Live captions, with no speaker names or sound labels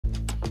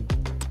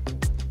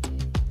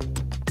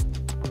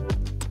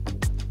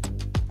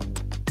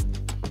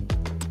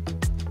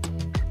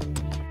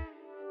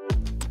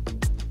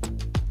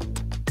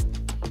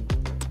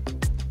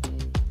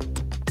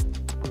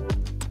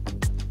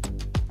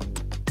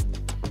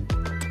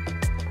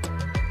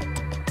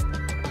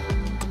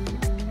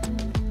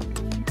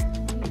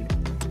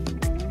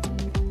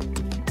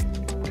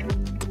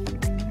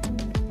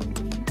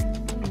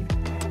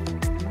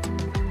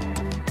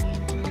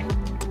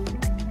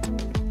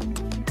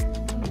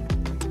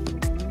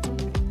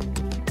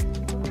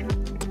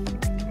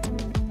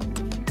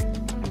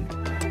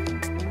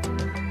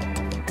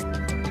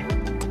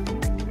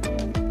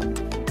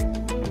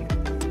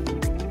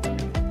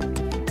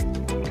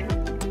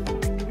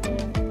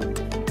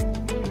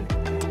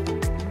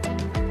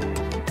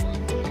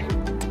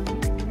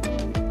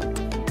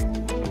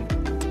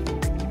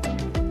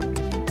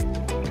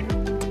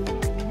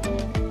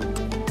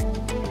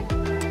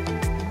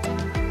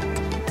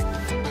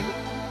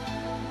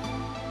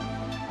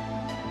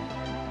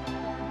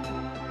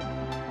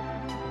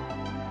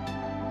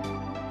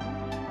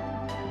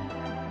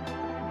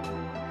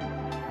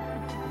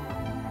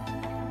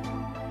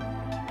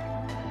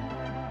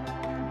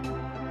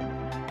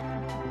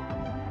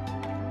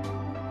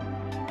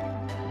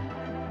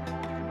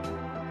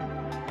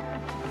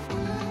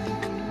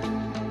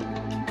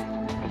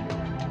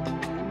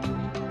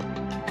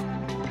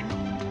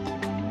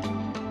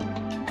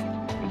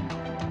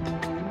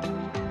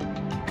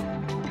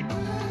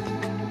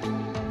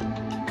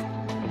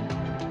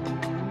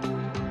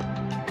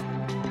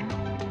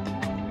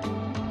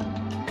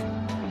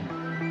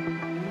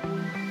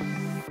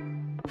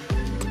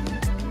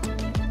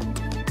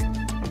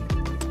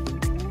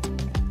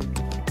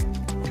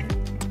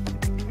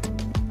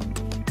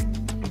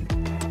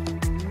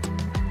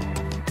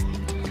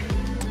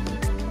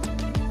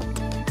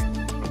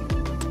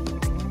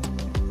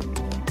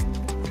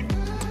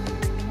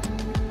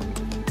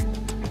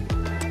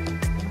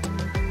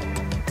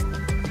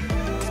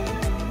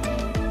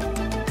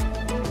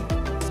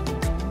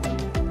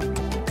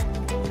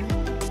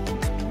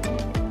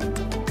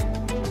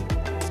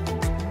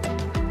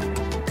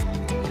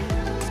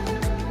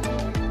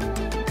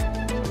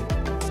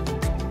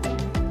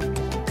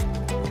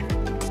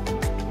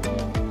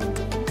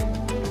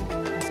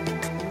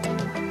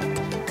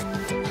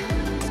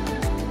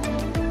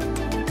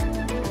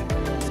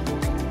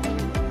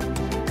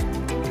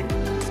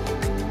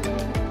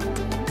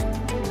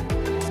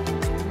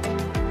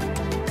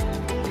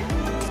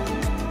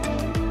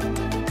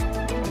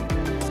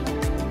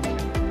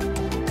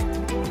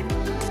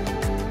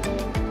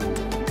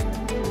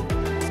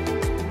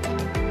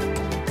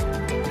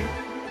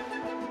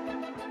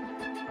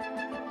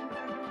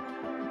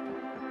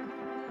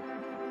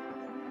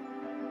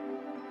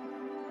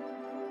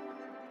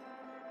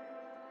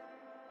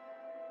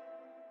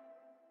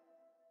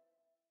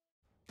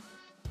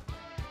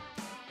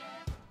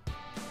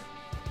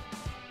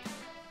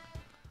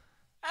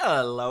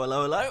Hello,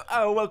 hello,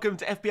 hello. Welcome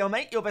to FPL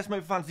Mate, your best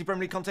mode for fantasy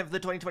Premier League content for the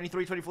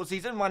 2023-24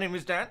 season. My name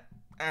is Dan,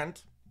 and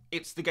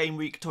it's the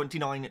Gameweek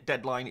 29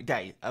 deadline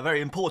day. A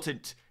very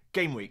important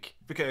game week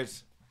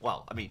because,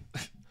 well, I mean,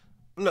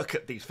 look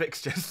at these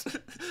fixtures.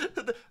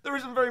 There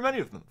isn't very many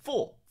of them.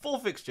 Four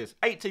fixtures,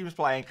 8 teams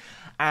playing,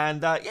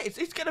 and yeah,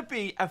 it's going to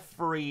be a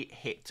free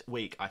hit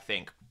week, I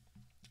think.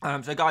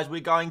 So, guys,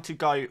 we're going to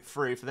go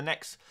through for the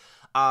next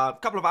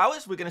couple of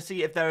hours. We're going to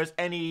see if there's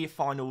any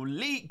final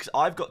leaks.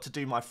 I've got to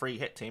do my free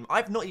hit team.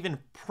 I've not even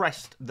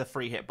pressed the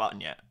free hit button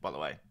yet, by the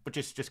way, which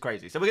is just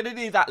crazy. So we're going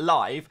to do that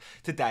live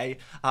today.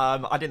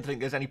 I didn't think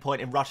there's any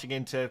point in rushing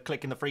into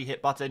clicking the free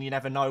hit button. You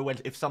never know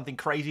if something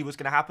crazy was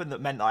going to happen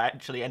that meant I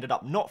actually ended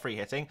up not free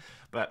hitting.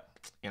 But,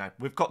 you know,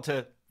 we've got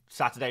to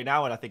Saturday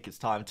now, and I think it's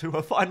time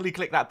to finally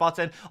click that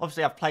button.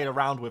 Obviously, I've played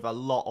around with a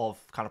lot of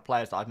kind of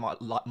players that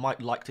I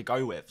might like to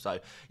go with. So,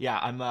 yeah,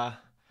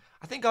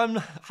 I think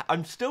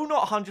I'm still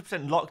not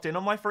 100% locked in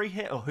on my free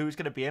hit or who's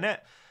going to be in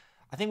it.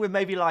 I think we're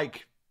maybe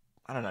like,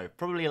 I don't know,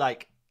 probably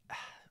like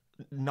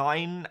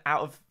 9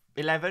 out of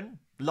 11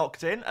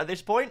 locked in at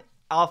this point.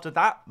 After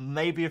that,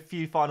 maybe a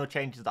few final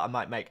changes that I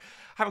might make.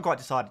 Haven't quite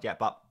decided yet,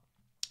 but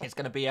it's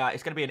gonna be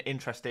an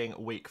interesting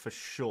week for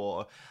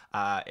sure.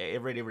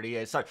 It really, really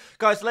is. So,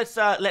 guys,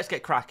 let's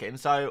get cracking.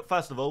 So,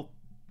 first of all,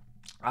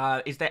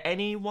 is there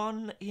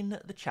anyone in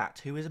the chat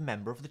who is a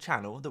member of the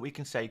channel that we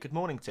can say good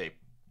morning to?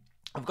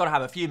 I've got to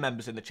have a few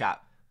members in the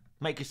chat.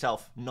 Make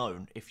yourself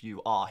known if you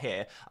are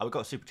here. We've got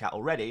a super chat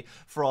already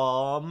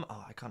from...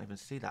 Oh, I can't even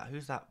see that.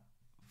 Who's that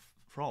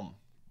from?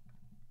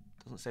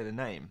 Doesn't say the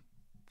name.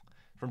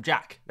 From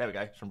Jack. There we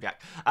go. It's from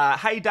Jack.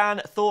 Hey,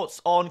 Dan.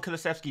 Thoughts on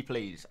Kulusevski,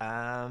 please?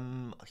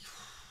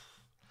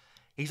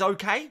 He's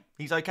okay.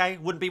 He's okay.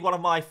 Wouldn't be one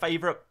of my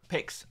favourite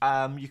picks.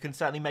 You can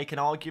certainly make an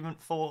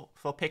argument for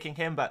picking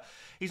him, but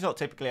he's not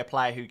typically a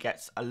player who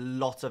gets a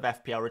lot of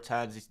FPL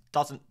returns. He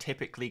doesn't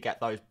typically get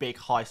those big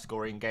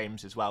high-scoring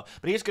games as well.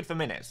 But he is good for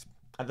minutes,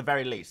 at the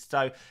very least.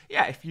 So,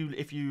 yeah, if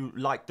you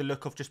like the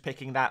look of just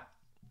picking that,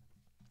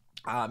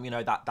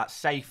 that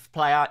safe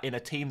player in a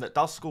team that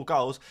does score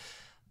goals,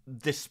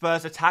 the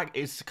Spurs attack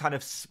is kind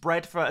of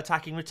spread for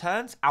attacking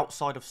returns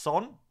outside of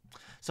Son.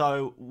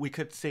 So we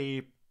could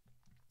see...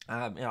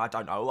 I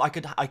don't know. I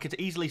could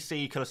easily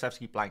see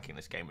Kulusevski blanking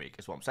this game week,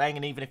 is what I'm saying.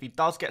 And even if he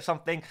does get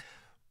something,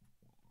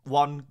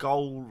 1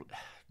 goal,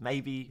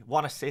 maybe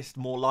 1 assist,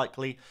 more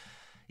likely.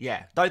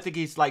 Yeah, don't think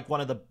he's like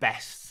one of the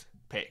best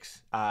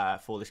picks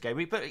for this game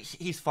week, but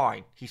he's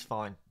fine. He's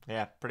fine.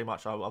 Yeah, pretty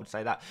much. I would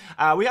say that.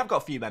 We have got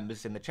a few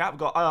members in the chat. We've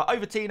got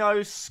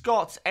Overtino,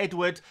 Scott,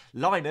 Edward,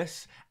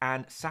 Linus,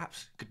 and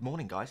Saps. Good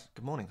morning, guys.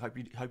 Good morning. Hope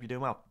you're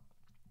doing well.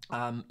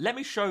 Let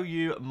me show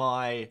you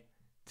my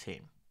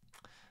team.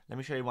 Let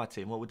me show you my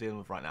team, what we're dealing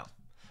with right now.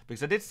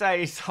 Because I did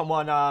say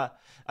someone, I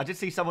did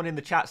see someone in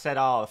the chat said,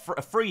 oh,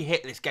 a free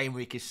hit this game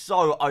week is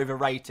so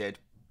overrated.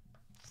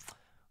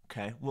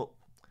 Okay, well,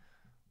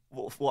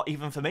 what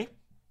even for me?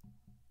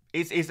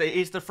 Is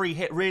the free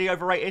hit really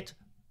overrated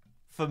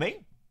for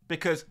me?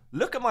 Because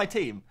look at my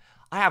team.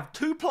 I have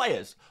 2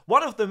 players.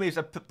 One of them is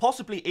a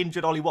possibly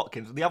injured Ollie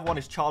Watkins, and the other one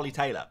is Charlie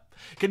Taylor.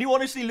 Can you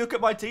honestly look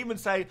at my team and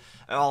say,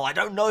 oh, I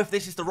don't know if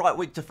this is the right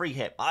week to free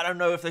hit. I don't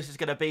know if this is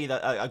going to be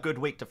a good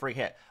week to free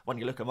hit. When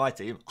you look at my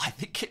team, I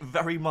think it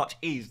very much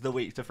is the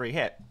week to free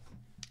hit.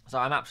 So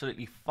I'm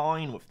absolutely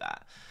fine with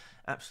that.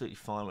 Absolutely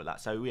fine with that.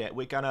 So yeah,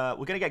 we're gonna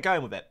get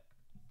going with it.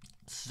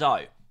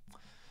 So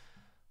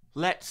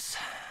let's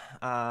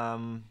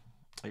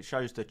it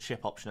shows the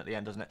chip option at the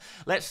end, doesn't it?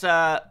 Let's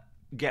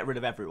get rid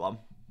of everyone.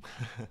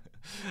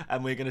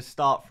 And we're going to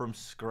start from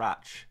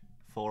scratch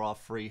for our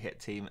free hit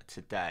team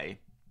today.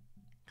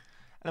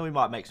 And then we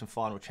might make some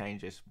final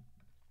changes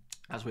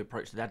as we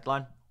approach the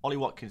deadline. Ollie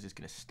Watkins is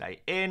going to stay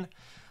in.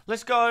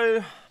 Let's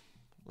go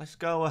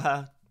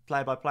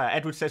player by player.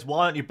 Edward says,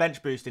 why aren't you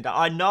bench boosting?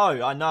 I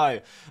know.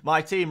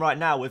 My team right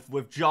now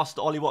with just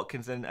Ollie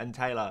Watkins and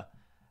Taylor.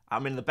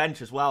 I'm in the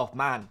bench as well.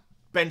 Man,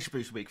 bench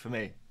boost week for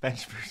me.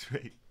 Bench boost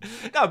week.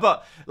 No,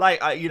 but like,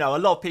 a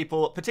lot of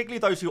people, particularly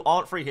those who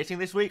aren't free hitting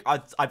this week,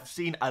 I've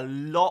seen a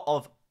lot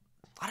of,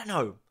 I don't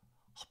know,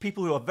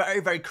 people who are very,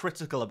 very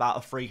critical about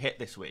a free hit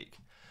this week.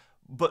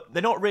 But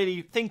they're not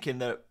really thinking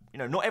that,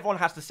 not everyone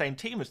has the same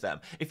team as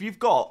them. If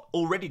you've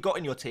already got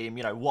in your team,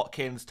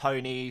 Watkins,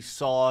 Tony,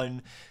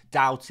 Son,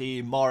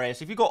 Doughty,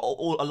 Morris, if you've got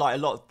a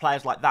lot of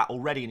players like that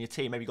already in your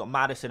team, maybe you've got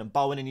Madison and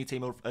Bowen in your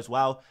team as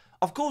well,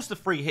 of course the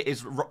free hit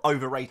is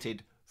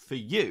overrated for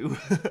you,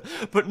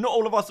 but not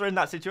all of us are in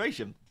that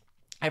situation.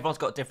 Everyone's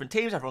got different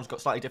teams, everyone's got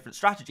slightly different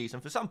strategies,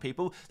 and for some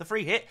people, the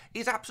free hit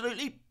is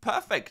absolutely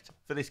perfect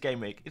for this game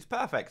week. It's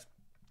perfect.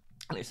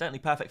 And it's certainly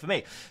perfect for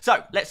me.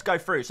 So, let's go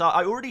through. So,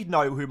 I already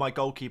know who my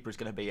goalkeeper is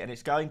going to be, and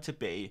it's going to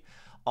be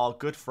our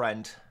good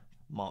friend,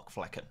 Mark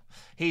Flecken.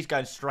 He's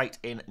going straight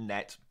in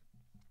net,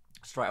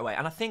 straight away.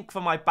 And I think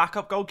for my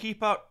backup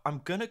goalkeeper,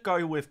 I'm going to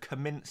go with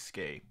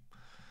Kaminsky,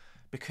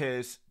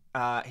 because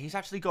he's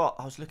actually got,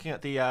 I was looking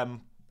at the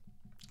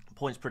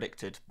points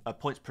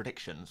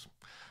predictions.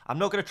 I'm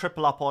not going to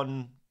triple up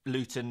on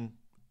Luton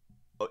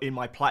in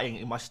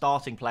my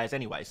starting players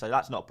anyway, so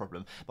that's not a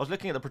problem. But I was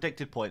looking at the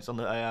predicted points on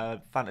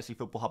the Fantasy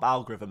Football Hub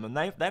algorithm, and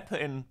they're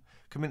putting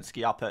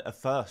Kaminsky up at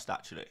first,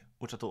 actually,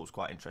 which I thought was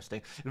quite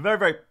interesting. Very,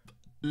 very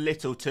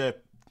little to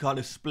kind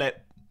of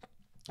split.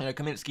 You know,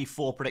 Kaminsky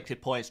 4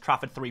 predicted points,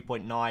 Trafford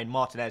 3.9,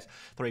 Martinez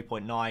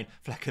 3.9,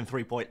 Flecken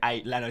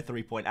 3.8, Leno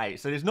 3.8.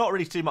 So there's not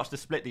really too much to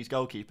split these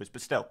goalkeepers,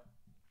 but still,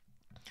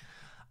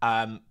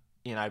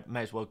 you know,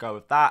 may as well go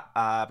with that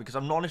because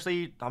I'm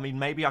honestly, I mean,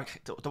 maybe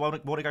do I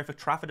want to go for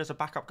Trafford as a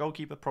backup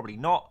goalkeeper? Probably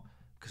not,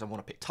 because I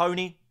want to pick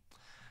Tony,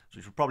 so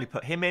we should probably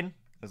put him in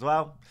as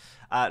well.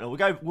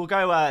 No, we'll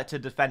go to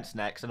defence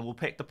next, and we'll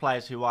pick the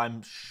players who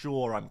I'm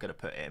sure I'm going to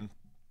put in.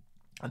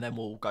 And then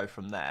we'll go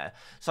from there.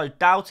 So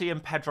Doughty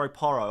and Pedro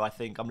Porro, I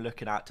think I'm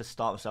looking at to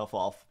start myself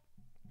off.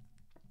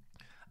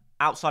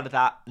 Outside of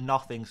that,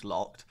 nothing's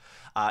locked.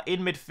 In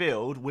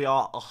midfield, we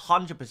are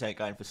 100%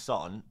 going for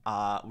Son.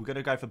 We're going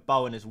to go for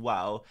Bowen as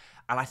well.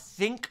 And I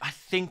think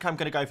I'm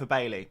going to go for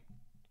Bailey.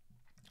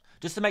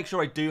 Just to make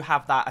sure I do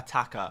have that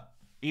attacker.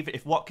 Even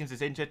if Watkins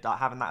is injured,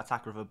 having that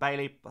attacker over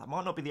Bailey, that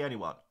might not be the only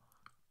one.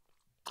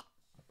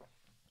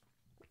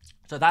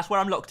 So that's where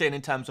I'm locked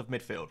in terms of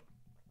midfield.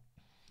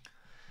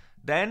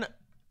 Then,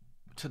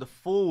 to the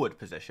forward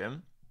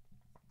position,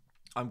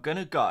 I'm going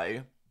to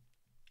go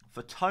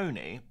for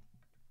Tony.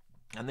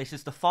 And this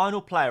is the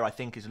final player I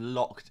think is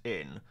locked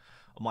in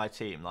on my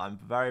team that I'm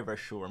very, very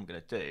sure I'm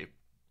going to do.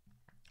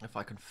 If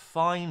I can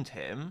find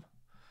him.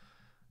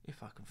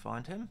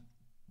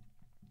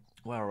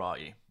 Where are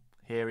you?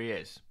 Here he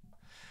is.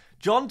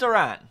 John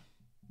Duran.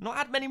 Not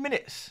had many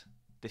minutes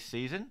this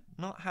season.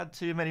 Not had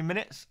too many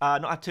minutes.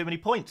 Not had too many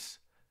points.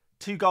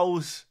 2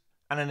 goals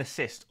and an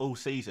assist all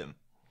season.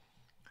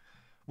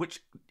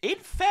 Which, in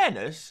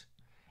fairness,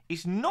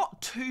 is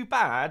not too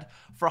bad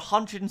for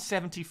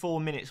 174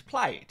 minutes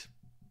played.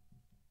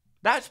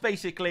 That's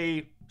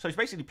basically... So he's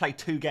basically played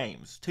 2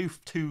 games.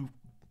 Two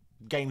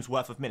games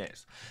worth of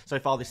minutes so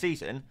far this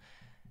season.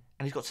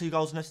 And he's got 2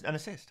 goals and an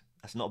assist.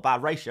 That's not a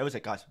bad ratio, is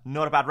it, guys?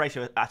 Not a bad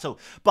ratio at all.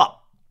 But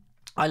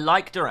I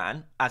like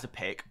Duran as a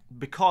pick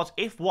because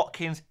if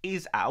Watkins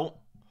is out,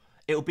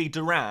 it'll be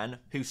Duran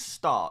who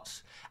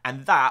starts.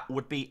 And that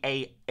would be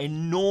an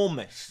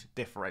enormous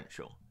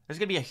differential. There's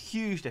going to be a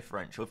huge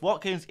differential. If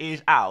Watkins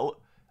is out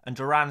and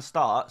Duran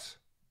starts,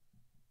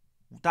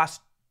 that's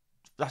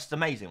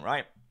amazing,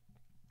 right?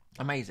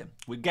 Amazing.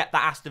 We get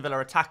that Aston Villa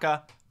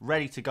attacker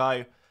ready to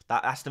go.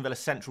 That Aston Villa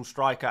central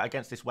striker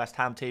against this West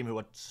Ham team who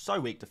are so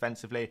weak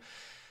defensively.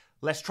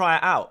 Let's try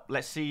it out.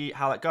 Let's see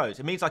how that goes.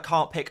 It means I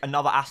can't pick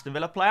another Aston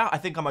Villa player. I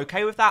think I'm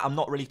okay with that. I'm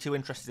not really too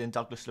interested in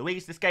Douglas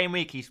Luiz this game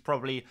week. He's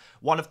probably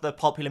one of the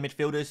popular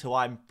midfielders who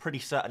I'm pretty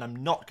certain I'm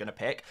not going to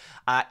pick.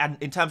 And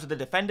in terms of the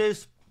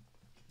defenders...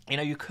 You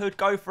know, you could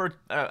go for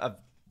a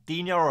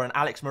Dino or an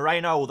Alex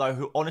Moreno,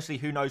 although honestly,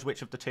 who knows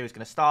which of the two is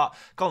going to start.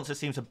 Concert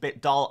seems a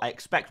bit dull. I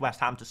expect West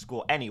Ham to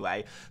score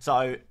anyway,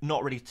 so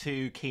not really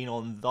too keen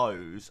on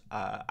those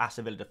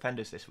Aston Villa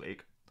defenders this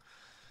week.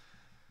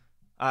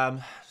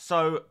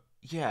 So,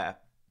 yeah,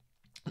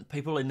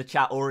 people in the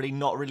chat already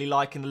not really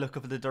liking the look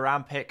of the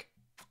Duran pick.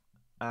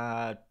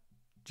 Do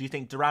you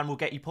think Duran will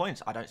get you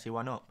points? I don't see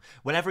why not.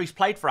 Whenever he's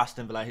played for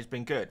Aston Villa, he's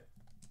been good.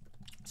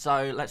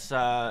 So,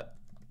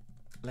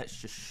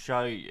 let's just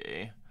show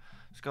you.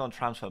 Let's go on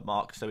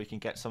Transfermarkt so we can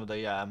get some of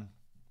the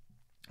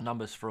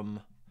numbers from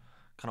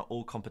kind of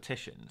all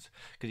competitions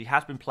because he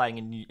has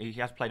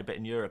played a bit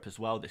in Europe as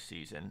well this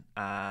season,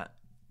 and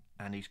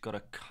he's got a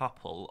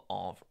couple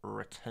of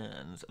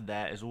returns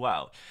there as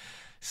well.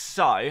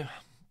 So,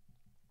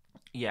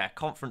 yeah,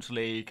 Conference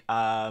League,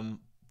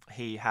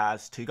 he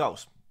has 2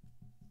 goals,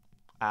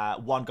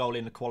 1 goal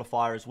in the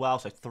qualifier as well,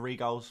 so 3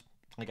 goals,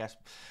 I guess.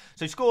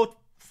 So he scored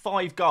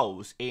 5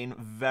 goals in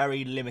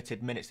very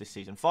limited minutes this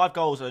season. 5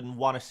 goals and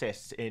 1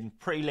 assist in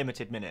pretty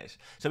limited minutes.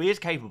 So he is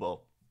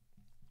capable.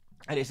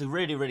 And it's a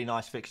really, really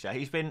nice fixture.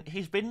 He's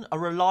been a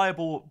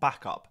reliable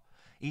backup.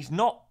 He's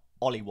not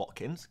Ollie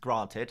Watkins,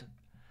 granted.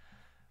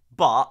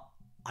 But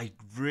I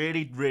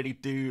really, really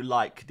do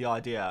like the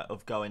idea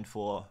of going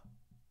for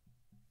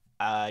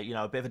you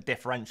know, a bit of a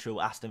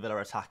differential Aston Villa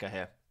attacker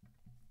here.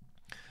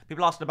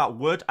 People asking about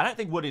Wood. I don't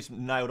think Wood is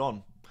nailed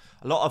on.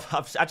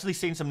 I've actually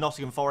seen some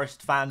Nottingham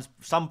Forest fans,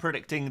 some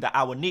predicting that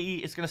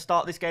Awoniyi is going to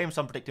start this game,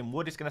 some predicting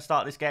Wood is going to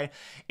start this game.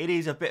 It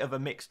is a bit of a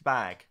mixed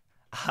bag.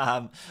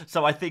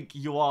 So I think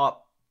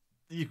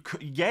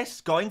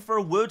yes, going for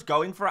a Wood,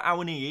 going for an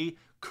Awoniyi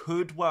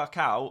could work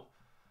out,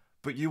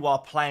 but you are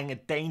playing a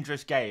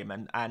dangerous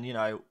game. And you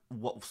know,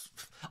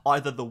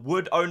 either the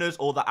Wood owners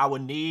or the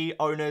Awoniyi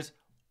owners,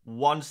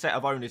 one set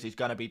of owners is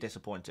going to be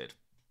disappointed.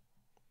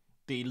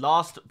 The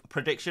last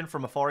prediction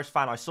from a Forest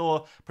fan I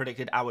saw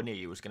predicted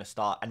Awoniyi was going to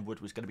start and Wood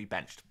was going to be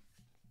benched.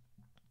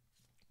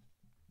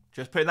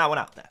 Just putting that one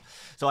out there.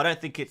 So I don't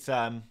think it's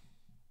you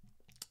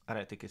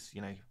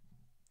know,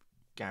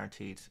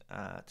 guaranteed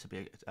to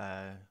be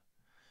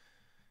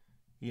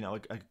you know,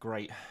 a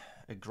great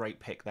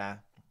pick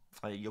there.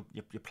 You're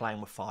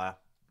playing with fire.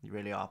 You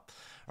really are. All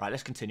right,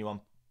 let's continue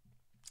on.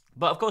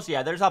 But of course,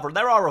 yeah, there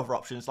are other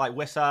options. Like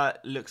Wissa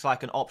looks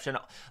like an option.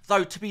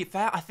 Though to be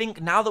fair, I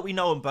think now that we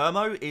know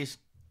Mbermo is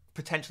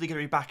potentially going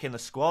to be back in the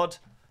squad,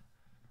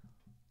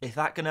 is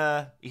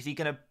he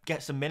gonna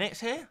get some minutes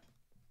here?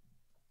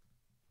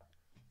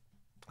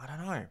 I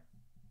don't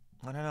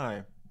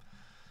know.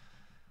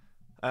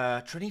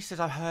 Trini says,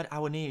 I heard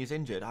our knee is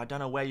injured. I don't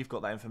know where you've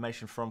got that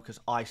information from because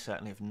I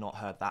certainly have not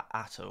heard that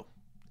at all.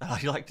 I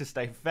like to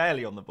stay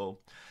fairly on the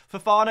ball.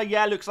 Fofana,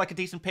 yeah, looks like a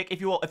decent pick. If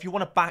you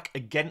want to back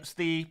against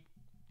the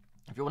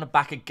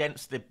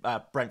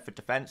Brentford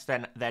defence,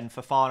 then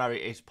Fofana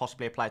is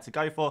possibly a player to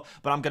go for.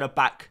 But I'm going to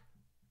back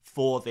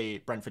for the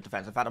Brentford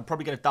defence. In fact, I'm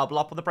probably going to double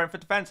up on the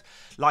Brentford defence.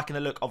 Liking the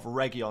look of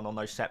Reguilon on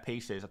those set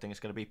pieces, I think it's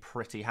going to be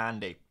pretty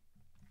handy.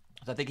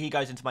 So I think he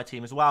goes into my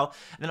team as well.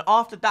 And then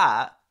after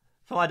that,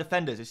 for my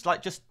defenders, it's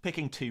like just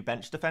picking 2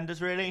 bench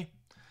defenders, really.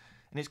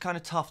 And it's kind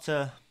of tough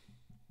to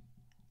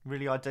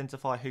really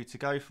identify who to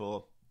go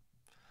for.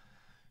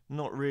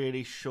 Not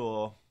really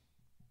sure.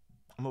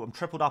 I'm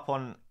tripled up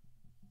on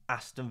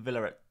Aston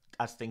Villa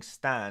as things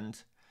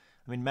stand.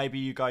 I mean, maybe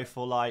you go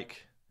for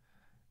like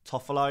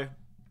Toffolo.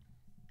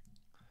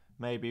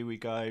 Maybe we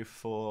go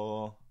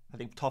for... I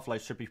think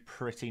Toffolo should be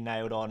pretty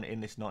nailed on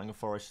in this Nottingham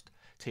Forest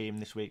team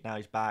this week. Now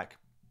he's back.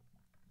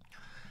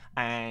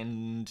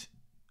 And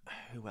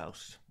who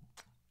else?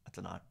 I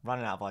don't know.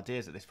 Running out of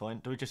ideas at this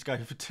point. Do we just go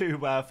for 2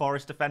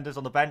 Forest defenders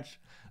on the bench?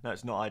 No,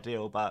 it's not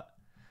ideal, but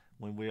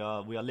we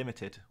are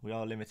limited. We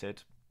are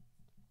limited.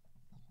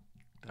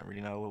 Don't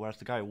really know where else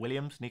to go.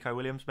 Nico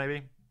Williams,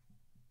 maybe.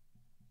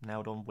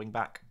 Nailed on wing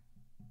back.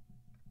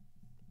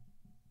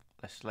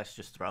 Let's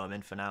just throw him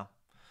in for now.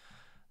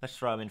 Let's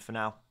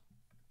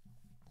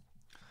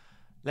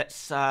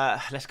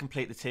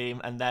complete the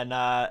team, and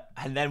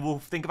then we'll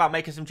think about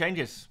making some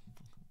changes.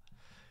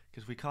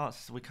 Because we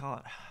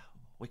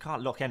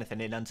can't lock anything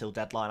in until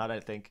deadline, I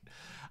don't think.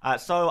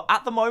 So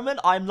at the moment,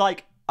 I'm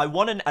like, I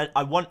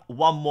want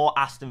one more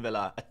Aston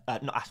Villa,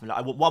 not Aston Villa.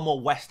 I want one more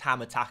West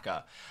Ham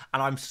attacker,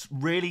 and I'm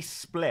really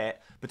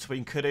split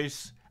between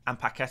Kudus and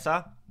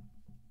Paqueta.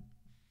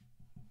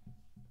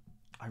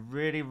 I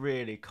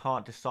really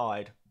can't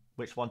decide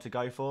which one to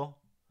go for.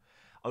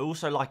 I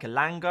also like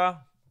Elanga,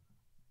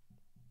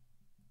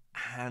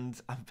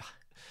 and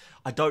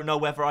I don't know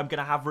whether I'm going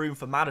to have room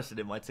for Maddison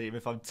in my team,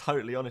 if I'm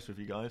totally honest with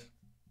you guys.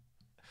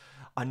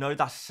 I know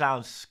that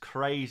sounds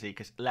crazy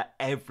because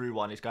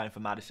everyone is going for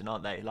Maddison,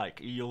 aren't they?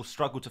 Like, you'll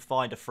struggle to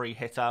find a free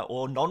hitter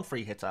or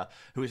non-free hitter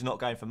who is not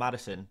going for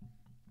Maddison.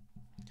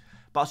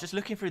 But I was just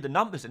looking through the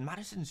numbers, and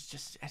Maddison's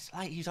just, it's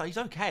like, he's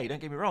okay, don't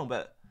get me wrong,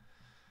 but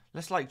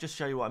let's like just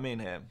show you what I mean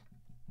here.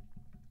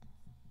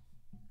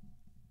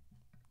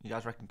 You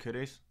guys reckon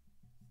Kudus?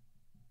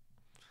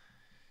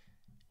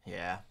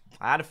 Yeah,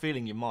 I had a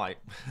feeling you might.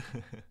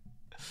 Do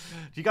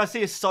you guys see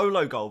his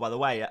solo goal, by the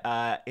way,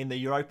 in the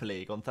Europa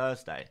League on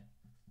Thursday?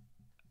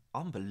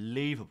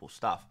 Unbelievable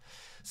stuff.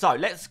 So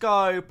let's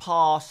go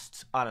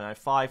past, I don't know,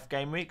 5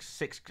 game weeks,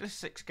 6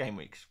 game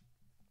weeks.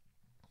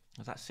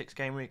 Was that 6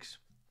 game weeks?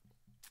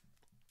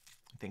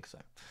 I think so.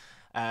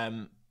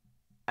 And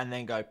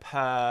then go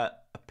per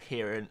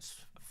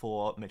appearance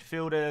for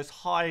midfielders,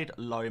 hide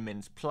low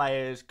mins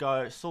players,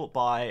 go sort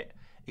by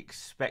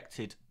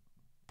expected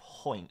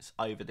points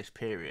over this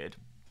period.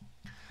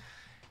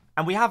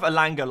 And we have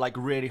Elanga like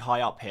really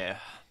high up here,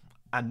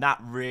 and that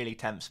really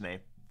tempts me. And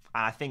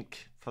I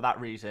think for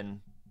that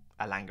reason,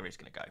 Elanga is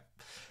going to go,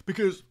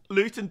 because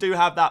Luton do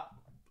have that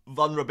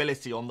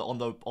vulnerability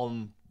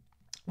on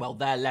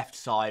their left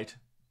side,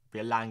 the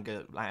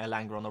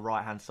Elanga on the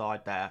right hand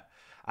side there.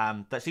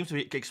 That seems to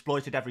be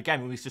exploited every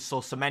game. We just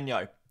saw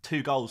Semenyo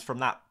 2 goals from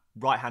that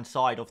right hand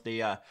side of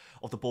the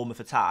Bournemouth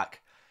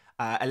attack.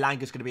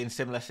 Elanga's going to be in a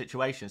similar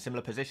situation,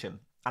 similar position.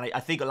 And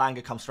I think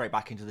Elanga comes straight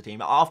back into the team.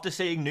 After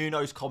seeing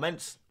Nuno's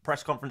comments,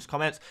 press conference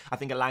comments, I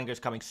think Elanga's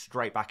coming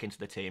straight back into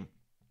the team.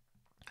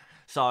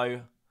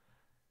 So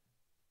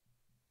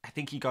I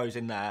think he goes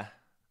in there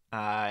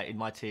in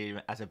my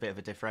team as a bit of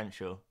a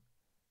differential.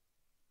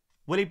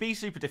 Will he be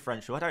super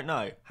differential? I don't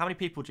know. How many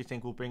people do you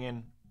think will bring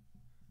in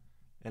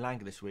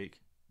Elanga this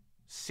week?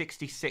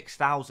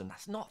 66,000.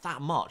 That's not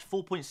that much.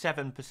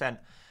 4.7%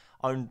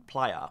 owned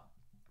player.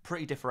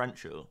 Pretty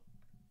differential.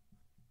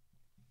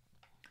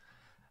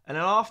 And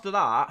then after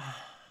that,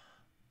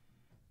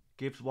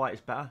 Gibbs White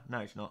is better. No,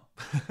 it's not.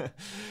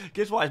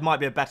 Gibbs White might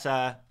be a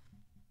better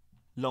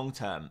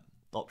long-term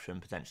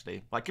option,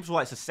 potentially. Like, Gibbs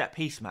White's a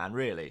set-piece man,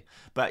 really.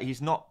 But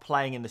he's not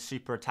playing in the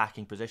super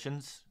attacking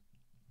positions.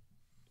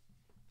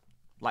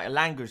 Like,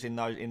 Elanga's in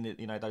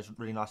those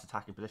really nice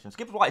attacking positions.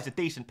 Gibbs White is a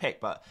decent pick,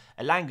 but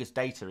Elanga's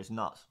data is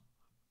nuts.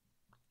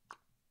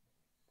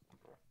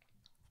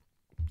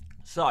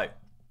 So,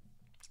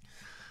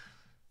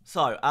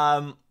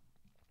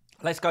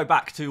 let's go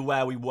back to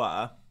where we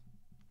were,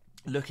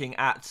 looking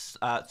at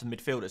some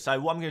midfielders. So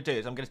what I'm going to do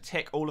is I'm going to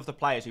tick all of the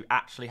players who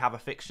actually have a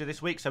fixture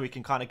this week, so we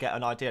can kind of get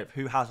an idea of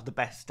who has the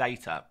best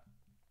data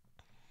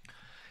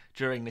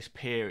during this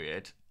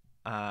period.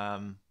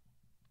 I'm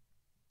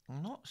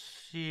not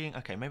seeing...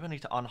 Okay, maybe I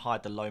need to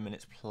unhide the low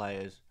minutes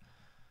players.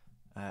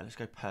 Let's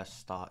go per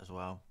start as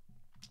well.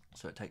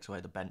 So it takes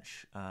away the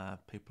bench,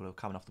 people who are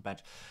coming off the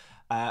bench.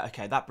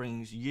 Okay, that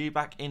brings you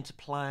back into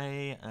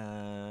play.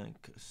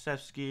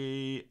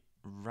 Kulusevski,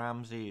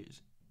 Ramsey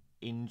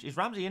is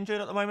Ramsey injured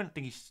at the moment?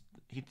 I think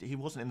he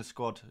wasn't in the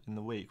squad in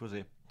the week, was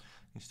he?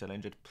 He's still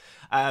injured.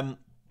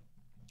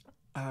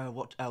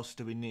 What else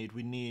do we need?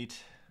 We've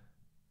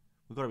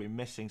got to be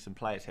missing some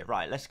players here.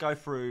 Right, let's go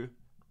through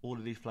all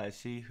of these players,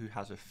 see who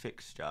has a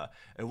fixture.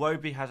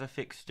 Iwobi has a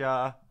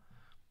fixture.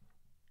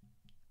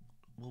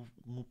 We'll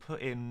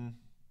put in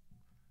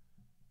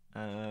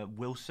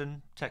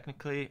Wilson,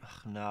 technically.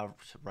 No,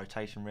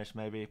 rotation risk,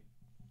 maybe.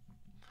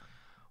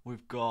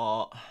 We've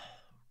got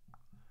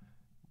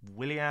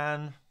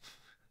Willian.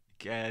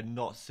 Again,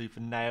 not super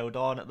nailed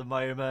on at the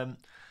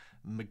moment.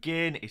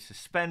 McGinn is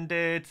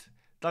suspended.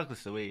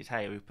 Douglas Luiz.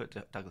 Hey, we put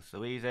Douglas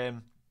Luiz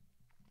in.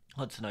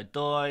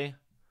 Hudson-Odoi.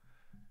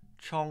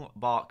 Chong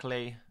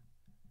Barkley.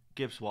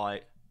 Gibbs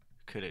White.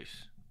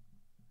 Kudus.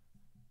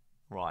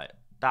 Right.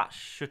 That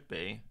should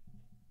be...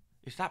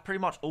 Is that pretty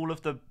much all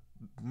of the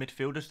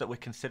midfielders that we're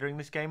considering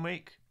this game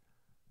week?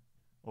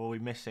 Or are we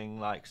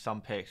missing like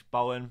some picks?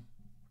 Bowen.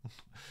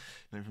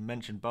 Not even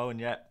mentioned Bowen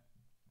yet.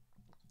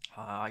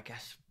 I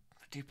guess...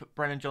 Do you put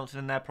Brennan Johnson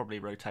in there? Probably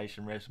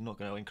rotation risk. I'm not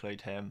going to include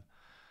him.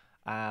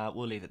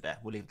 We'll leave it there.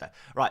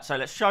 Right, so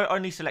let's show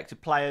only selected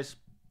players.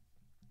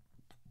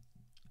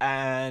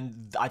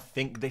 And I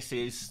think this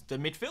is the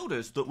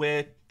midfielders that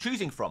we're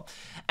choosing from.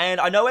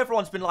 And I know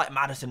everyone's been like,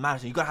 Maddison.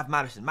 You've got to have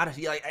Maddison.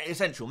 Like,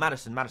 essential.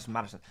 Maddison.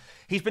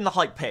 He's been the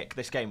hype pick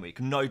this game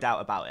week. No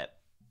doubt about it.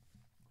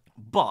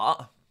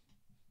 But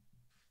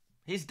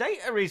his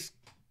data is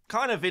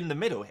kind of in the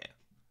middle here.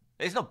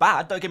 It's not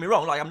bad, don't get me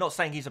wrong. Like, I'm not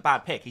saying he's a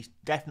bad pick. He's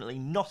definitely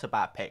not a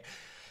bad pick.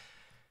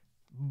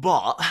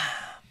 But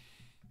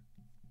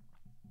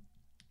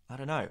I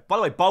don't know. By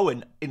the way,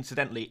 Bowen,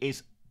 incidentally,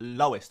 is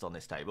lowest on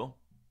this table,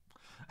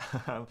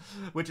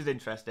 which is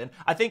interesting.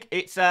 I think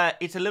it's a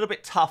little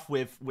bit tough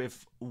with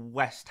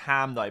West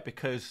Ham, though,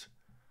 because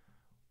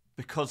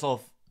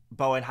of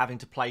Bowen having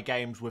to play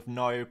games with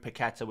no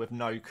Paqueta, with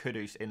no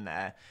Kudus in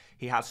there.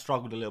 He has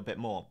struggled a little bit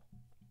more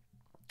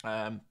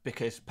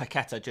because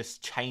Paqueta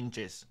just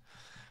changes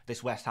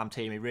this West Ham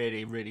team. He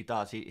really, really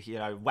does.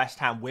 West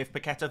Ham with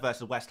Paqueta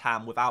versus West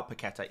Ham without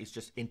Paqueta is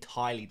just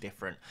entirely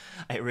different.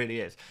 It really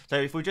is. So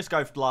if we just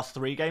go for the last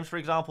 3 games, for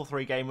example,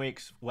 3 game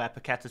weeks where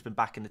Paqueta's been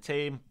back in the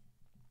team,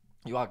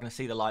 you are going to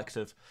see the likes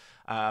of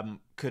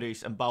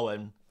Kudus and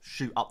Bowen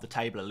shoot up the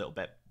table a little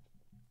bit.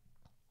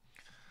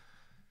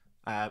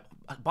 By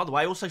the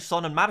way, also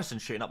Son and Maddison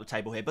shooting up the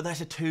table here, but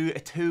there's a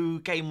two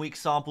game week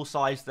sample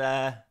size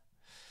there.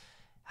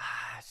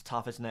 It's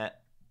tough, isn't it?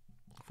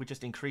 If we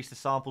just increase the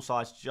sample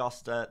size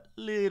just a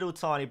little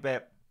tiny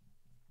bit,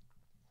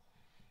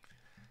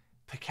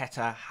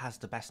 Paqueta has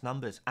the best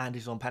numbers and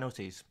is on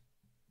penalties.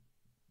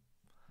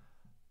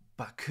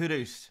 But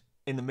Kudus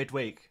in the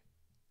midweek,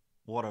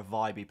 what a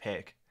vibey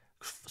pick.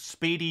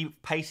 Speedy,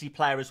 pacey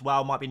player as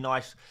well. Might be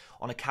nice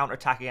on a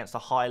counter-attack against a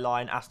high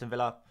line Aston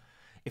Villa.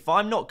 If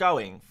I'm not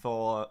going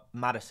for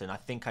Maddison, I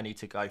think I need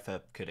to go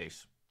for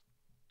Kudus.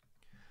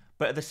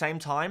 But at the same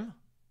time,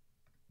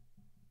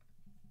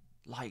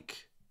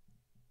 like,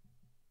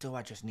 do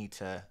I just need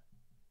to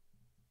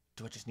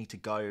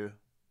go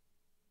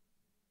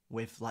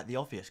with like the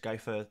obvious? Go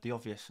for the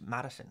obvious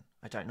Maddison?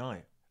 I don't know.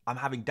 I'm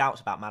having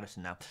doubts about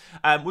Maddison now.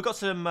 We've got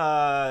some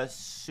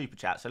super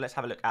chats, so let's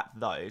have a look at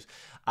those.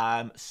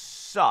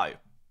 So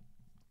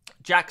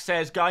Jack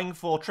says, going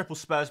for triple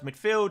Spurs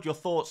midfield, your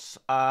thoughts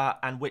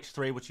and which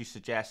 3 would you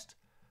suggest?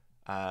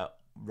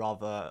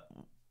 Rather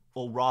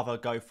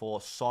go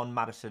for Son,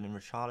 Maddison and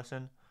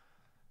Richarlison.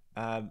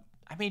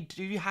 I mean,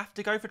 do you have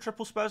to go for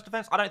triple Spurs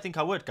defence? I don't think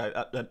I would go...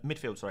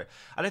 midfield, sorry.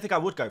 I don't think I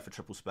would go for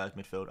triple Spurs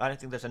midfield. I don't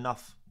think there's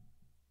enough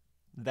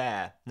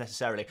there,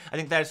 necessarily. I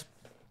think there's...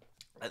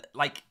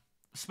 like,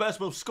 Spurs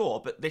will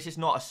score, but this is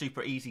not a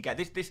super easy game.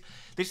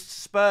 This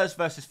Spurs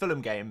versus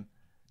Fulham game,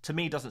 to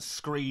me, doesn't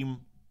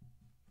scream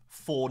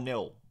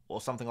 4-0 or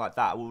something like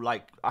that. Well,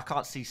 like, I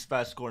can't see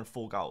Spurs scoring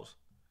 4 goals.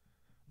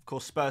 Of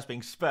course, Spurs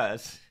being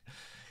Spurs,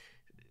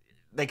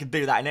 they can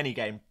do that in any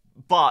game.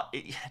 But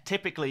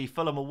typically,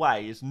 Fulham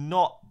away is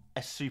not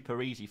a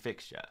super easy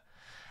fixture.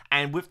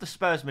 And with the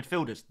Spurs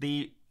midfielders,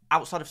 the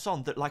outside of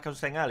Son, that, like I was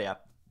saying earlier,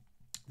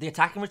 the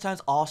attacking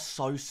returns are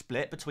so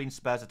split between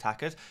Spurs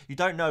attackers. You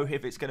don't know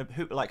if it's going to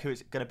who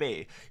it's going to be.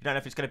 You don't know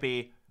if it's going to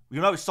be. You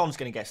know Son's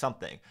going to get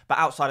something, but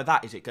outside of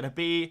that, is it going to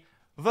be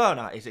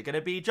Werner? Is it going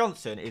to be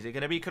Johnson? Is it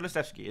going to be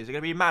Kulusevski? Is it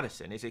going to be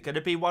Maddison? Is it going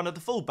to be one of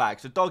the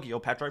fullbacks, a Doggy or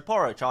Pedro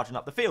Porro charging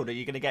up the field? Are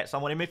you going to get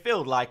someone in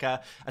midfield like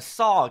a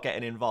Sarr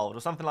getting involved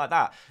or something like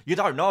that? You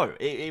don't know.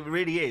 It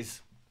really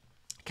is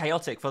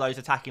chaotic for those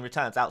attacking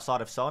returns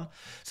outside of Son.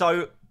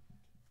 So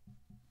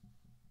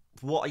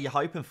what are you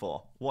hoping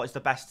for? What is the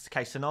best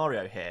case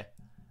scenario here?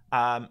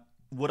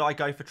 Would I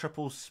go for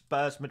triple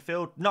Spurs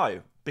midfield?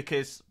 No,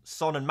 because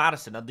Son and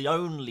Maddison are the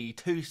only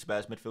 2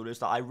 Spurs midfielders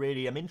that I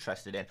really am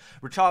interested in.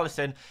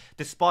 Richarlison,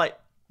 despite,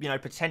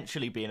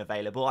 potentially being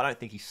available, I don't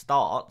think he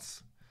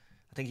starts.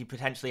 I think he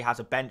potentially has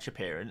a bench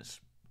appearance.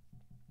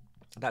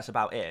 That's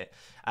about it.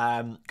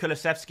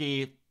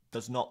 Kulusevski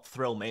does not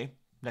thrill me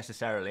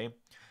necessarily.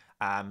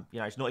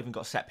 He's not even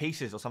got set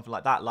pieces or something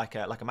like that. Like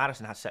a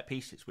Maddison has set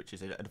pieces, which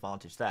is an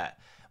advantage there,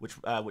 which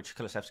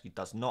Kulusevski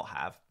does not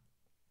have.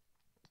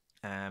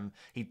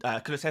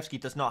 Kulusevski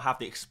does not have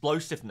the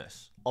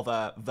explosiveness of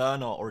a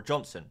Werner or a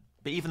Johnson.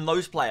 But even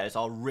those players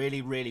are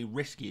really, really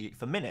risky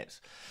for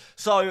minutes.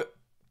 So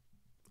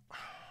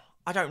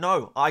I don't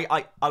know.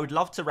 I would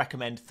love to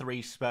recommend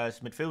 3 Spurs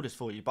midfielders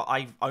for you, but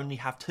I only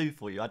have 2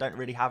 for you. I don't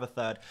really have a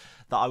third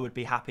that I would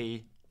be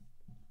happy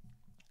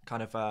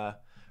kind of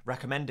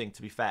recommending,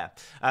 to be fair.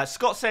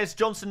 Scott says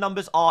Johnson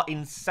numbers are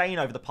insane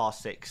over the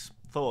past 6.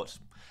 Thoughts?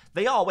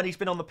 They are when he's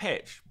been on the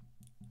pitch.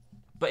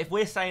 But if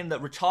we're saying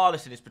that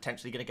Richarlison is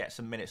potentially going to get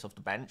some minutes off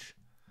the bench,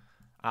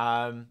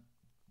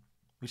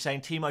 we're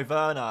saying Timo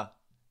Werner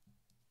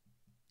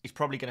is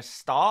probably going to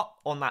start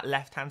on that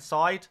left-hand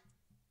side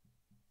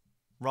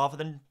rather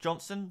than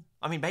Johnson.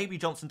 I mean, maybe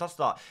Johnson does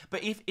start.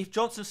 But if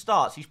Johnson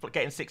starts, he's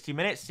getting 60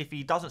 minutes. If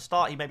he doesn't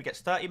start, he maybe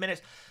gets 30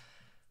 minutes.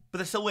 But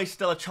there's always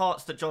still a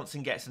chance that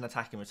Johnson gets an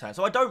attacking return.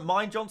 So I don't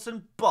mind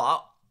Johnson,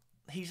 but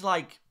he's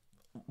like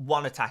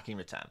 1 attacking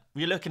return.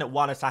 You're looking at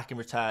 1 attacking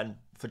return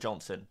for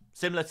Johnson.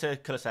 Similar to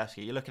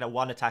Kulusevski, you're looking at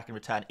 1 attacking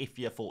return if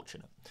you're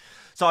fortunate.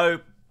 So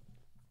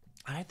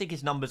I don't think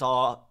his numbers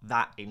are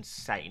that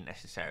insane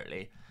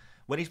necessarily.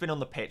 When he's been on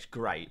the pitch,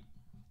 great.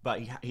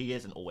 But he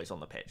isn't always on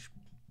the pitch.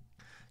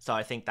 So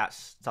I think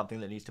that's something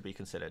that needs to be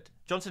considered.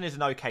 Johnson is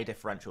an okay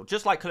differential.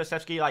 Just like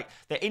Kulusevski, like,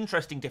 they're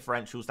interesting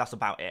differentials. That's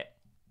about it.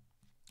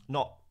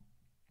 Not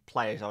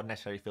players I would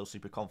necessarily feel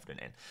super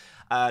confident in.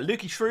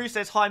 Lukey Shrew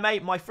says, hi,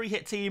 mate. My free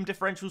hit team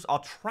differentials are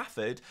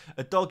Trafford,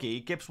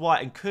 Udogie, Gibbs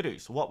White, and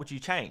Kudus. What would you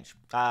change?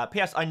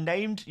 P.S. I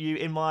named you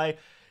in my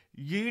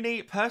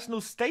uni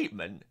personal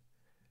statement.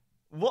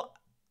 What?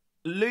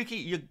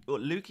 Lukey,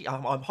 Lukey,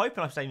 I'm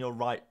hoping I'm saying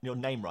your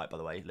name right, by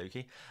the way,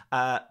 Lukey.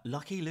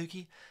 Lucky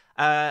Lukey.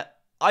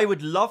 I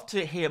would love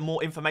to hear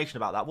more information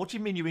about that. What do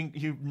you mean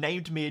you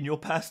named me in your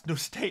personal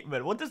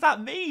statement? What does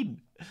that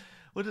mean?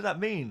 What does that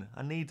mean?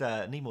 I need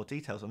more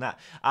details on that.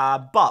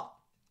 But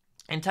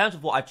in terms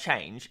of what I've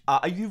changed,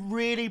 are you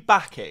really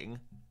backing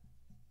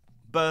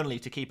Burnley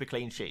to keep a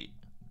clean sheet?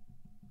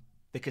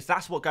 Because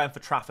that's what going for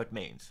Trafford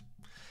means.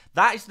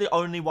 That is the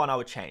only one I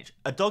would change.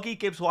 Udogie,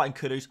 Gibbs White, and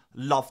Kudus,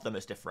 love them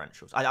as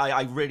differentials.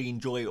 I really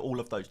enjoy all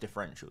of those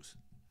differentials.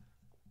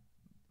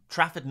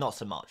 Trafford, not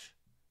so much,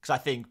 because I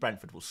think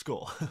Brentford will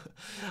score.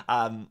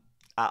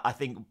 I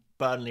think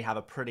Burnley have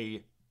a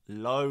pretty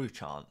low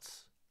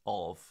chance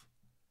of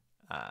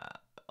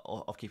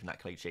keeping that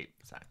clean sheet.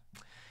 So,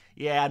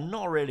 yeah,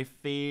 not really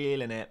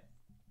feeling it.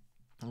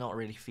 Not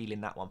really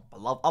feeling that one.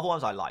 But other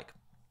ones I like.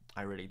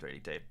 I really, really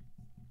do.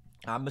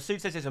 Masood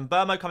says, is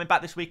Mbermo coming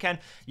back this weekend?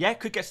 Yeah,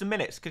 could get some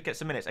minutes. Could get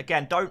some minutes.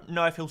 Again, don't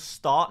know if he'll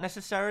start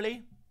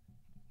necessarily.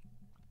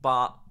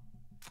 But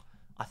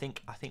I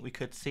think we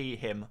could see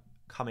him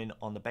coming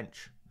on the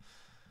bench.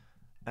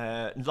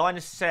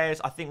 Linus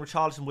says, I think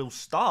Richarlison will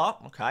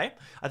start. Okay.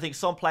 I think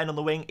Son playing on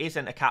the wing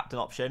isn't a captain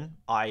option.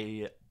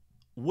 I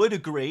would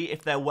agree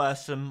if there were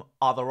some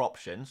other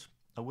options.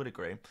 I would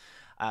agree.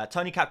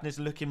 Tony Captain is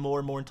looking more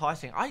and more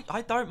enticing.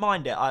 I don't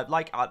mind it.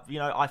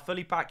 I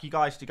fully back you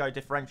guys to go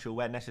differential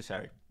where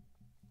necessary.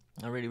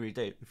 I really, really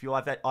do. If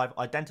I've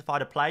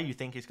identified a player you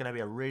think is going to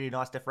be a really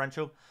nice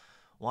differential,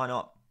 why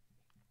not?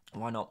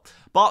 Why not?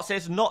 Bart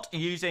says, not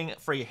using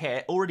free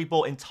hit. Already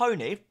bought in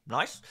Tony.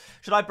 Nice.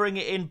 Should I bring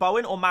it in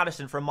Bowen or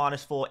Maddison for a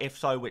 -4? If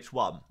so, which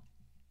one?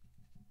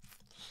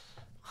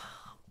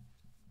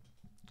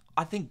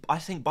 I think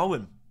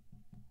Bowen.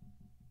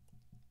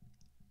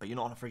 But you're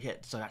not on a free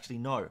hit, so actually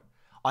no.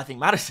 I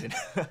think Maddison.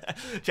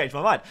 Changed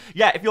my mind.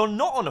 Yeah, if you're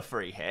not on a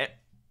free hit,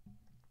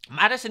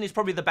 Maddison is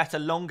probably the better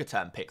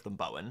longer-term pick than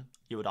Bowen,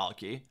 you would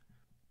argue.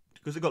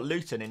 Because they've got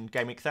Luton in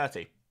Gameweek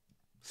 30.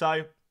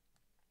 So,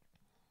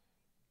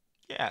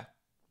 yeah.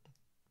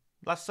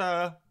 Let's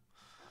say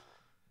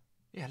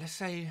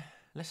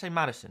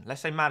Maddison.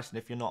 Let's say Maddison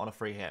if you're not on a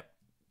free hit.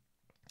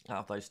 Out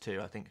of those two,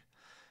 I think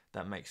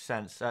that makes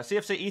sense.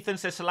 CFC Ethan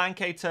says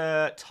Solanke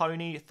to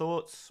Tony.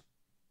 Thoughts?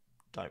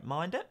 Don't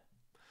mind it.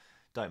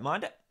 Don't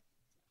mind it.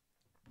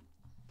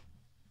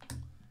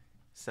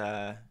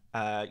 So,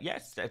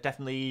 yes, it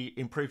definitely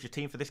improved your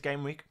team for this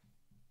game week.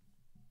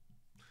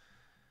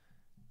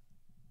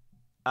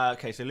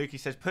 Okay, so Lukey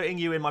says, putting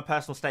you in my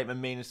personal statement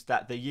means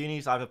that the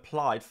unis I've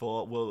applied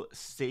for will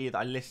see that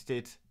I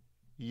listed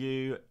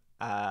you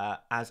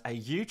as a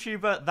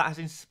YouTuber that has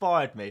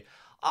inspired me.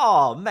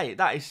 Oh, mate,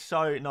 that is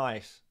so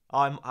nice.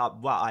 I'm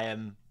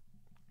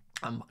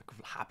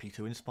happy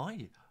to inspire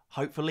you.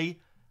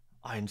 Hopefully,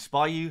 I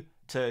inspire you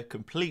to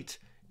complete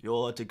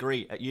your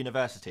degree at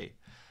university.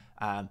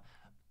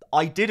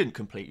 I didn't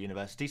complete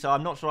university, so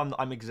I'm not sure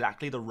I'm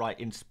exactly the right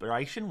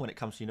inspiration when it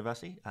comes to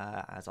university,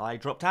 as I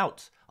dropped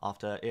out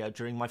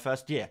during my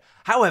first year.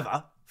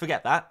 However,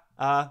 forget that.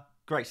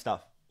 Great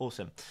stuff.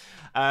 Awesome.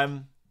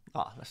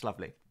 That's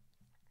lovely.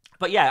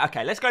 But yeah,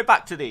 okay, let's go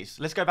back to these.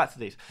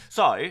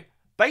 So,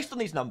 based on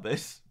these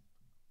numbers,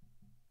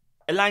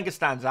 Elanga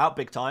stands out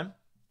big time.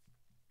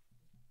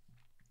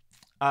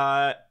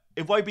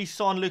 Iwobi,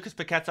 Son, Lucas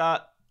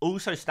Paqueta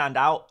also stand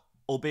out,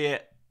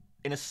 albeit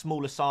in a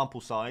smaller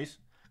sample size,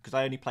 because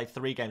I only played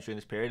 3 games during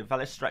this period. In fact,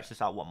 let's stretch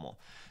this out one more.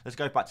 Let's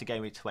go back to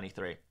Gameweek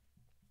 23.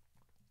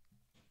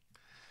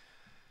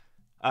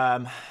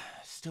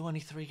 Still only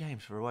 3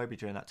 games for Iwobi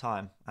during that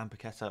time. And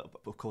Paqueta,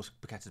 of course,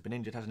 Paqueta's been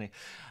injured, hasn't he?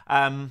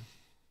 And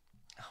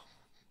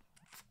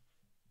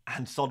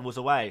Son was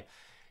away.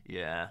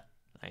 Yeah,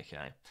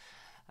 okay.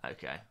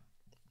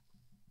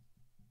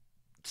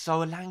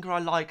 So Elanga I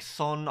like,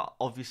 Son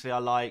obviously I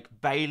like,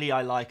 Bailey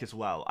I like as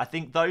well. I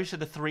think those are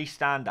the 3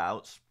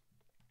 standouts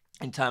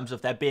in terms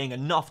of there being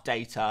enough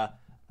data,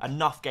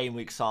 enough game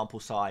week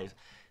sample size.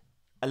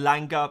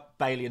 Elanga,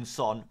 Bailey and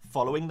Son,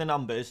 following the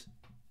numbers,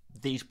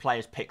 these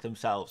players pick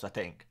themselves, I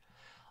think.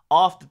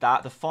 After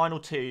that, the final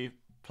 2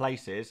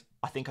 places,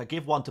 I think I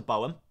give one to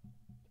Bowen.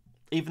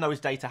 Even though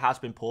his data has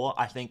been poor,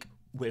 I think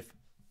with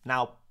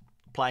now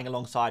playing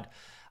alongside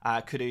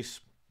Kudus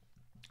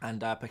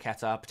and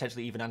Paqueta,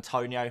 potentially even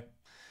Antonio,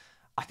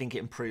 I think it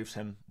improves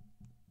him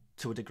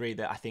to a degree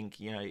that I think,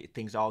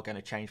 things are going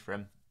to change for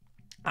him.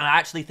 And I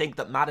actually think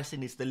that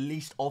Maddison is the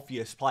least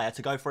obvious player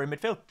to go for in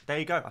midfield. There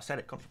you go. I said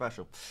it.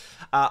 Controversial.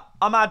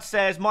 Ahmad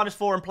says,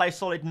 -4 and play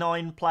solid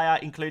 9 player,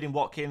 including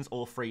Watkins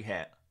or free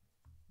hit.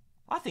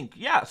 I think,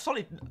 yeah,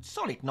 solid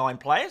 9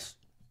 players.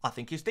 I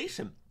think is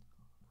decent.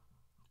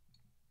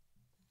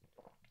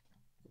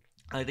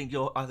 I think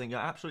you're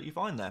absolutely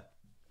fine there.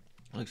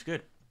 Looks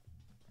good.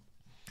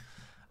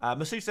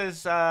 Masu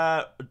says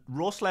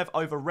Roslev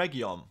over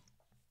Region.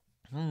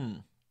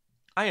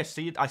 I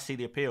see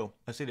the appeal.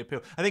 I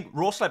think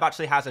Roslev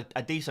actually has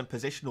a decent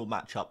positional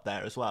matchup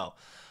there as well.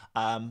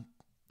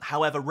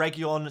 However,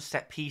 Region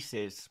set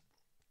pieces,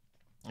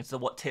 it's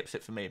what tips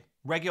it for me.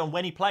 Region,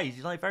 when he plays,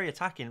 he's very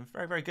attacking,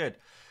 very, very good.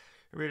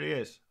 It really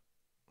is.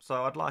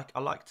 So I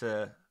like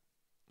to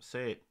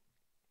see it.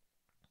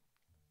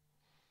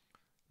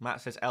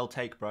 Matt says L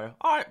take, bro.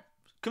 All right,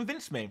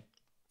 convince me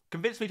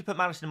to put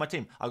Maddison in my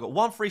team. I've got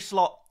 1 free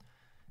slot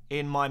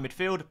in my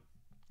midfield.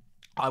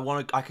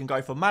 I can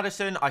go for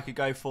Maddison. I could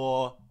go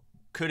for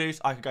Kudus.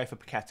 I could go for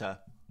Paqueta.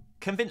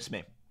 Convince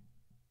me.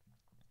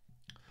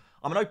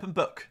 I'm an open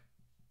book.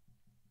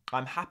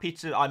 I'm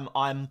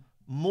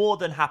more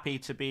than happy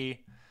to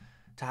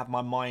have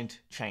my mind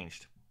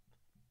changed.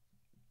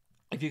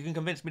 If you can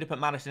convince me to put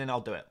Maddison in,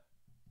 I'll do it.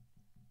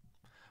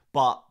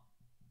 But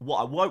what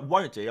I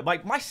won't do,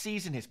 my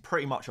season is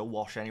pretty much a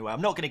wash anyway.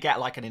 I'm not going to get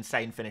an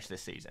insane finish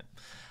this season.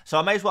 So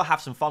I may as well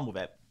have some fun with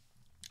it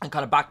and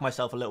kind of back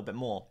myself a little bit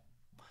more.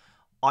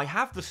 I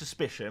have the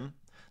suspicion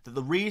that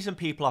the reason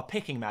people are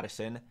picking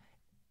Maddison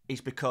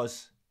is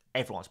because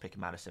everyone's picking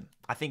Maddison.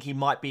 I think he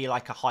might be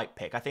like a hype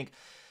pick. I think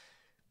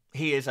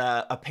he is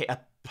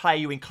a player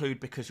you include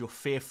because you're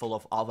fearful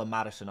of other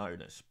Maddison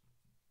owners.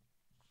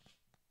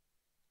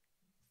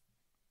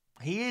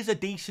 He is a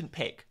decent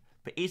pick,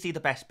 but is he the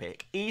best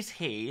pick? Is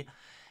he...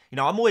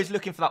 I'm always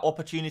looking for that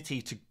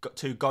opportunity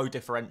to go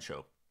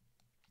differential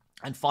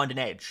and find an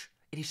edge.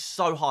 It is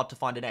so hard to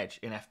find an edge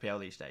in FPL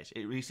these days.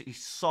 It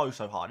is so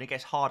hard. And it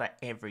gets harder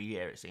every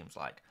year, it seems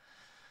like.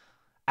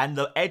 And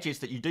the edges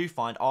that you do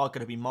find are going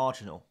to be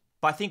marginal.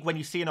 But I think when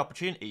you see an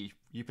opportunity,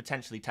 you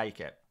potentially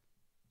take it.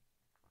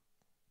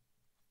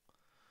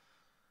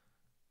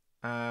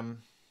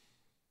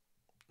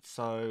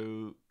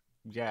 So,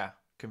 yeah,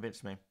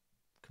 convince me.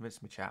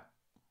 Convince me, chat.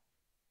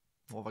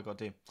 What have I got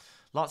to do?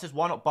 Lance says,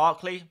 why not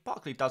Barkley?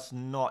 Barkley does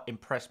not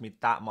impress me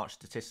that much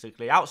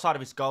statistically. Outside of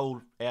his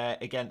goal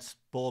against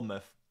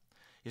Bournemouth,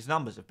 his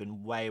numbers have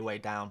been way, way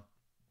down.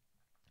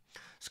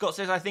 Scott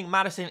says, I think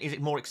Maddison is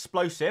more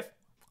explosive.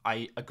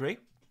 I agree.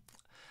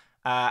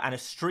 And a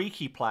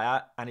streaky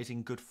player and is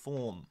in good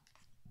form.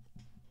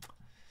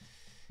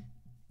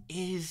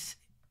 Is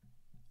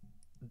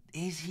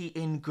he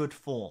in good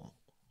form?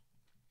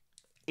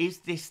 Is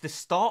this the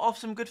start of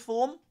some good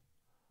form?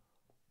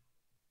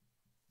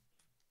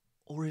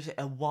 Or is it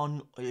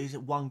one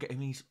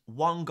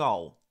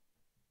goal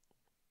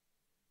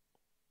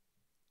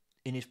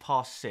in his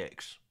past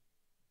 6?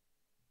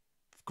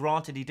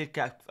 Granted, he did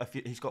get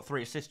he's got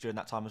 3 assists during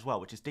that time as well,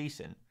 which is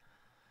decent.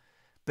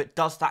 But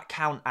does that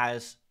count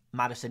as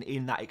Maddison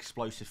in that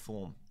explosive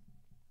form?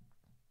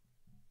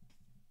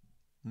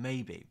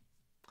 Maybe.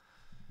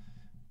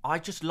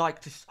 I'd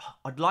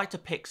like to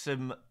pick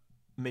some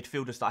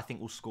midfielders that I think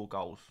will score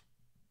goals.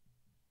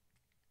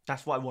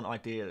 That's what I want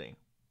ideally.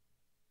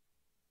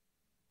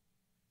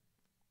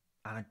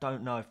 And I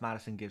don't know if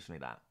Maddison gives me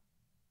that.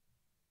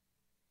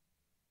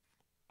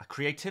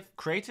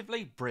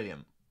 Creatively,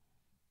 brilliant.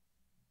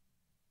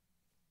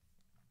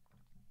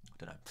 I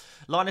don't know.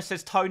 Linus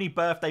says, Tony,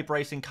 birthday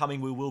bracing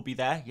coming. We will be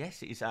there.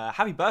 Yes, it is.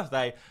 Happy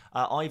birthday,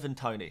 Ivan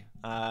Tony.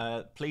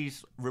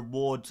 Please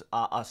reward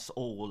us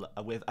all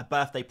with a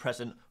birthday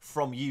present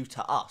from you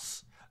to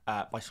us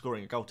by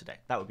scoring a goal today.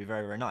 That would be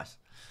very, very nice.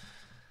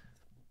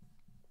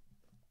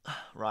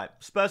 Right.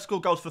 Spurs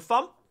score goals for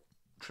fun.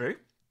 True.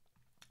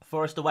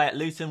 Forest away at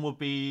Luton will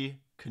be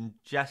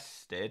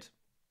congested.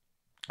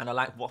 And I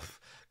like... what?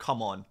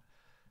 Come on.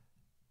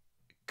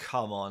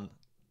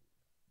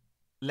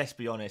 Let's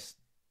be honest.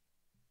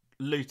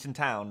 Luton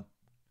Town.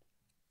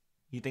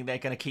 You think they're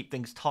going to keep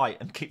things tight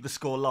and keep the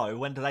score low?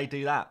 When do they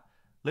do that?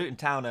 Luton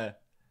Town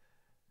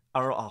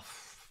are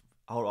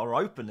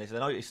open.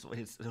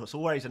 It's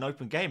always an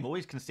open game,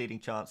 always conceding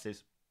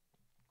chances.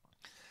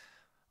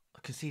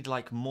 Concede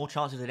like more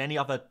chances than any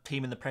other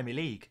team in the Premier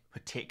League,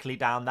 particularly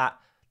down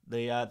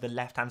the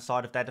left-hand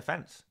side of their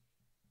defence.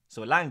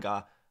 So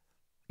Elanga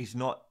is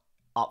not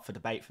up for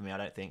debate for me, I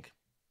don't think.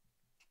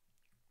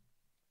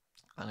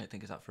 I don't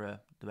think it's up for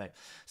a debate.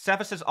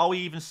 Sever says, are we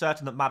even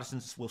certain that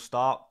Maddison will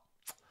start?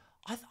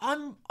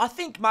 I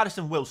think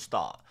Maddison will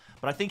start,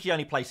 but I think he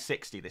only plays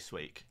 60 this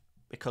week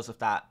because of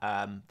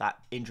that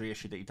injury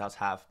issue that he does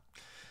have.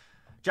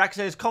 Jack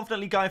says,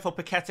 confidently going for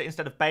Paqueta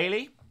instead of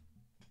Bailey.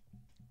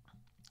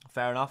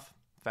 Fair enough.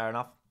 Fair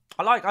enough.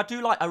 I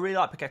really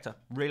like Paqueta.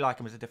 Really like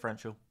him as a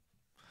differential.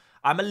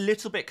 I'm a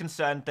little bit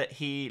concerned that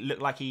he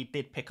looked like he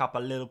did pick up a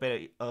little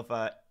bit of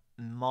a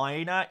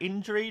minor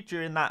injury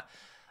during that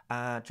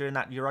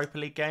Europa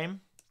League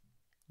game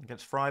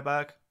against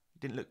Freiburg.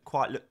 Didn't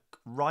quite look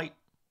right.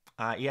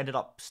 He ended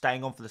up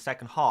staying on for the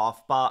second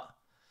half, but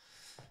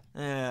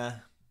I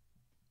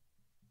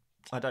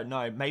don't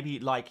know. Maybe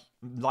like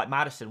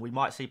Maddison, we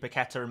might see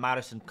Paqueta and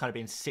Maddison kind of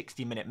being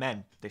 60-minute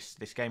men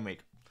this game week.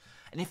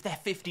 And if they're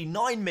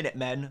 59-minute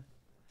men,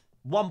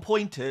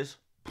 1-pointers,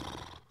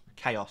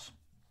 chaos.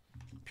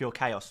 Pure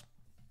chaos.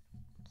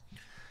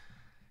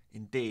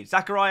 Indeed.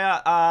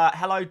 Zachariah,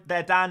 hello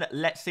there, Dan.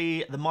 Let's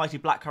see the mighty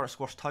blackcurrant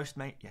squash toast,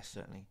 mate. Yes,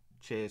 certainly.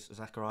 Cheers,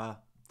 Zachariah.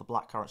 The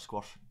blackcurrant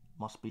squash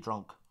must be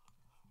drunk.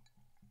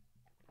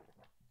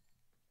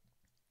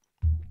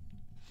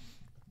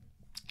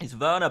 Is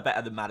Werner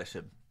better than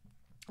Maddison?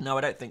 No,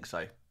 I don't think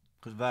so.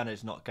 Because Werner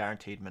is not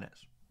guaranteed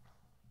minutes.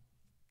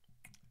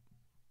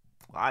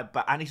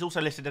 And he's also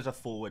listed as a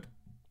forward.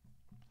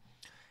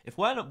 If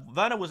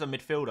Werner was a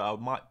midfielder,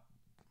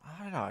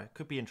 I don't know. It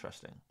could be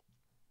interesting.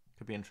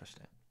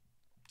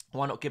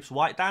 Why not Gibbs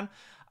White, Dan?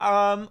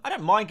 I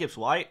don't mind Gibbs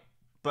White,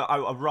 but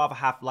I'd rather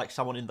have like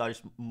someone in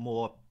those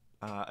more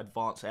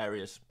advanced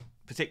areas,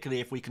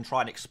 particularly if we can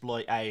try and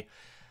exploit a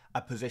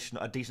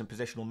decent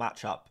positional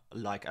matchup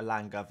like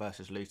Elanga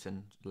versus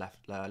Luton's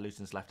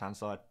left-hand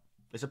side.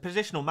 It's a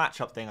positional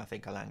matchup thing, I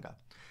think, Elanga.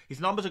 His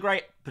numbers are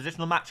great.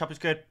 Positional matchup is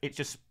good. It's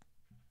just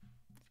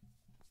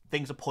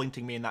things are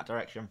pointing me in that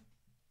direction.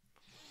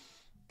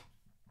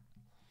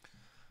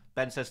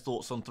 Ben says,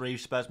 thoughts on 3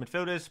 Spurs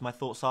midfielders? My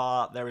thoughts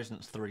are there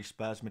isn't 3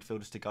 Spurs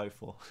midfielders to go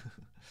for.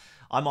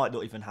 I might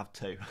not even have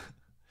 2.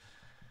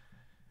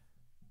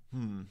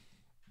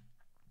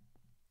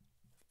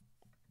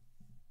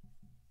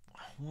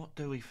 What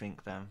do we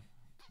think then?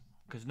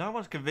 Because no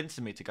one's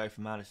convincing me to go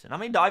for Maddison. I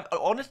mean,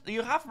 honestly,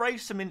 you have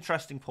raised some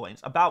interesting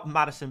points about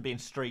Maddison being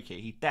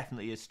streaky. He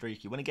definitely is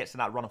streaky. When he gets in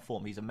that run of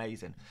form, he's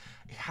amazing.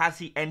 Has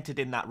he entered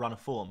in that run of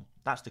form?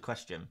 That's the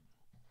question.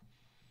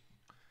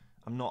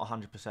 I'm not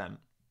 100%.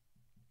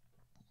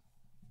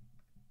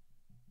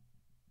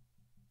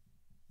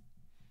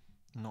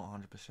 Not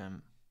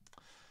 100%.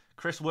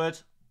 Chris Wood.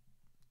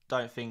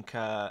 Don't think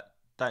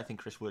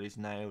Chris Wood is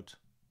nailed.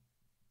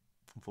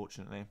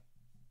 Unfortunately.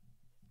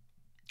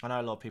 I know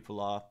a lot of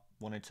people are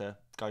wanting to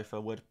go for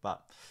Wood,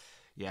 but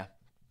yeah.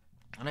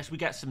 Unless we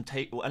get some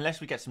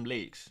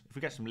leaks. If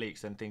we get some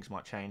leaks, then things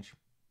might change.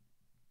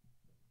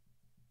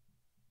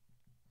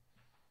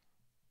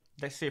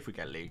 Let's see if we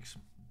get leaks.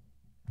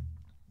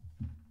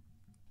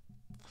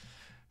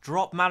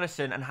 Drop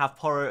Maddison and have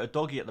Porro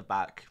Udogie at the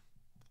back.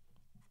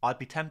 I'd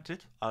be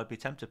tempted. I would be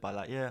tempted by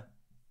that, yeah.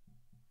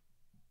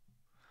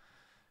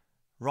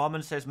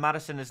 Rahman says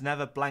Maddison has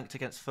never blanked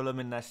against Fulham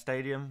in their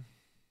stadium.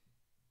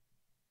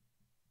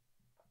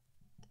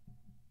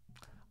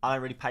 I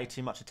don't really pay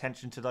too much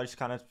attention to those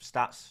kind of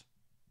stats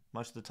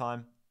most of the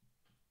time.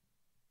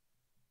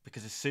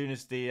 Because as soon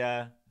as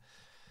the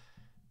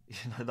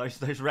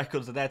those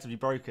records are there to be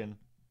broken,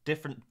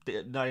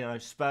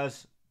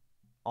 Spurs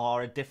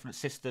are a different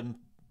system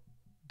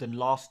than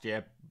last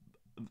year,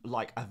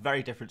 like a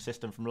very different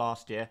system from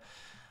last year.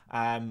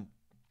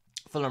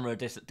 Fulham are a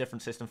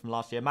different system from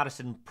last year.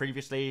 Maddison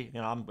previously,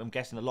 I'm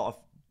guessing a lot of,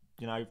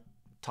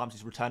 times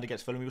he's returned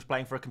against Fulham, he was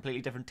playing for a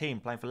completely different team,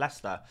 playing for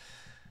Leicester.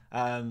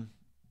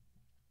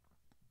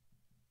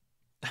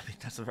 I mean,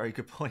 that's a very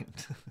good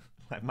point.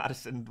 Like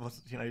Maddison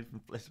was, a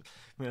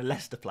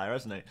Leicester player,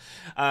 isn't he?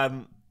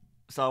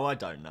 So I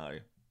don't know.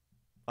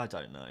 I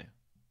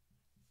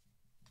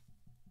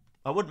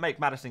wouldn't make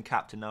Maddison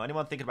captain, no.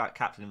 Anyone thinking about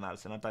captaining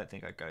Maddison, I don't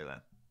think I'd go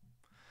there.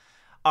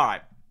 All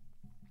right.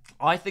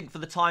 I think for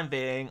the time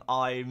being,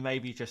 I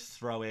maybe just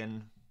throw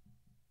in...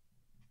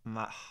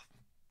 I'm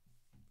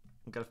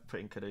going to put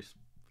in Kudus.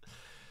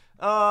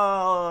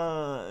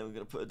 I'm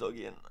going to put a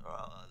doggy in.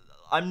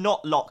 I'm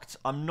not locked.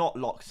 I'm not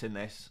locked in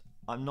this.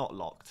 I'm not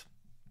locked.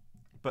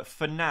 But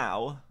for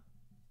now...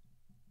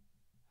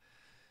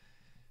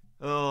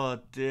 Oh,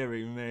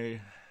 dearie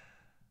me.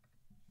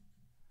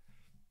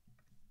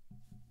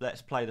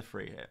 Let's play the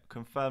free hit.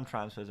 Confirm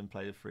transfers and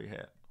play the free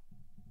hit.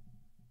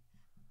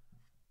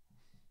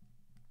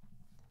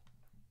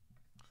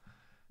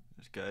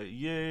 Let's go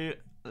you.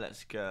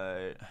 Let's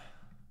go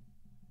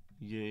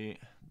you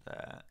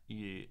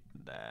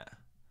there.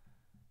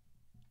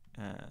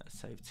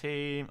 Save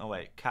team. Oh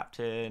wait,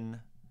 captain,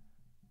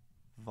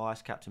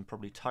 vice captain,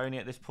 probably Tony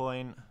at this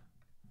point.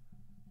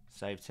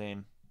 Save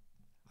team.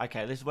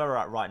 Okay, this is where we're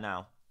at right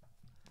now.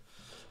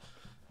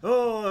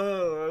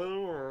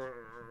 Oh,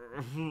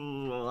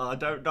 I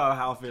don't know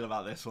how I feel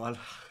about this one.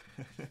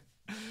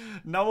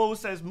 Noel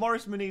says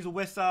Morris, Muniz, or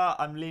Wissa.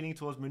 I'm leaning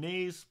towards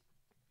Muniz.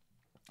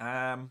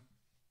 I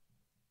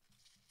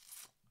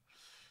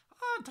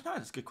don't know.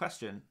 That's a good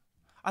question.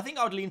 I think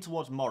I would lean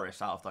towards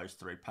Morris out of those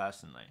three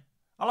personally.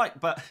 I like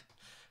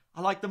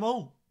them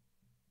all.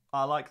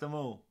 I like them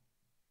all.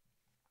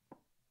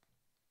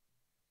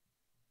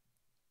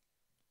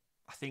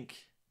 I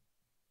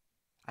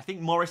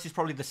think Morris is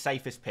probably the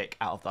safest pick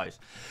out of those.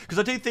 Because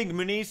I do think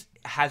Muniz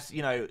has,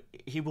 you know,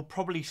 he will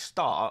probably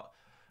start,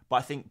 but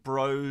I think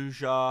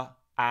Broja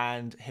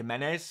and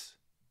Jimenez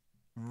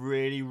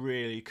really,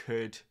 really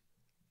could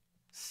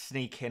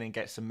sneak in and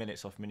get some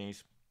minutes off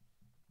Muniz.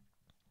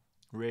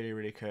 Really,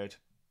 really could.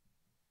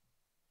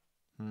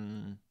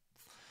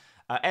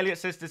 Elliot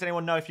says, does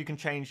anyone know if you can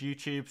change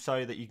YouTube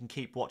so that you can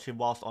keep watching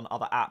whilst on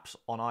other apps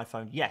on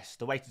iPhone? Yes,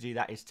 the way to do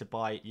that is to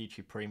buy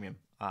YouTube Premium.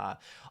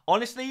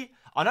 Honestly,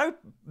 I know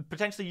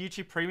potentially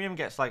YouTube Premium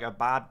gets like a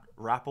bad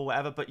rap or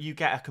whatever, but you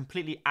get a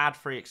completely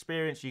ad-free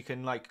experience. You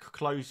can like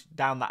close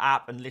down the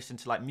app and listen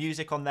to like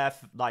music on there.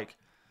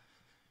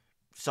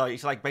 So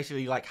it's like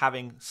basically like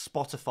having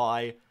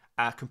Spotify,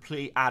 a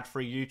complete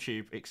ad-free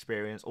YouTube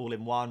experience all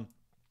in one.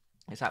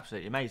 It's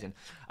absolutely amazing.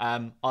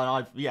 And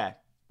I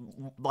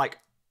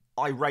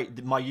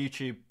rate my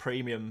YouTube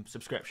Premium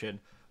subscription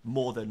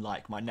more than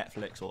like my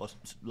Netflix or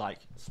like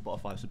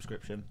Spotify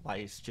subscription. Like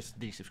it's just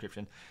the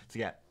subscription to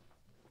get.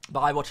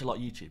 But I watch a lot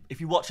of YouTube.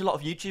 If you watch a lot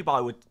of YouTube, I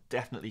would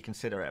definitely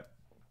consider it.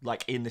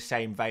 Like in the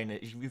same vein,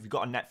 if you've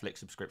got a Netflix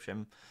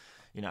subscription,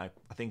 you know,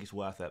 I think it's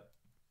worth it.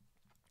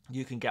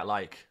 You can get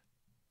like,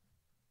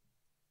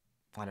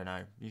 I don't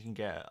know, you can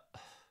get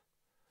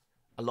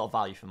a lot of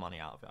value for money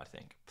out of it, I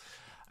think.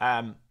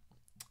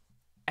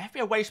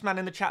 FPL Wasteman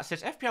in the chat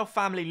says FPL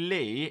Family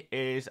Lee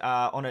is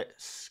on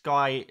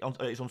Sky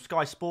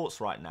Sports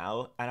right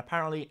now, and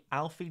apparently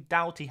Alfie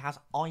Doughty has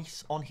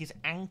ice on his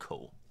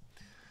ankle.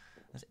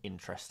 That's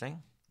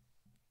interesting.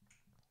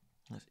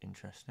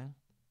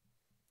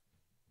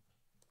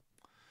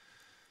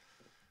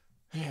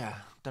 Yeah,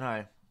 don't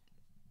know.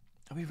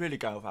 Are we really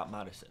going without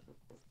Madison?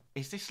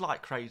 Is this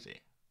like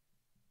crazy?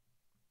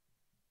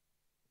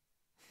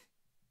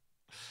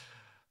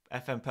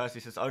 FM Percy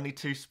says only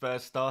 2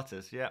 Spurs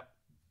starters. Yep.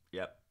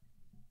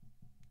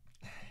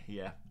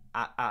 Yeah.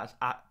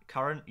 At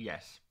current,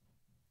 yes.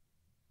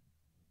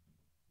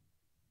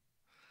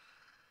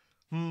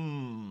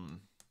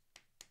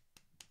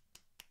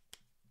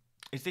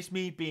 Is this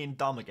me being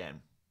dumb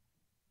again?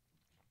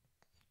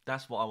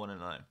 That's what I want to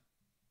know.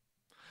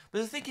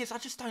 But the thing is, I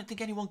just don't think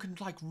anyone can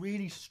like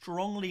really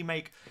strongly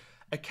make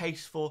a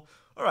case for,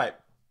 all right,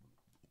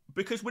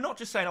 because we're not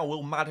just saying, oh,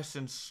 will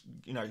Madison,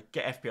 you know,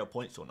 get FPL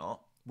points or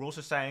not? We're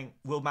also saying,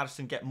 will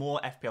Madison get more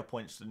FPL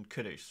points than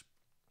Kudus?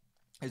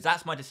 Because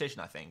that's my decision,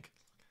 I think.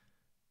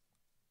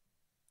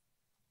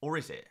 Or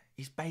is it?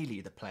 Is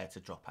Bailey the player to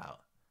drop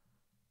out?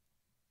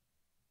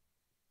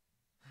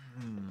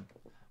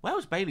 Where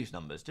was Bailey's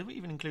numbers? Did we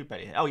even include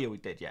Bailey? Oh yeah, we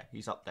did. Yeah,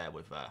 he's up there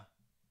with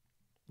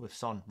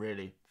Son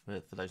really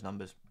for those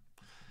numbers.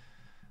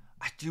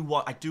 I do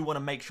want to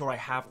make sure I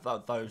have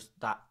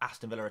that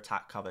Aston Villa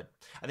attack covered.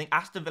 I think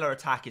Aston Villa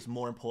attack is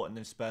more important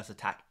than Spurs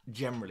attack,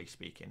 generally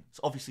speaking. So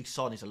obviously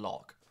Son is a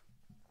lock.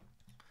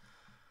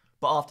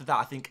 But after that,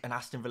 I think an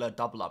Aston Villa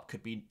double up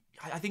could be.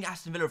 I think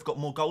Aston Villa have got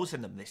more goals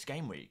in them this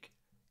game week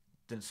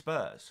than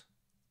Spurs.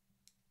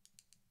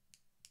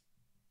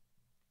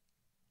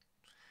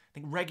 I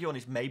think Reguilon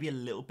is maybe a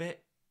little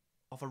bit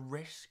of a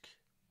risk.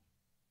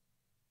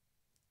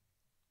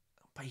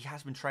 But he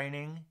has been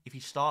training. If he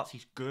starts,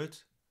 he's good.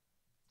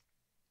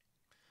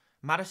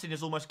 Madison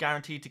is almost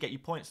guaranteed to get you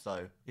points,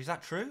 though. Is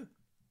that true?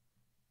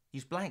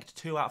 He's blanked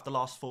 2 out of the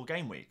last 4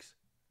 game weeks.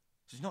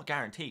 So he's not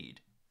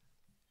guaranteed.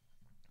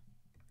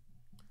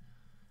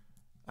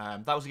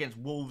 That was against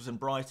Wolves and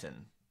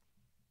Brighton.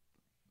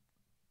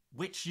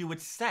 Which you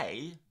would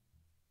say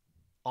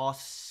are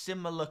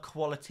similar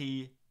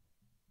quality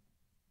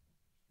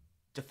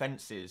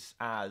defences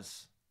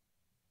as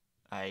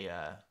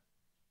a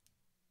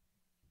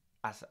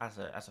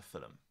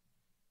Fulham.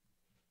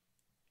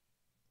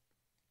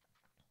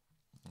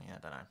 Yeah, I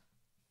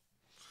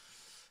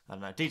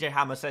don't know. DJ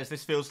Hammer says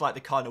this feels like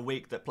the kind of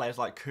week that players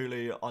like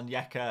Kulu,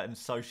 Onyeka, and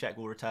Soucek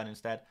will return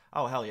instead.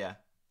 Oh hell yeah,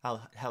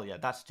 hell yeah.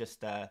 That's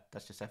just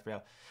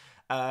FPL.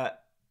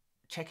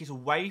 Check his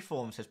away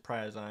form, says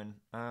Prayer Zone.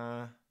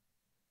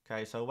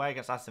 Okay, so away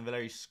against Aston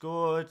Villa he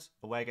scored.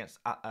 Away against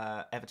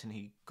Everton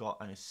he got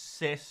an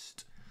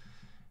assist.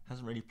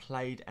 Hasn't really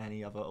played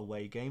any other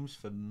away games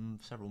for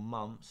several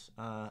months.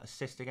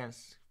 Assist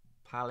against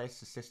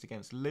Palace. Assist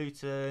against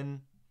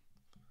Luton.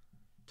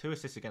 2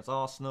 assists against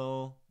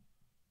Arsenal.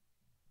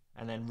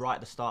 And then right at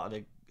the start of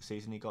the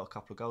season, he got a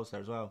couple of goals there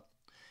as well.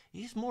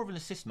 He's more of an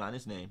assist man,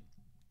 isn't he?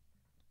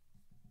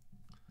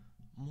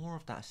 more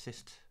of that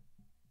assist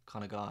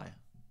kind of guy.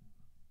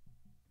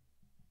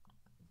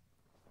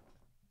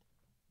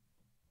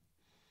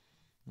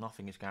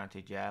 Nothing is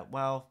guaranteed yet.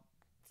 Well,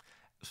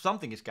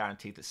 something is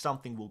guaranteed that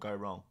something will go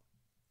wrong.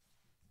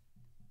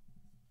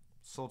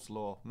 Sod's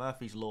Law.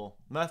 Murphy's Law.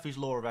 Murphy's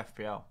Law of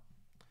FPL.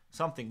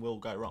 Something will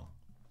go wrong.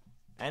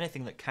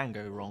 Anything that can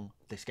go wrong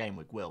this game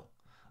week will.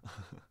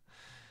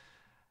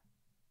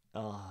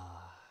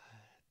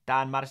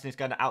 Dan Madison is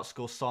going to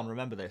outscore Son.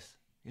 Remember this.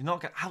 He's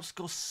not going to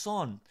outscore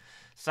Son.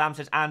 Sam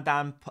says, and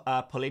Dan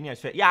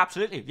Paulinho's fit. Yeah,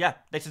 absolutely. Yeah,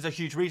 this is a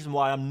huge reason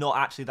why I'm not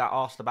actually that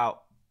asked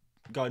about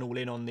going all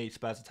in on the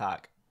Spurs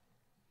attack.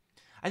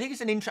 I think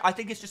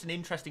it's just an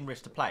interesting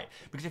risk to play,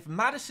 because if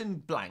Madison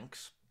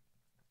blanks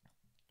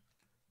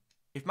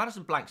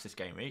this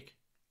game week,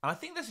 and I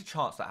think there's a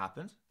chance that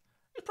happens,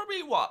 it's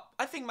probably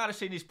I think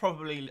Madison is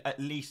probably at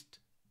least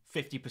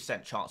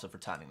 50% chance of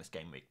returning this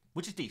game week,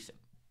 which is decent.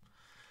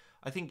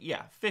 I think,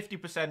 yeah,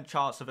 50%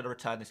 chance of it to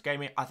return this game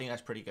week. I think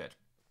that's pretty good.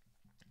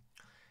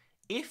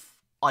 If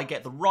I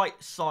get the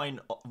right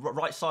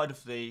side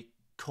of the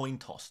coin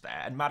toss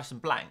there and Madison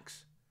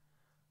blanks,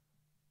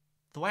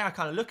 the way I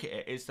kind of look at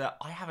it is that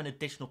I have an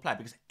additional player,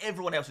 because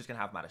everyone else is going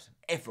to have Madison.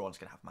 Everyone's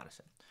going to have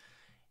Madison.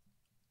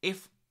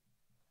 If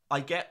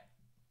I get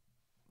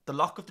the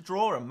luck of the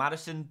draw and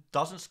Madison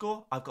doesn't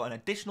score, I've got an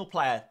additional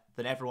player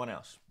than everyone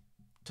else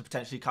to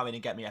potentially come in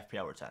and get me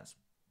FPL returns.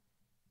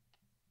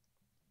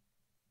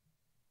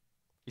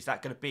 Is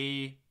that going to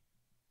be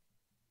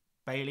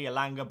Bailey,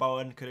 Alanga,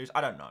 Bowen, Kudus?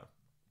 I don't know.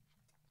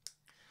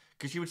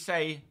 Because you would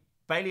say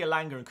Bailey,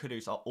 Alanga and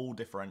Kudus are all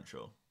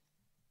differential.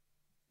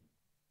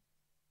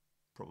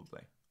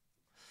 Probably.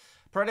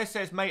 Paredes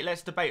says, mate,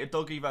 let's debate a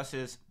doggy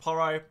versus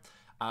Porro.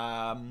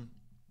 I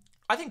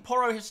think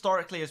Porro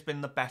historically has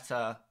been the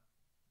better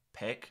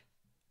pick.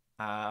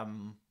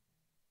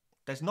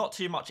 There's not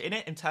too much in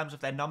it in terms of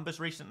their numbers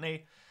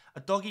recently. A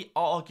doggy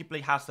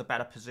arguably has the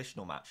better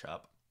positional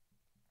matchup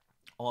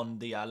on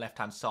the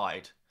left-hand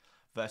side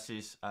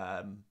versus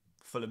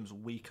Fulham's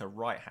weaker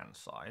right-hand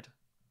side.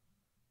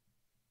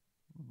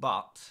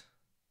 But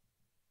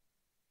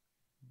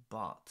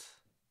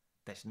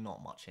there's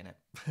not much in it.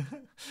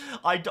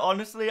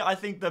 I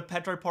think the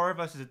Pedro Porro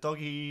versus a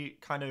doggy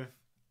kind of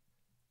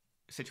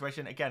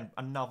situation, again,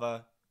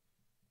 another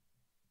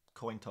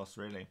coin toss,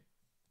 really.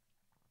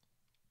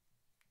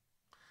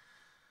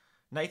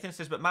 Nathan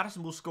says, but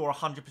Madison will score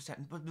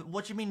 100%. But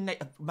what do you mean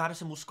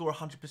Madison will score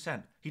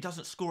 100%? He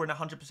doesn't score in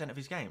 100% of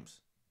his games.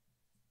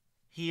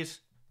 He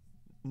has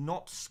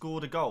not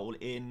scored a goal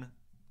in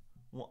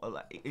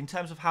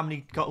terms of how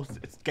many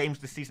games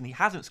this season he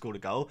hasn't scored a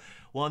goal.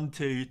 1,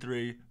 2,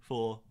 3,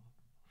 4,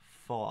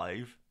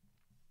 5,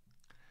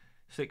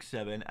 6,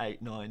 7,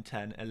 8, 9,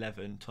 10,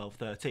 11, 12,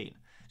 13.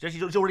 So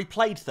he's already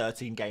played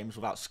 13 games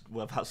without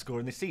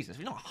scoring this season. So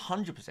he's not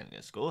 100% going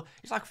to score.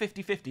 It's like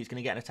 50-50 he's going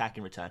to get an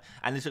attacking return.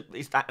 And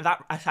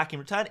that attacking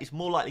return is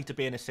more likely to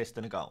be an assist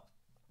than a goal.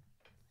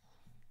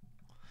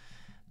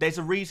 There's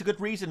a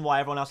good reason why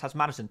everyone else has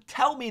Madison.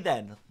 Tell me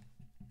then.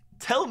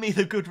 Tell me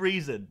the good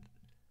reason.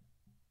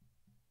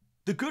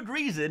 The good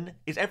reason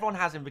is everyone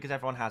has him because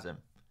everyone has him.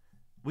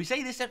 We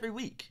say this every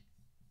week.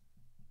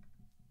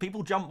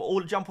 People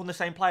all jump on the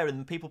same player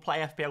and people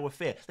play FPL with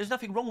fear. There's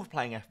nothing wrong with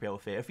playing FPL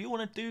with fear. If you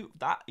want to do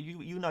that,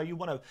 you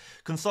want to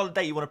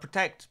consolidate, you want to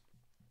protect,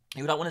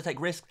 you don't want to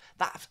take risks,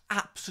 that's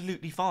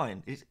absolutely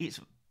fine. It's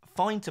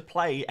fine to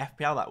play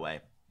FPL that way.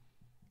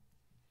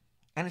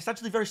 And it's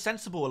actually very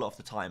sensible a lot of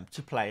the time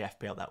to play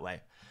FPL that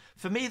way.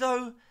 For me,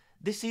 though,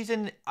 this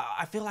season,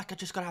 I feel like I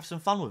just got to have some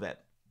fun with it.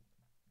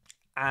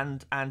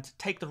 And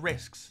take the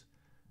risks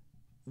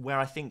where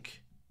I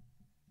think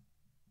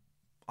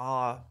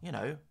are,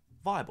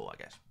 viable, I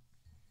guess.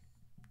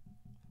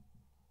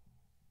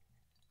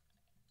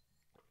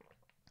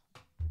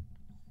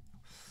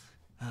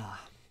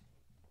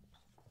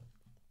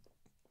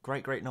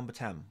 Great number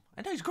 10.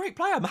 I know he's a great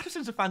player.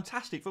 Madison's a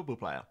fantastic football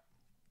player.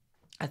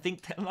 I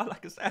think,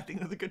 like I said, I think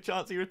there's a good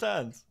chance he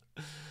returns.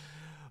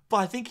 But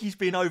I think he's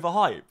been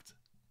overhyped.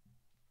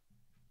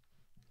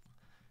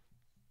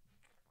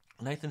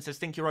 Nathan says,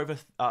 think you're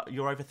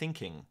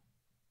overthinking.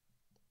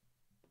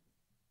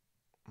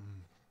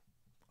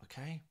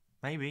 Okay,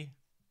 maybe.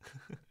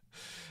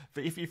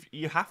 But if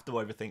you have to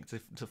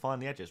overthink to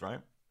find the edges,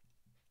 right?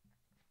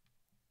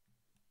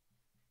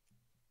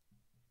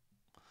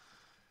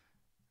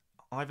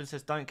 Ivan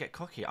says, don't get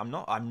cocky. I'm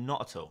not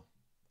at all.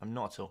 I'm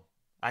not at all.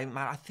 I'm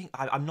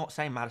not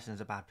saying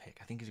Madison's a bad pick.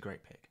 I think he's a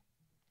great pick.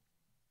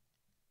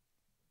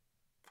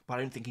 But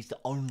I don't think he's the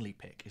only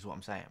pick, is what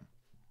I'm saying.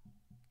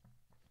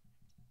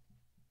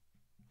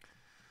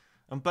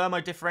 And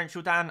Burmo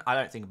differential, Dan? I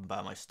don't think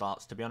Burmo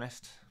starts, to be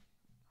honest.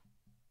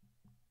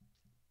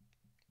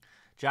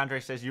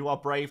 Jandre says, you are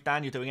brave,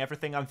 Dan. You're doing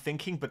everything I'm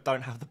thinking, but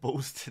don't have the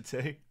balls to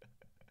do.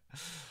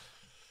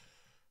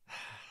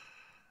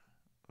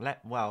 This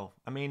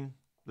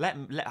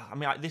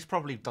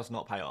probably does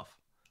not pay off.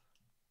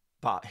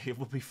 But it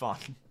will be fun.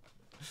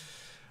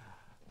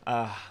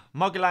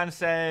 Mogulan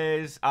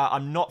says,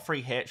 I'm not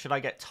free hit. Should I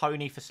get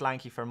Tony for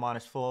Slanky for a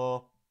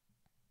 -4?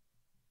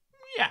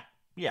 Yeah,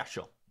 Yeah,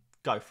 sure.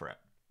 Go for it.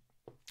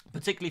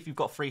 Particularly if you've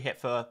got free hit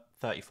for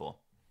 34.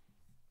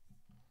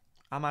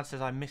 Ahmad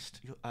says, I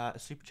missed a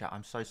super chat.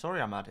 I'm so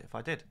sorry, Ahmad, if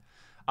I did.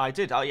 I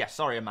did. Oh, yeah,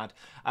 sorry, Ahmad.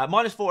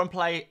 -4 in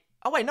play.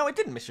 Oh, wait, no, I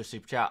didn't miss your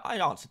super chat. I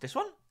answered this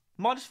one.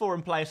 -4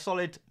 in play, a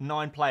solid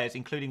 9 players,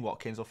 including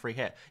Watkins or free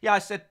hit. Yeah, I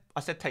said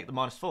take the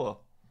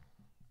 -4.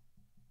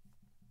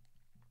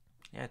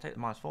 Yeah, take the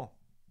 -4.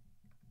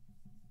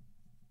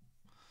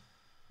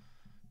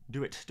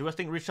 Do it. Do I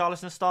think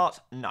Richarlison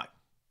starts? No.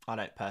 I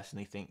don't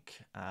personally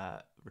think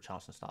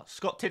Richarlison starts.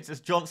 Scott Tidd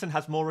says Johnson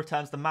has more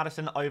returns than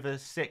Maddison over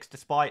 6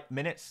 despite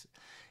minutes,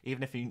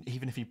 even if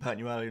he burnt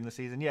you earlier in the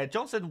season. Yeah,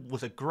 Johnson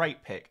was a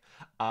great pick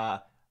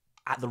at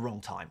the wrong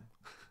time.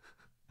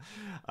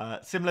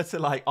 Similar to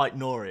like Ike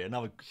Nori.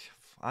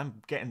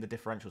 I'm getting the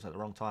differentials at the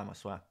wrong time, I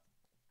swear.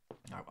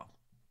 Oh well.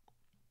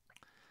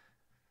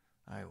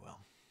 Oh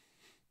well.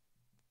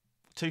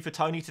 2 for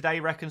Tony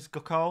today, reckons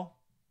Gokol.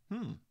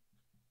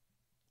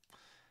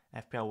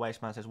 FPL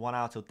Wasteman says 1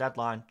 hour till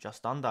deadline.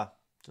 Just under.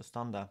 Just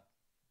under.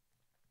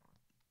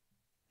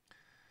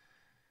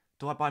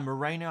 Do I buy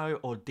Moreno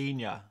or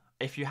Digne?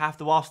 If you have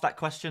to ask that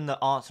question,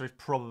 the answer is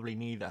probably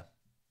neither.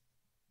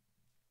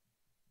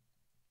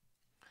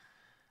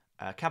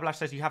 Kabalash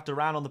says you have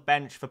Duran on the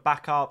bench for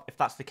backup. If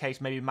that's the case,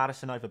 maybe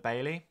Maddison over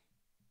Bailey.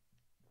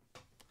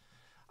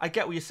 I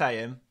get what you're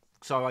saying.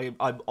 So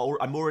I'm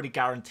already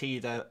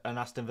guaranteed an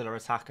Aston Villa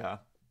attacker.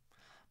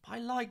 But I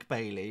like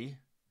Bailey.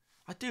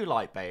 I do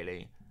like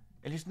Bailey.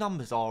 And his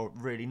numbers are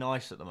really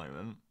nice at the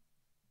moment.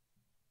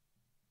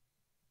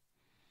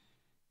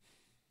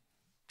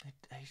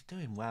 He's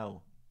doing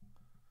well.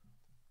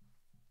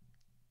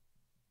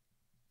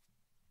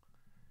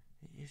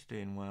 He is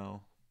doing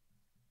well.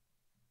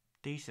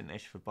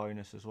 Decent-ish for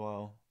bonus as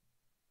well.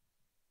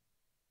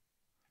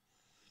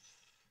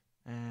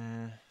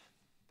 I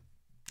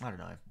don't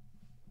know.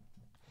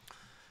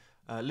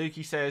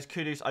 Lukey says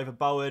Kudus over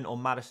Bowen or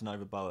Maddison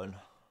over Bowen.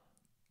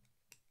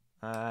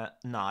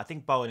 No, I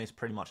think Bowen is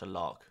pretty much a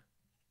lock.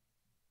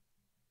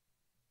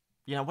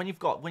 You know, when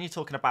you're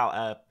talking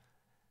about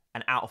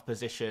an out of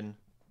position,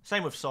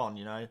 same with Son.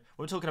 You know, when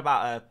we're talking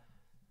about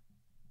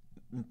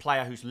a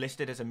player who's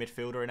listed as a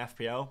midfielder in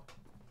FPL,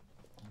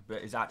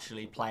 but is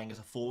actually playing as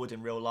a forward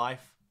in real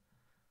life,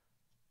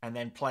 and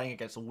then playing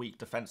against a weak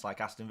defence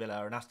like Aston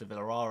Villa, and Aston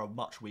Villa are a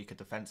much weaker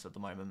defence at the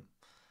moment,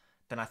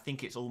 then I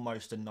think it's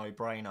almost a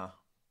no-brainer.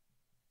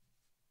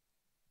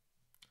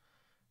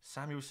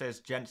 Samuel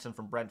says Jensen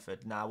from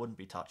Brentford. Nah, I wouldn't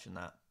be touching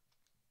that.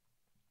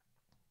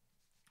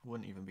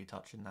 Wouldn't even be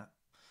touching that.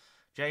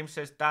 James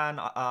says Dan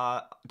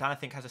I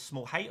think has a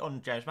small hate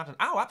on James Maddison.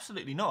 Oh,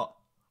 absolutely not.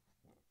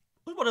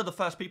 I was one of the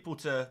first people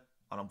to...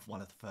 Oh, I'm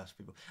one of the first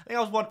people. I think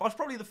I was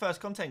probably the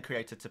first content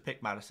creator to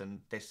pick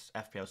Maddison this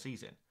FPL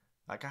season.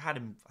 Like I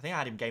think I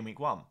had him game week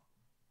 1.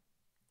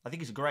 I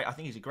think he's a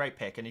great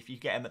pick, and if you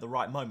get him at the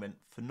right moment,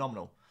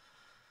 phenomenal.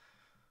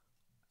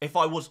 If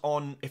I was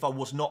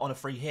not on a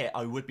free hit,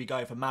 I would be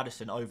going for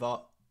Maddison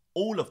over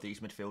all of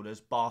these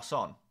midfielders, bar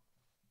Son.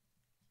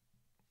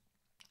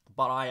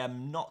 But I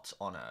am not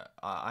on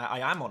I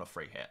am on a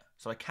free hit,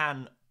 so I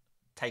can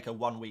take a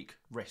 1 week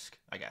risk,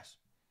 I guess.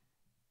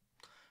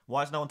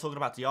 Why is no one talking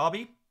about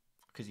Diaby?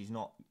 Because he's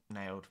not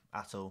nailed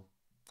at all.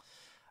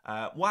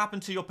 What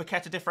happened to your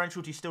Paqueta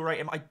differential? Do you still rate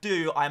him? I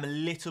do. I am a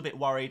little bit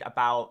worried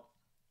about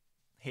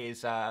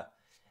his a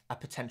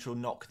potential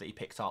knock that he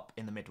picked up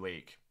in the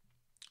midweek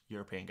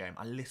European game.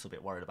 I'm a little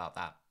bit worried about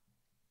that.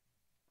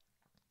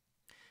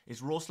 Is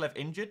Rorslev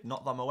injured?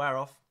 Not that I'm aware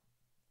of.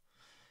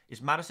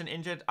 Is Maddison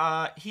injured?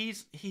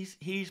 He's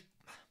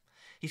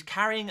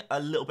carrying a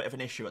little bit of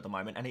an issue at the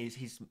moment, and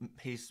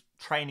his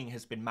training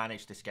has been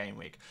managed this game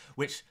week,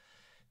 which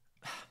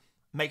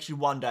makes you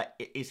wonder,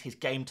 is his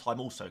game time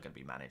also going to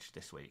be managed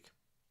this week?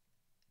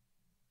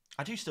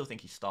 I do still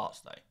think he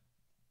starts, though.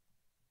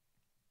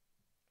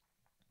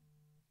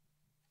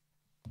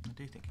 I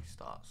do think he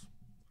starts.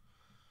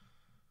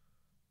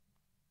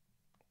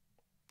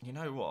 You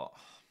know what?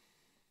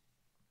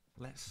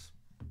 Let's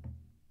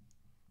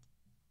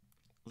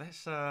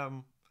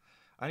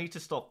I need to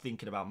stop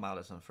thinking about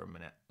Maddison for a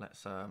minute.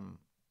 Let's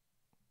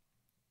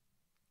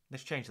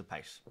change the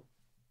pace.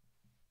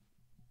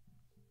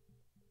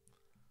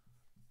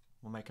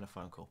 We're making a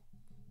phone call.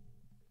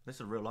 This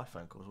is a real life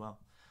phone call as well.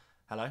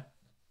 Hello?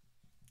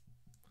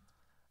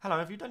 Hello,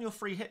 have you done your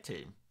free hit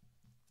team?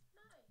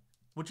 No.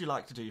 Would you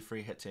like to do your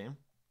free hit team?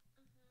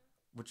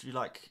 Mm-hmm. Would you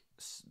like...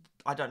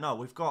 I don't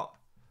know.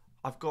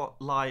 I've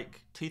got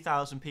like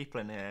 2,000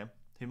 people in here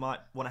who might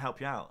want to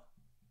help you out.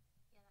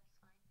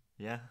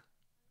 Yeah, that's fine. Yeah? I'm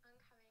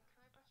coming.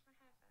 Can I brush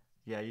my hair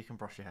first? Yeah, you can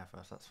brush your hair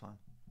first. That's fine.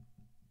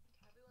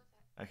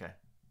 Okay, I'll be 1 sec. Okay.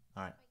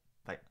 All right.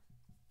 Bye.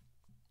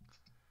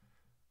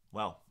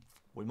 Well,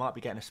 we might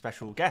be getting a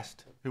special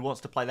guest who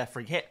wants to play their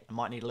free hit and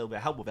might need a little bit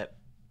of help with it.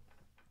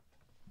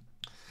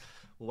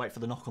 We'll wait for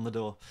the knock on the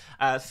door.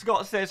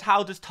 Scott says,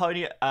 how does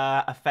Tony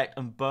affect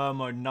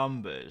Mbermo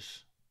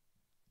numbers?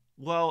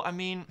 Well, I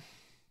mean,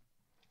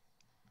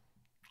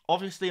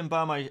 obviously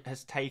Mbermo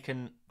has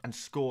taken and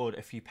scored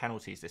a few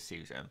penalties this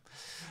season,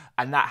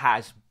 and that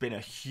has been a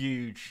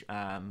huge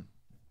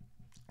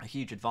a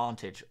huge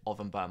advantage of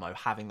Mbermo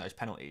having those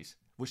penalties,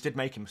 which did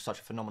make him such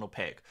a phenomenal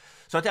pick.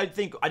 So I don't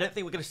think we're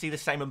going to see the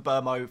same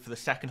Mbermo for the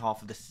second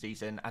half of this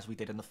season as we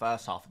did in the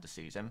first half of the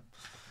season,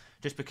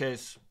 just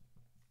because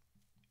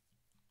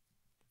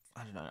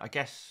I don't know. I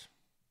guess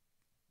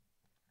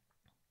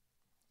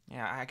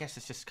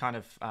it's just kind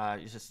of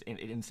it's just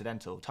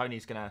incidental.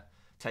 Tony's going to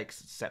take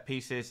set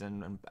pieces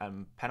and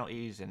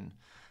penalties and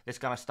this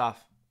kind of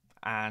stuff,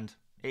 and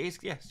it's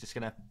just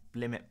going to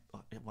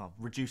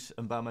reduce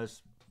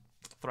Mbermo's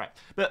threat.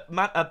 But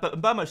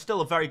Mbermo's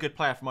still a very good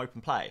player from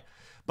open play,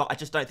 but I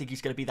just don't think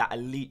he's going to be that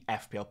elite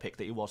FPL pick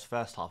that he was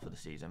first half of the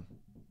season.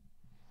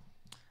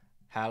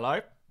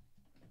 Hello?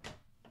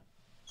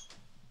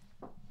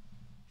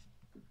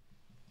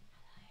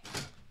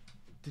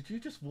 Did you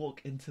just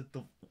walk into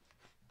the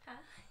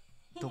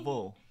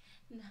wall?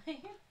 No.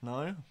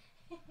 No?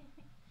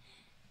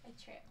 I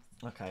tripped.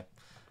 Okay.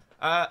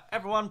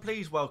 Everyone,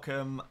 please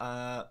welcome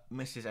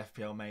Mrs.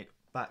 FPL Mate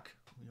back.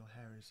 Your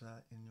hair is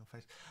in your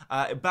face.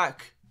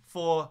 Back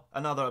for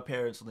another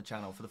appearance on the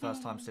channel for the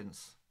first time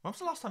since... When was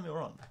the last time you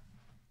were on?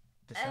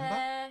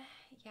 December?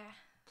 Yeah,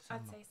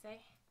 December. I'd say so.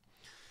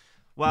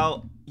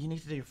 Well, you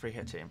need to do your free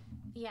hit team.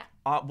 Yeah.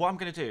 What I'm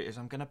going to do is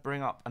I'm going to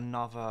bring up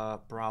another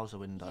browser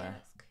window. Yeah,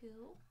 that's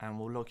cool. And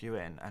we'll log you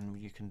in and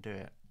you can do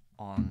it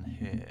on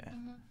here.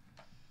 Mm-hmm.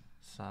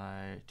 So,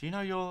 do you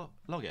know your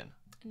login?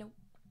 Nope.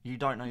 You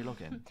don't know your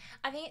login?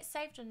 I think it's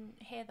saved on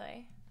here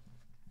though.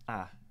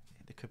 Ah,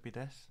 it could be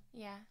this.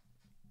 Yeah.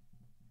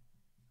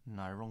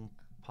 No, wrong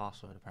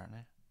password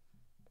apparently.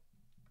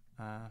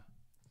 Hang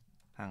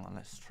on,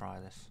 let's try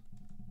this.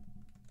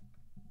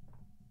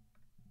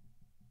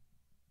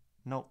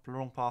 Nope,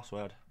 wrong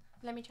password.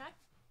 Let me try.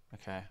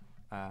 Okay.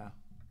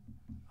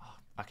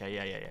 Okay,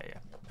 yeah.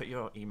 Put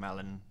your email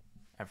and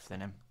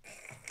everything in.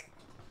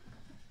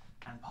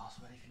 And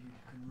password if you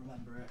can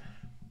remember it.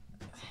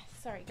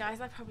 Sorry guys,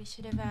 I probably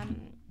should have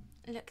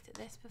looked at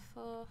this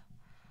before.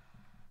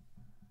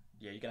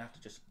 Yeah, you're gonna have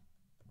to just...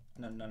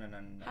 No.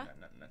 Huh?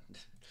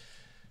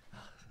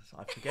 So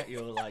I forget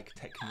you're like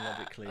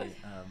technologically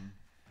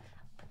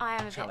I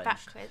am a challenged.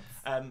 bit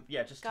backwards.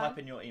 Yeah, just type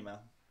in your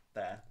email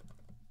there.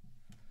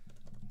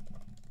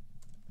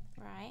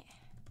 Right.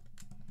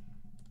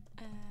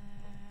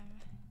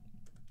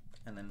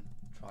 And then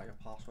try your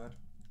password.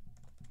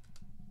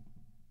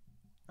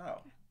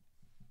 Oh.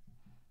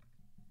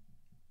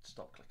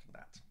 Stop clicking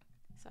that.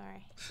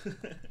 Sorry.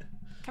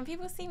 Can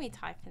people see me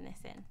typing this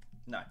in?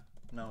 No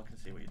one can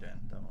see what you're doing,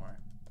 don't worry.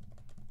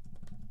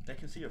 They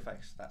can see your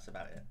face, that's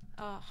about it.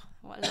 Oh,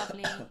 what a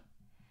lovely...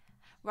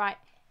 Right,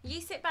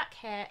 you sit back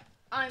here.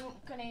 I'm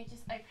going to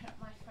just open up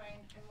my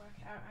phone and work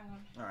it out. Hang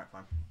on. Alright,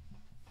 fine.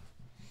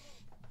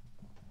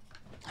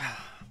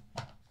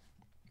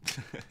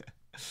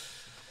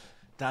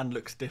 Dan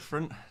looks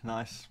different.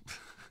 Nice.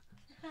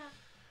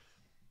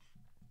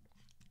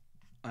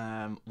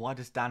 Why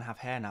does Dan have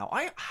hair now?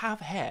 I have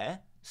hair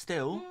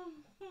still.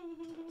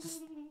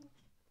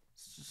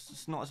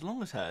 It's not as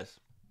long as hers.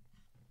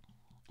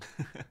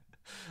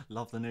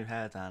 Love the new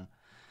hair, Dan.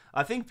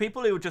 I think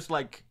people who just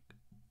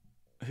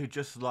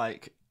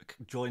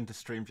joined the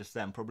stream just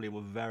then probably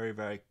were very,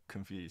 very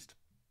confused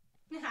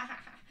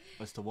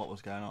as to what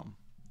was going on.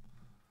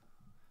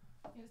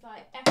 It was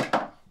like, oh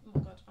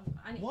my god,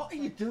 I need What are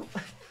you doing?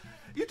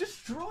 You're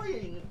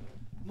destroying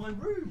my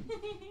room.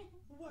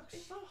 I worked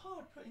so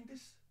hard putting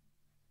this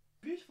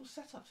beautiful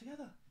setup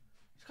together.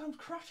 It's come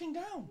crashing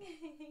down.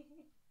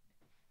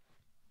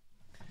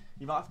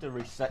 You might have to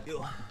reset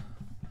your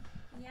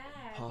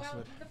password.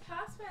 Well, the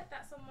password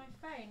that's on my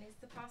phone is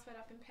the password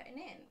I've been putting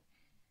in.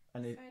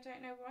 And so I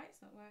don't know why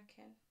it's not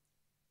working.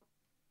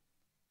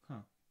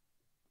 Huh.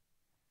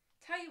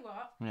 Tell you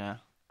what. Yeah.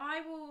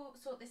 I will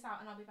sort this out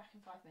and I'll be back in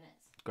 5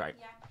 minutes. Great.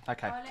 Yeah.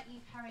 Okay. I'll let you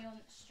carry on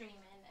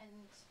streaming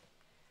and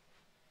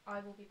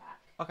I will be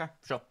back. Okay,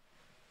 sure.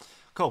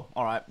 Cool.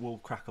 All right, we'll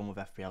crack on with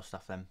FPL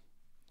stuff then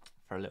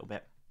for a little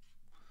bit.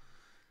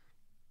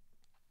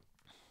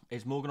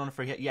 Is Morgan on a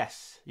free hit?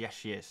 Yes,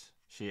 she is.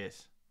 She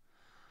is.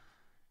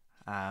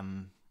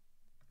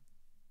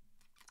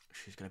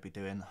 She's going to be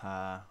doing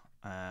her.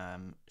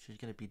 She's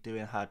going to be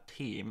doing her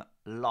team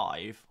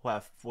live.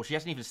 Well, she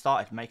hasn't even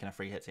started making a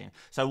free hit team.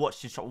 So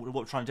what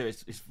we're trying to do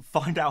is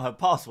find out her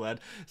password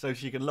so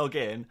she can log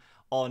in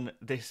on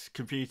this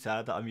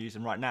computer that I'm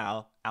using right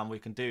now, and we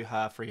can do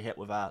her free hit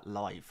with her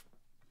live.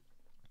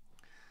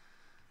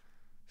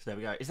 So there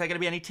we go. Is there going to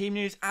be any team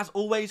news? As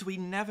always, we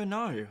never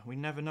know. We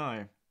never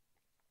know.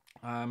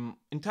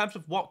 In terms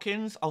of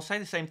Watkins, I'll say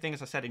the same thing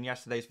as I said in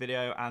yesterday's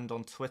video and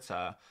on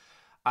Twitter.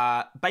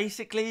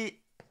 Basically,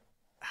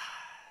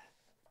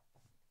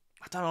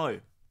 I don't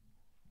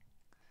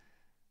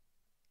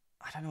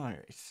know.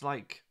 It's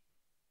like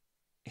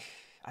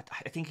I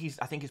think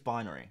it's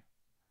binary.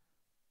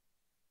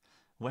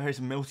 Where is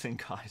Milton,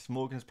 guys?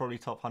 Morgan's probably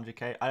top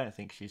 100k. I don't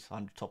think she's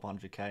top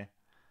 100k.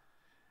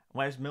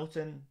 Where's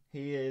Milton?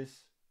 He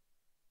is,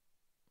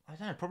 I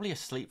don't know, probably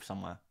asleep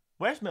somewhere.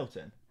 Where's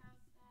Milton?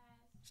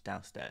 He's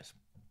downstairs.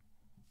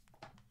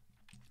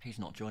 He's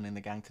not joining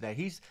the gang today.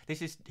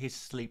 This is his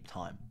sleep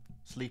time.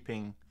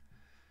 Sleeping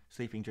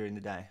Sleeping during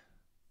the day.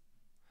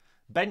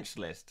 Bench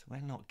list.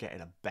 We're not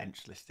getting a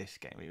bench list this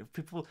game.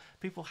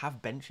 People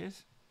have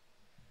benches.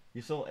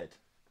 You sorted?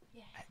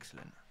 Yeah.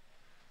 Excellent.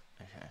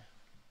 Okay.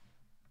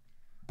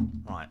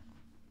 Right.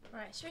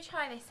 Right, should we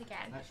try this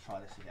again? Let's try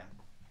this again.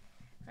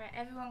 Right,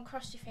 everyone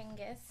cross your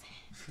fingers.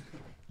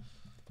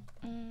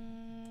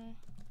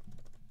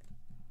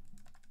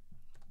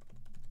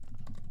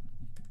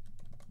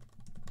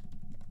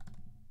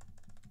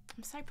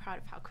 I'm so proud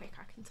of how quick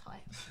I can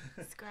type.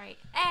 It's great.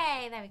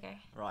 Hey, there we go.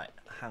 Right,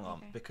 hang on,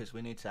 Okay. because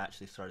we need to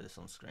actually throw this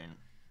on screen.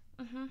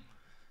 Mhm.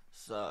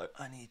 So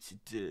I need to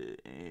do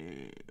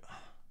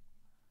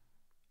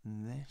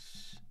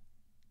this,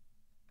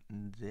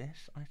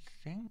 I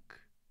think.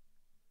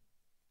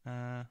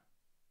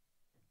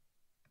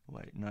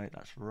 Wait, no,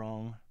 that's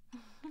wrong.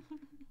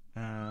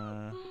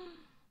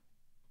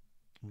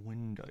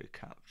 Window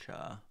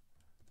capture.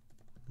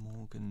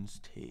 Morgan's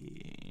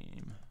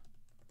team.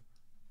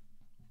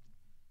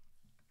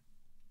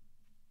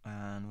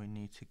 And we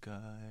need to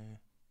go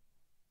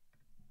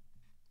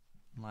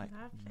like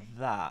Lovely.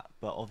 that,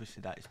 but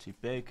obviously that is too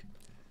big.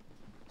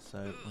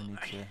 So we need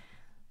to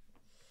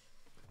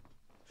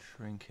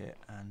shrink it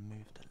and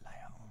move the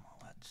layout. Oh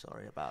my word,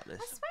 sorry about this.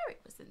 I swear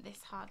it wasn't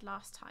this hard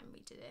last time we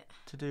did it.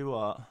 To do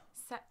what?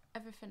 Set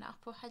everything up,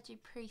 or had you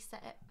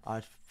preset it?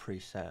 I'd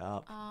preset it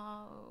up.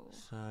 Oh.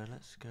 So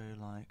let's go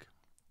like,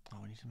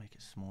 we need to make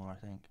it smaller, I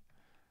think.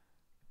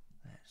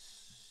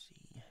 Let's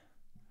see.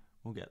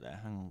 We'll get there.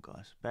 Hang on,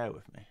 guys. Bear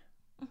with me.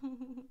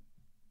 In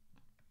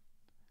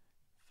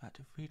fact,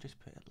 if we just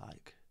put it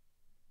like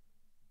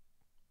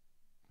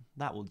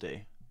that, will do.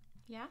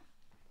 Yeah.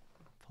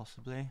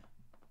 Possibly.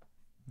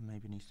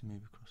 Maybe needs to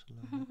move across a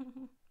little bit.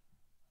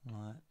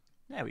 Right.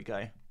 There we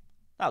go.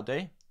 That'll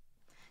do.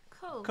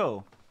 Cool.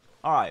 Cool.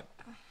 All right.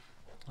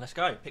 Let's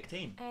go. Pick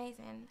team.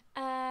 Amazing.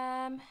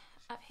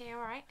 Up here,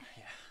 all right?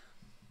 Yeah.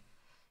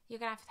 You're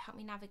gonna have to help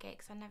me navigate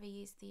because I never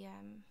used the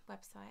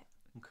website.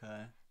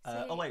 Okay.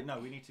 So- oh wait, no.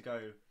 We need to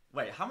go.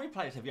 Wait, how many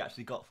players have you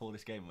actually got for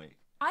this game week?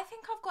 I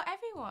think I've got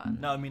everyone.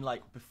 No, I mean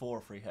like before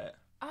a free hit.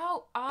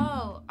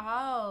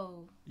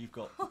 Oh. You've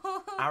got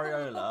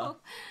Areola,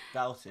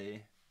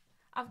 Doughty,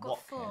 I've got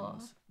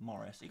Watkins, 4.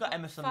 Morris. You got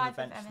Emerson on the 5 of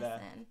bench there,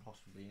 Emerson.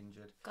 possibly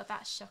injured. God,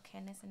 that's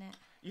shocking, isn't it?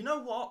 You know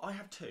what? I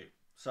have 2.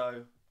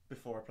 So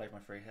before I played my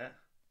free hit.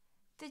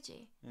 Did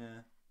you?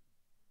 Yeah.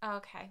 Oh,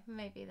 okay,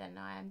 maybe then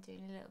I am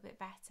doing a little bit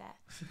better.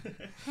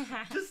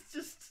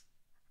 just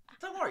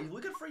don't worry. We're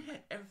gonna free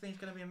hit. Everything's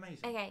gonna be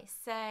amazing. Okay,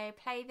 so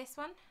play this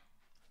one.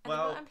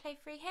 Well- And play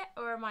free hit,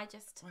 or am I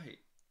just? Wait.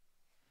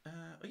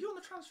 Are you on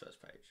the transfers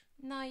page?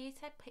 No, you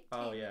said pick team.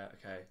 Oh yeah.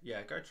 Okay.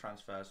 Yeah. Go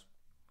transfers.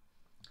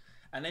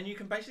 And then you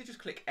can basically just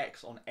click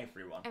X on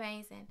everyone.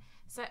 Amazing.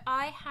 So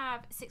I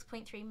have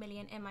 6.3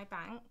 million in my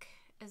bank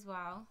as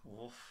well,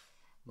 Oof.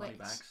 Money which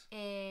bags.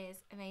 is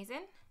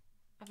amazing.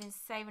 I've been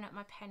saving up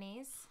my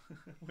pennies.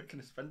 What can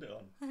I spend it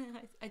on?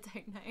 I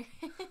don't know.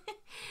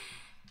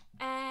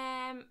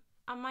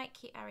 I might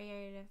keep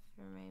Areola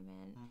for a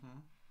moment,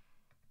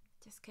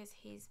 just because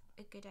he's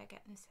a good egg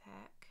at this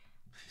tech.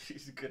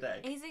 He's a good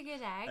egg. He's a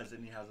good egg. As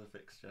in he has a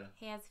fixture.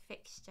 He has a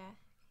fixture.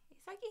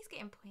 It's like he's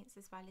getting points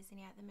as well, isn't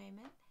he, at the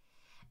moment?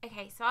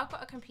 Okay, so I've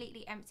got a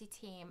completely empty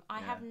team.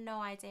 I have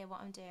no idea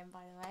what I'm doing,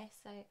 by the way.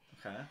 So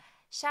Okay.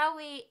 shall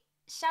we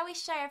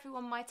show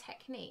everyone my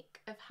technique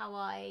of how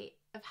I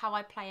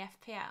play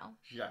FPL?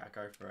 Yeah,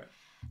 go for it.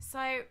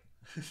 So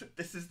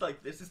this is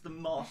the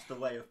master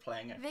way of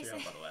playing FPL, This by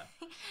is- the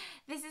way.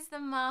 this is the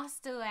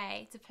master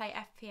way to play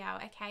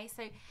FPL. Okay,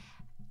 so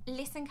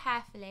listen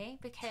carefully,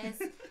 because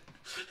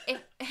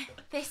if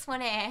this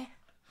one here.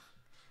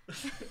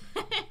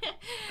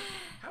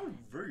 How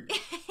rude.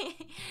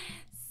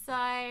 So,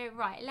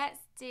 right, let's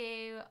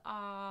do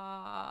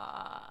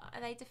are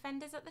they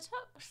defenders at the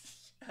top?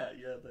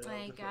 yeah, they There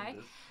are you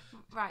defenders. go.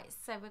 Right,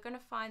 so we're going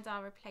to find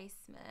our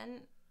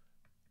replacement.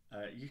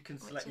 You can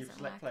Which select isn't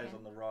players working.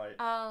 on the right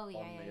Oh, yeah,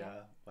 on yeah,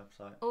 the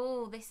website.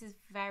 Oh, this is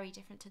very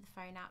different to the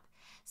phone app.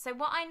 So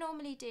what I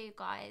normally do,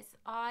 guys,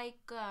 I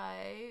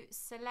go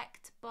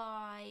select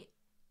by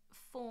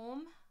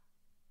form,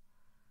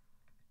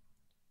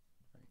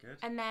 Very good.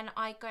 and then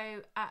I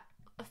go at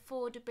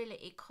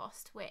affordability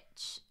cost,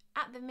 which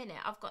at the minute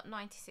I've got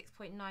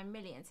 96.9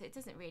 million, so it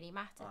doesn't really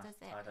matter, does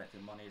it? I don't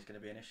think money is going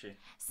to be an issue.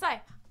 So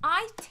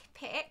I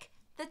pick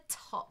the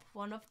top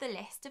one of the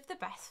list of the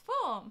best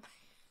form.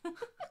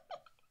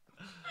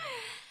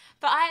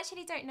 But I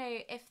actually don't know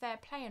if they're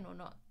playing or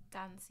not,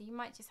 Dan, so you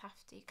might just have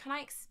to. Can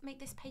I make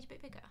this page a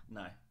bit bigger?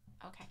 No.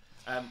 Okay.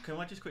 Can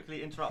I just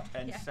quickly interrupt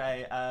and Yeah.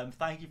 say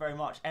thank you very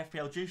much,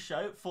 FPL Juice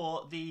Show,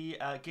 for the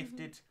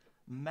gifted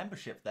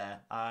membership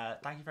there.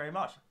 Thank you very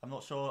much. I'm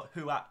not sure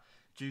who at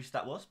Juice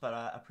that was, but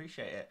I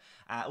appreciate it.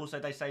 Also,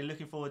 they say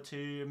looking forward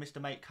to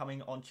Mr. Mate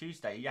coming on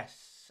Tuesday.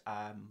 Yes,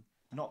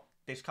 not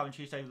this coming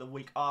Tuesday, but the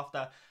week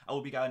after. I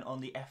will be going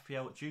on the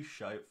FPL Juice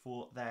Show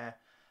for their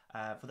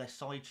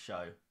side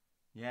show.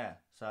 Yeah,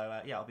 so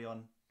I'll be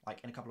on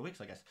like in a couple of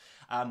weeks, I guess.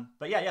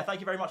 But yeah,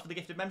 thank you very much for the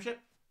gifted membership.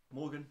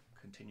 Morgan,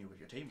 continue with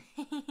your team.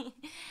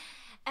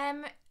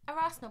 Are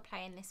Arsenal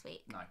playing this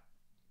week? No.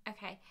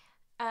 Okay.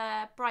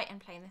 Brighton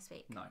playing this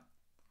week. No.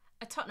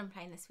 Tottenham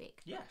playing this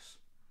week. Yes.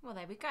 Well,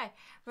 there we go.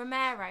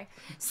 Romero.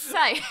 So.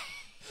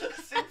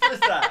 Simple as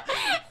that.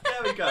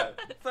 There we go.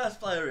 First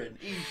player in.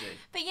 Easy.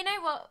 But you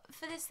know what?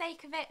 For the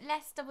sake of it,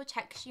 let's double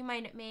check, because you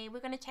moan at me. We're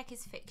going to check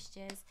his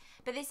fixtures.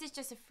 But this is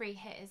just a free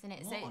hit, isn't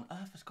it? What on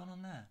earth has gone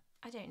on there?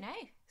 I don't know.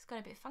 It's gone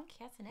a bit funky,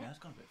 hasn't it? Yeah, it's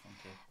gone a bit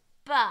funky.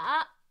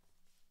 But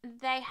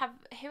they have...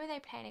 Who are they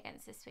playing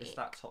against this week? It's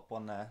that top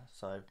one there,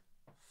 so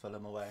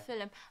Fulham away.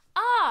 Fulham.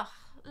 Oh,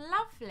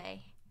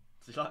 lovely.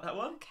 Do you like that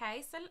one?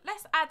 Okay, so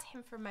let's add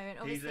him for a moment.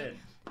 Obviously, He's in.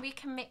 we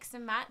can mix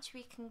and match.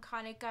 We can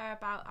kind of go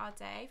about our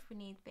day if we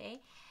need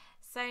be.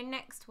 So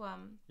next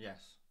one. Yes.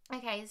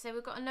 Okay, so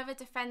we've got another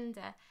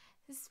defender.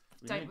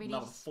 Don't really.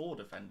 Another 4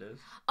 defenders.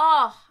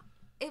 Oh,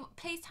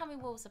 please tell me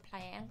Wolves are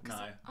playing.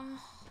 No.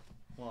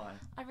 Why?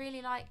 I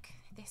really like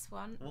this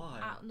one. Why?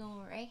 Out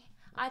Nori.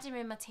 I had him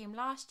in my team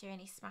last year and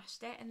he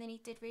smashed it, and then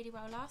he did really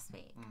well last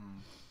week.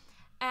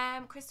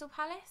 Crystal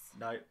Palace.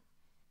 No.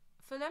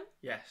 Fulham.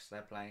 Yes,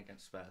 they're playing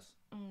against Spurs.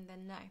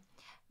 Then no.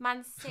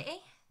 Man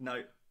City.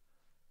 No.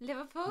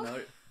 Liverpool.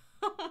 No.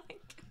 Oh my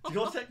god.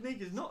 Your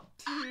technique is not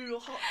too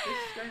hot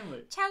this game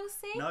week.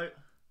 Chelsea. No.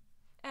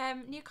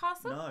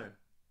 Newcastle.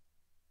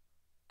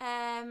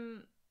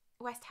 No.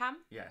 West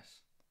Ham.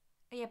 Yes.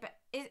 Yeah, but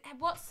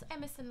what's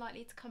Emerson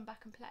likely to come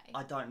back and play?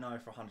 I don't know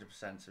for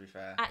 100%, to be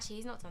fair. Actually,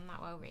 he's not done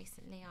that well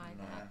recently either.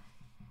 No.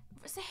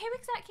 So who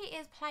exactly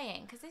is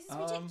playing? Because this is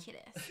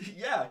ridiculous.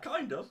 Yeah,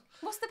 kind of.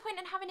 What's the point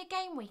in having a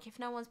game week if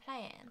no one's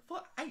playing?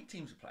 What, 8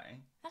 teams are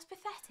playing? That's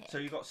pathetic. So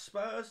you've got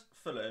Spurs,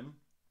 Fulham,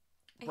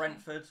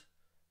 Brentford,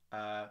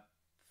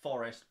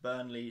 Forest,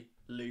 Burnley,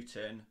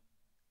 Luton,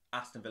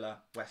 Aston Villa,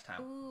 West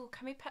Ham. Ooh,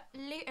 can we put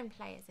Luton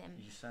players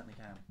in? You certainly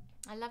can.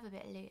 I love a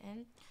bit of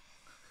Luton.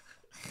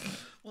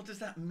 What does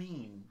that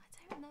mean?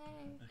 I don't know.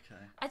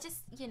 Okay. I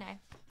just, you know.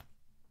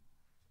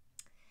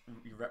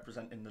 You're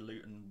representing the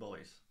Luton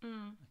boys.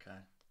 Okay.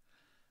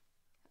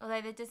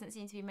 Although there doesn't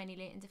seem to be many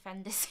Luton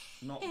defenders.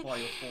 Not by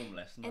your form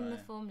list, no. In the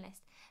form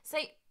list. So,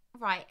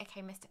 right,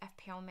 okay, Mr.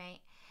 FPL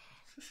Mate.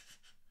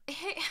 I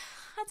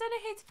don't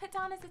know who to put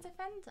down as a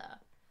defender.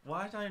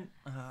 Why don't...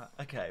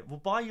 okay, well,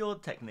 by your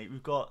technique,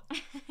 we've got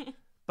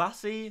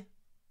Bassi,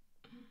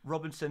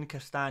 Robinson,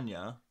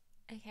 Castagna,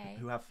 okay,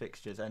 who have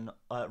fixtures, and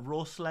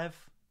Roslev.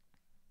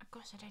 Oh,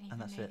 gosh, I don't even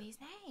know these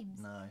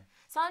names. No.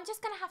 So I'm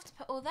just going to have to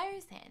put all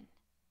those in.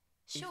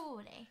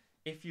 Surely.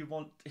 If you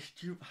want,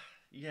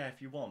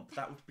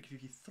 that would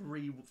give you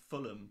 3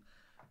 Fulham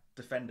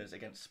defenders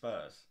against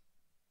Spurs.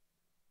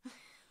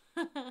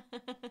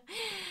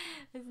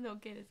 It's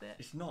not good, is it?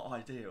 It's not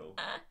ideal.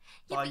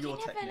 Yeah, by but your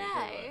you never technique,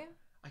 know.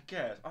 I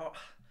guess. Oh,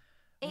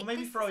 well,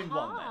 maybe throw in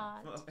one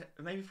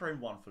then. Maybe throw in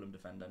one Fulham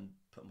defender and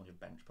put them on your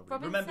bench. Probably.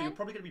 Robinson? Remember, you're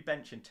probably going to be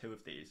benching 2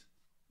 of these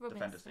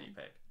defenders that you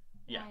pick.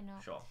 Yeah, why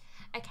not? Sure.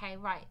 Okay,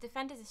 right.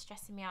 Defenders are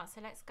stressing me out, so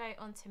let's go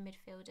on to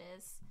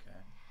midfielders. Okay.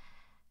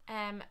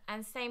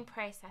 And same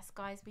process,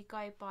 guys. We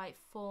go by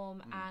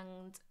form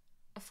and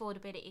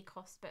affordability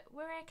cost, but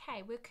we're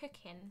okay. We're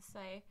cooking, so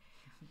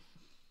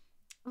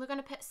we're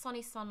gonna put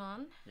Sonny Son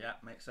on. Yeah,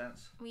 makes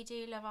sense. We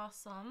do love our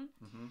Son.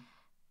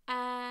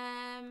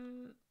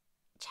 Mhm.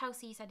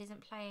 Chelsea, you said, isn't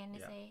playing,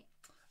 is he?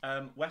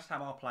 West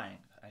Ham are playing,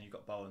 and you've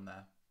got Bowen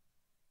there.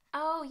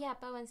 Oh yeah,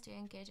 Bowen's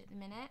doing good at the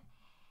minute.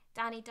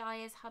 Danny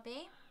Dyer's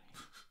hubby.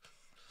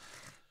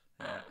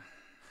 Yeah.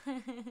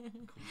 Of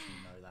course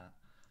you know that.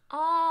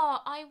 Oh,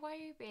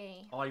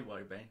 Iwobi.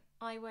 Iwobi.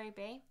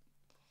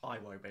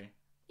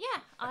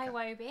 Yeah,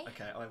 Iwobi.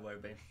 Okay,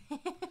 Iwobi.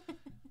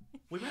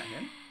 We met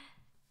him.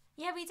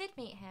 Yeah, we did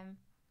meet him.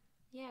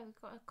 Yeah, we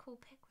got a cool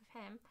pic with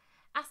him.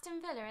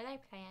 Aston Villa, are they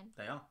playing?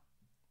 They are.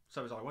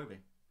 So is Iwobi.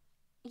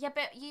 Yeah,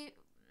 but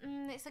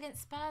it's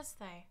against Spurs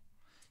though.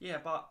 Yeah,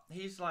 but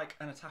he's like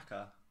an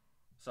attacker.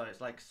 So it's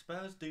like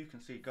Spurs do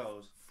concede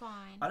goals.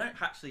 Fine. I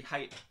don't actually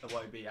hate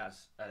Iwobi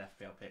as an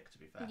FPL pick, to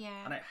be fair.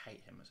 Yeah. I don't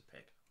hate him as a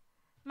pick.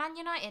 Man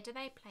United, are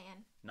they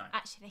playing? No.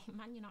 Actually,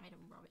 Man United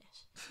are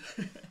rubbish.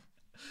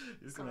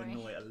 It's going to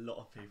annoy a lot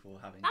of people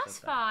having That's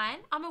said fine.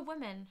 I'm a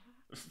woman.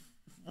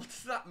 What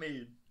does that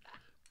mean?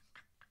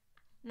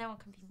 No one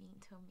can be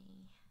mean to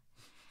me.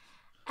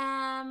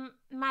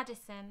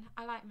 Maddison.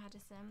 I like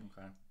Maddison.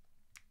 Okay.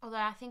 Although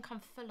I think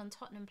I'm full on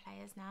Tottenham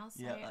players now,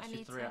 so Yeah, that's I your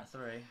need 3 out of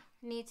 3.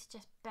 need to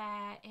just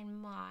bear in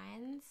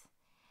mind.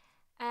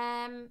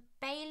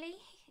 Bailey,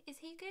 is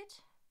he good?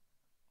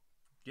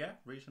 Yeah,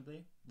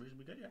 reasonably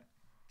good, yeah.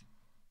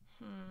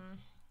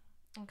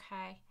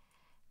 Okay.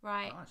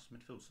 Right. Nice,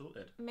 midfield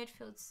sorted.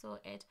 Midfield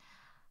sorted.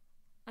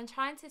 I'm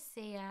trying to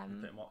see.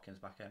 Putting Watkins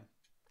back in.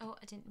 Oh,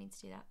 I didn't mean to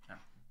do that. Yeah.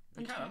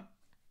 You can.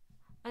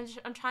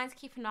 I'm trying to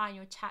keep an eye on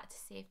your chat to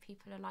see if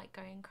people are like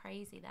going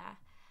crazy there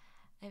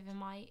over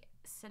my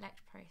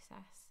select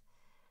process.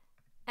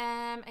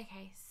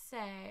 Okay, so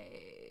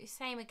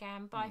same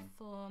again by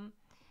form.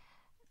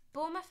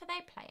 Bournemouth, are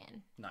they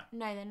playing? No.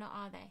 No, they're not,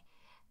 are they?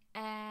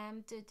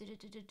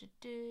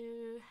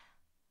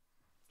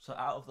 So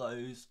out of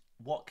those,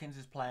 Watkins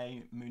is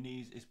playing,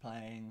 Muniz is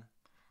playing.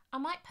 I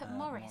might put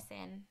Morris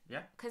in.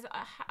 Yeah. Because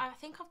I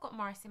think I've got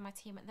Morris in my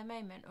team at the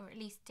moment, or at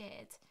least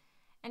did.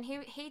 And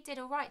he did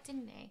all right,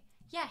 didn't he?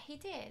 Yeah, he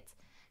did.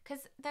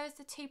 Because there was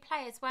the 2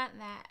 players, weren't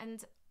there?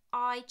 And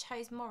I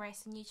chose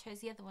Morris and you chose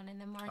the other one,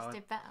 and then Morris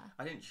did better.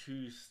 I didn't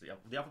choose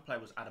the other player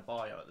was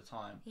Adebayo at the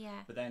time.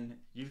 Yeah. But then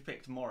you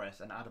picked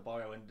Morris, and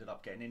Adebayo ended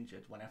up getting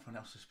injured when everyone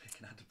else was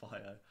picking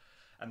Adebayo,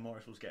 and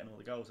Morris was getting all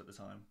the goals at the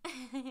time. So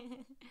you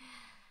did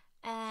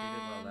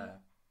well there.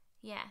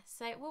 Yeah,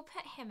 so we'll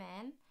put him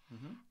in.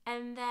 Mm-hmm.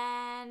 And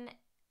then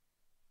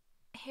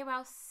who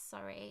else,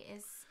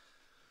 is...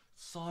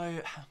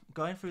 So,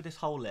 going through this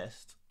whole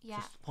list, Yeah.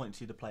 just point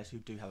to the players who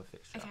do have a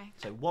fixture. Okay.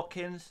 So,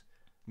 Watkins,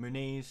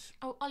 Muniz...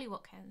 Oh, Ollie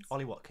Watkins.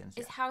 Ollie Watkins,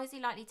 yeah. How is he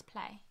likely to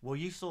play? Well,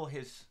 you saw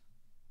his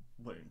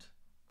wound.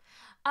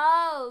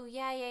 Oh,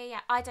 yeah.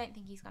 I don't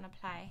think he's going to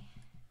play.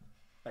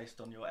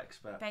 Based on your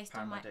expert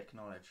paramedic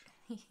knowledge.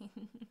 Yeah.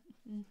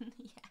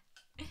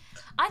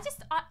 I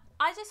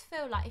just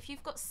feel like if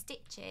you've got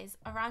stitches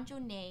around your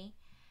knee,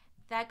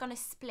 they're going to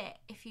split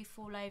if you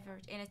fall over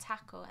in a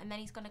tackle, and then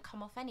he's going to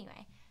come off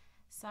anyway.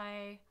 So,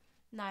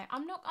 no,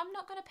 I'm not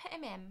going to put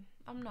him in.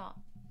 I'm not.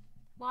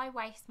 Why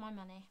waste my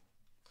money?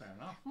 Fair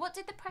enough. What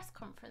did the press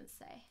conference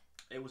say?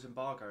 It was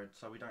embargoed,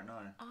 so we don't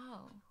know.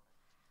 Oh,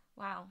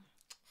 wow.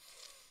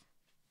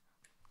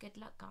 Good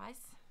luck,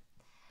 guys.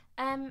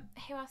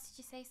 Who else did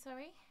you say,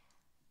 sorry?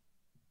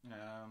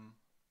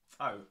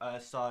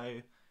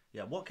 So,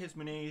 yeah, Watkins,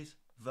 Muniz,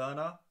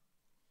 Werner,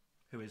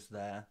 who is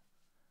there.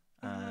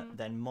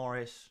 Then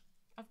Morris.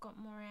 I've got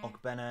Morris.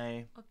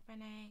 Ogbene.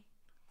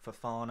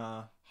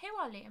 Fofana. Who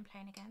are Luton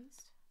playing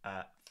against?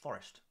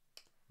 Forest.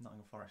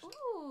 Nottingham Forest.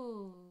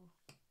 Ooh.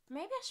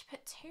 Maybe I should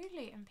put 2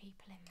 Luton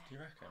people in there. Do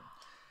you reckon?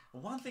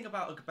 Well, one thing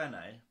about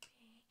Ogbene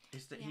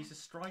is that he's a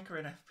striker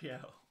in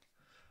FPL.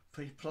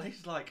 But he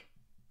plays like...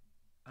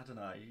 I don't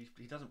know.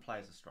 He doesn't play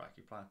as a striker.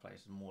 He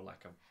plays more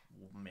like a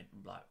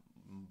right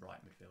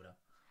midfielder.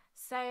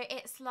 So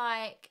it's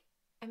like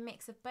a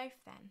mix of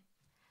both then.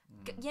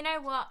 You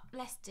know what?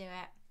 Let's do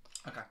it.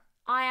 Okay.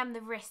 I am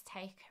the risk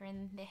taker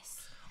in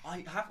this.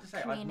 I have to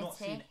say, community. I've not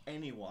seen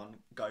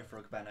anyone go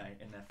for Ogbene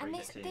in their free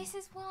hit team. This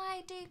is why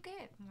I do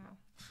good. Wow.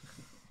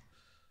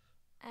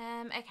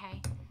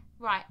 Okay.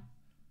 Right.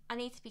 I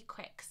need to be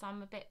quick because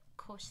I'm a bit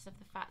cautious of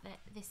the fact that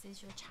this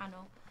is your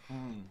channel.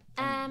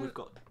 We've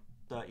got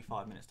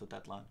 35 minutes till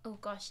deadline. Oh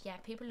gosh, yeah.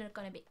 People are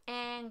going to be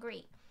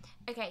angry.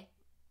 Okay.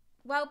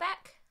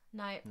 Welbeck?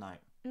 No.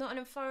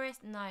 Nottingham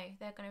Forest? No.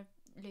 They're going to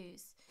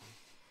lose.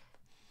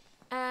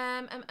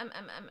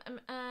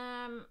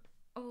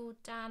 Oh,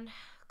 Dan,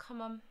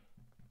 come on.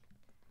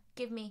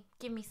 Give me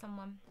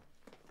someone.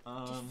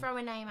 Just throw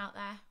a name out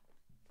there.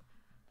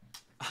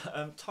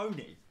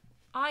 Tony.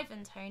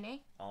 Ivan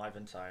Toney.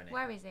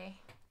 Where is he?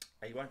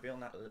 He won't be on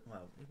that.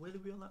 Well, will he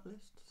be on that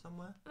list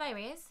somewhere? There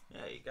he is.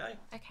 There you go.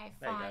 Okay,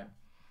 there fine. You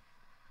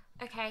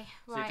go. Okay,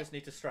 right. So you just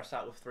need to stress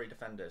out with 3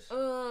 defenders.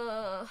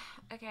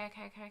 Okay.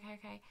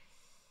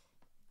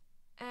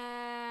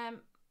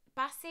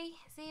 Bassey,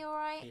 is he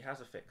alright? He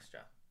has a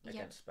fixture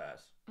against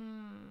Spurs.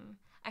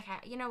 Okay,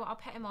 you know what? I'll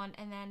put him on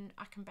and then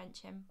I can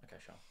bench him. Okay,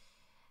 sure.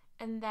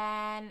 And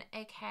then,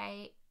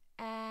 okay,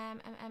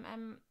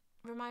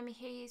 remind me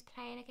who he's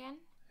playing again?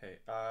 Who?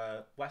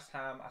 West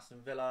Ham,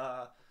 Aston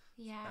Villa.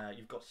 Yeah.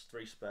 You've got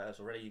 3 Spurs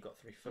already. You've got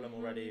 3 Fulham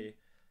already.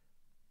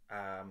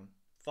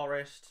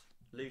 Forest,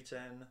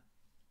 Luton.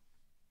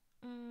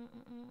 Who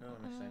am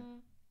I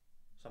missing?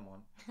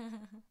 Someone.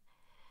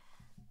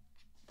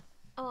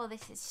 Oh,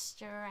 this is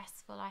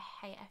stressful. I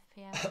hate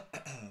FPL.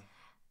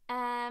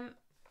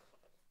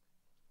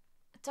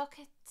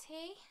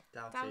 Doherty?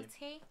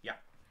 Doughty. Yeah,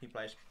 he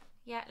plays.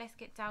 Yeah, let's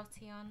get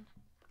Doughty on.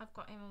 I've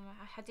got him on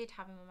I did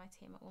have him on my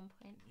team at one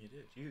point. You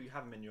did. You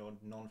have him in your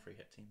non-free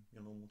hit team,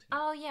 your normal team.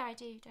 Oh yeah, I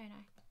do, don't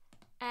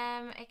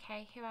I?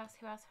 Okay, who else?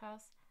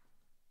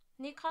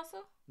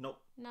 Newcastle?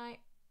 Nope. No.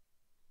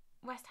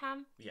 West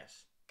Ham?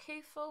 Yes.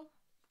 Kufel?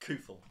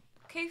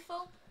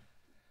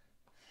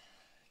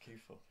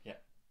 Yeah.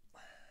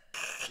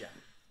 Yeah.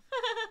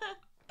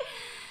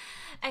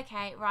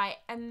 Okay, right.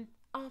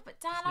 But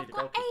Dan, I've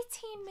got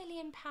 £18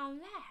 million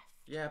left.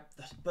 Yeah,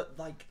 but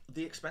like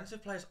the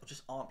expensive players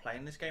just aren't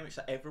playing this game. It's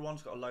that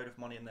everyone's got a load of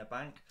money in their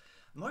bank.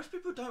 Most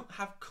people don't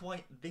have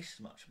quite this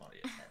much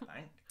money in their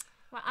bank.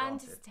 Well, I'm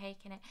just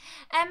taking it.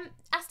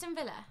 Aston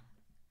Villa.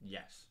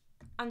 Yes.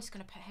 I'm just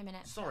gonna put him in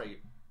it.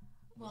 Sorry.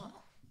 What?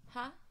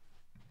 Huh?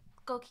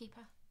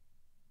 Goalkeeper.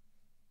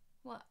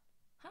 What?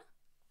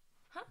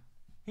 Huh?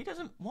 He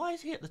doesn't. Why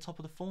is he at the top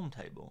of the form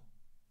table?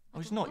 Oh,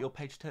 he's not. You're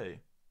page 2.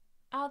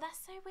 Oh, that's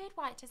so weird.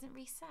 Why it doesn't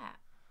reset?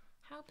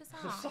 How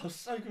bizarre. I'm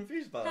so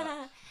confused by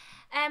that.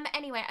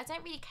 Anyway, I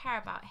don't really care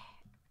about,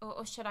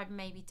 or should I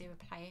maybe do a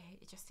player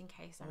just in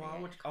case?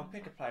 I'll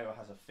pick a player who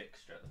has a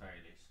fixture at the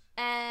very least.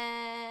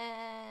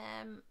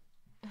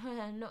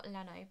 Not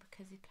Leno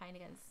because he's playing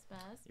against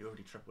Spurs. You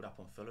already tripled up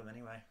on Fulham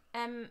anyway.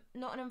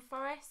 Nottingham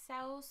Forest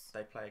sells.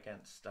 They play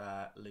against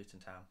Luton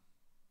Town.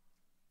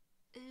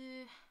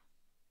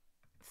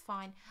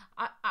 Fine.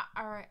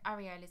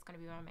 Ariola's going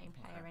to be my main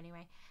player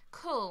anyway.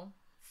 Cool.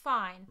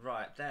 Fine.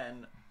 Right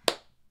then.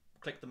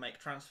 click the make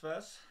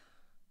transfers.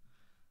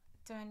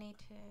 Do I need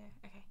to?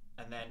 Okay.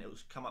 And then it will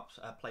come up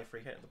play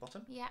free hit at the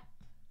bottom. Yeah.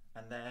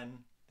 And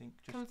then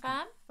just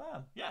confirm.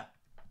 Confirm. Yeah.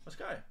 Let's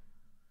go.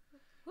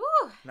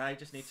 Woo! Now you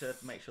just need to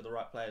make sure the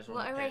right players are on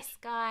What the a pitch.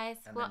 risk, guys.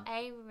 What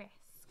a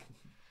risk.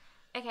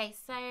 Okay,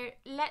 so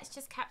let's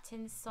just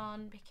captain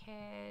Son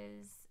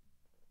because,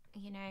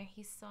 you know,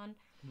 he's Son.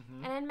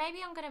 And then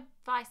maybe I'm going to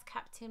vice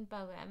captain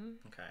Bowen.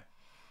 Okay.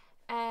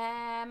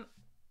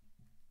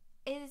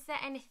 Is there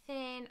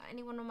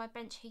anyone on my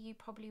bench who you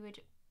probably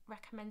would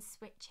recommend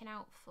switching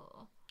out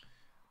for?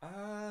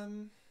 I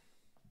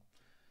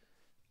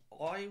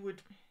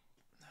would.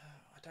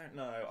 I don't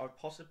know. I'd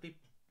possibly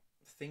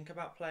think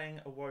about playing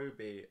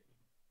Iwobi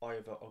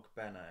over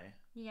Ogbene.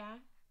 Yeah.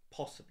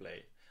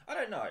 Possibly. I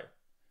don't know.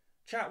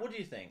 Chat, what do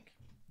you think?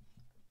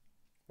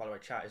 By the way,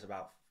 chat is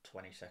about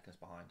 20 seconds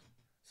behind.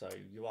 So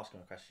you ask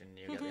them a question,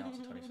 you get the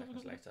answer 20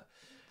 seconds later.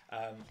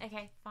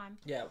 Okay, fine.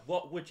 Yeah,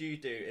 what would you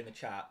do in the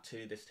chat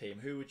to this team?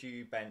 Who would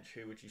you bench?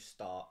 Who would you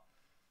start?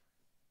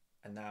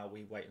 And now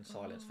we wait in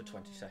silence for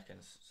 20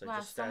 seconds. So well,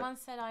 just someone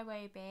said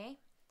Iwobi.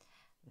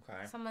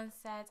 Okay. Someone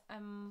said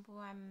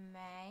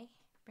Mbweme.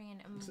 Bring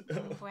in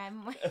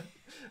Mbweme.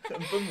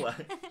 Mbumwe.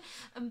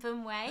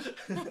 Mbumwe.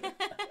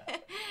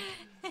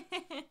 I'm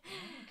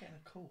getting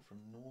a call from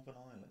Northern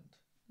Ireland.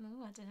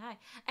 Oh, I don't know.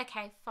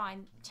 Okay,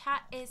 fine.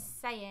 Chat is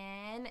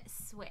saying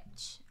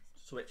switch.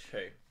 Switch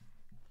who?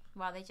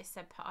 Well, they just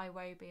said put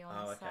Iwobi on,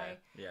 Oh, okay.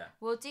 so Yeah.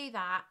 we'll do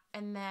that,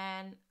 and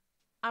then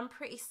I'm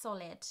pretty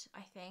solid,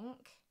 I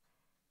think.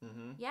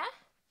 Yeah.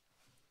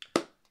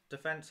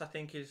 Defense, I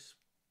think, is.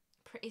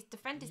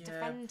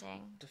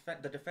 Defending.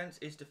 The defense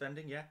is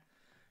defending. Yeah.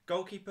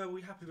 Goalkeeper, are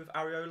we happy with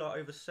Areola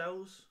over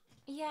Sells?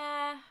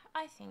 Yeah,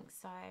 I think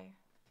so.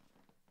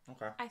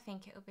 Okay. I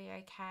think it'll be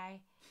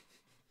okay.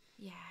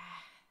 Yeah.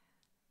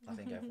 I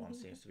think everyone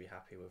seems to be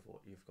happy with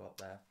what you've got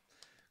there.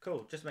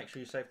 Cool. Just make sure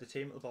you save the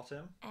team at the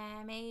bottom.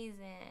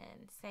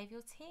 Amazing. Save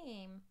your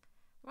team.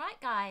 Right,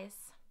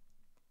 guys.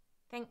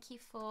 Thank you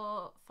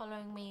for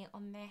following me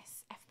on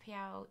this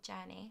FPL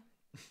journey.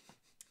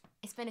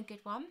 It's been a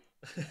good one.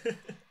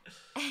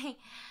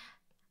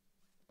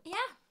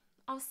 Yeah.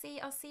 I'll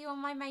see you on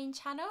my main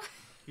channel.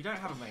 You don't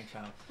have a main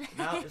channel.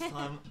 Now it's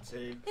time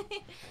to...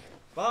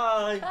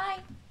 Bye!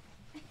 Bye!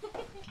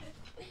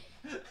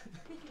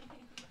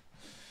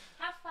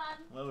 Have fun.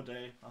 Will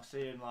do. I'll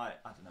see you in like,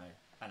 I don't know,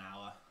 an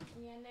hour.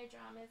 Yeah, no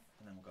dramas.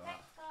 And then we'll go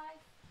Thanks, out.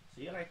 guys.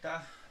 See you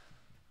later.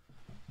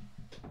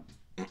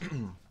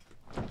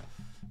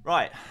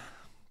 Right.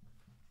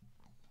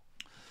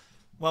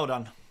 Well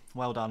done.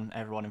 Well done,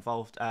 everyone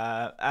involved.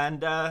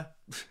 And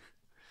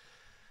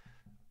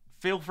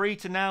feel free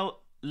to now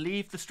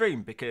leave the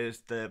stream because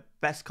the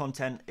best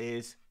content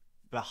is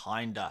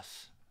behind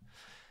us.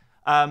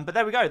 But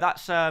there we go. That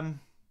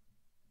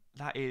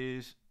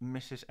is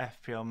Mrs.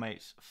 FPL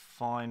Mate's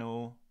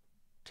final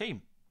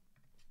team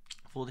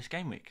for this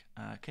game week.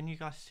 Can you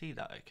guys see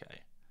that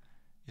okay?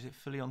 Is it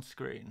fully on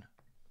screen?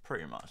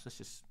 Pretty much. Let's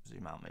just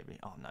zoom out maybe.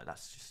 Oh no, that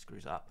just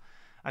screws up.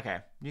 Okay,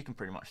 you can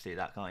pretty much see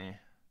that, can't you?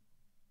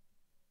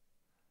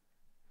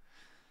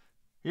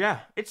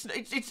 Yeah, it's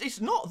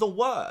not the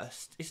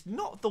worst. It's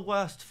not the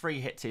worst free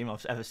hit team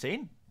I've ever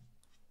seen.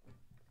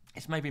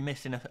 It's maybe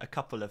missing a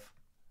couple of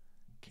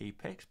key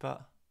picks,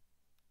 but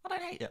I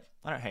don't hate it.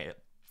 I don't hate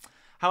it.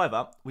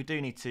 However, we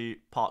do need to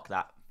park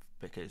that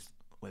because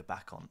we're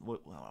back on. We're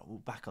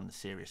back on the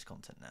serious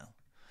content now.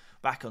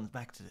 Back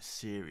to the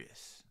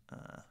serious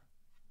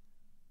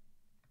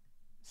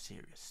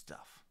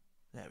stuff.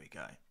 There we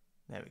go.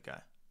 There we go.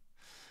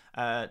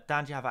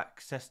 Dan, do you have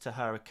access to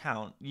her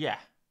account? Yeah.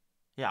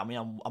 Yeah, I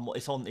mean,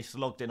 it's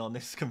logged in on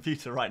this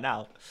computer right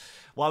now.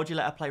 Why would you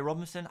let her play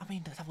Robinson? I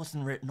mean, that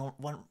wasn't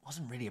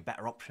really a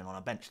better option on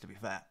a bench, to be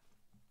fair.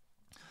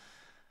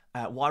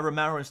 Why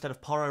Romero instead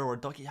of Porro or a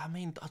Doggy? I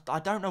mean, I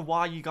don't know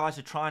why you guys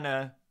are trying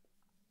to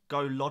go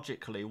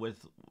logically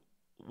with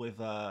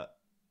Mrs.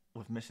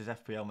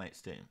 FPL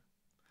Mate's team.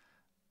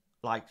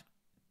 Like,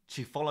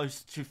 she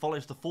follows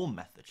the form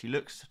method. She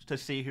looks to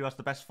see who has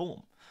the best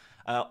form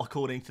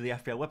according to the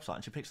FPL website,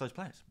 and she picks those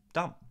players.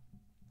 Done.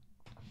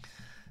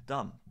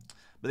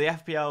 But the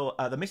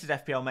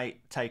Mrs. FPL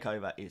Mate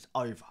takeover is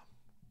over.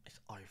 It's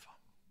over.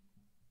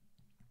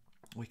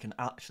 We can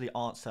actually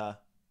answer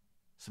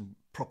some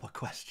proper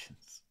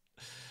questions.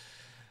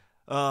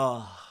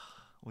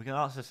 We can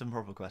answer some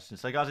proper questions.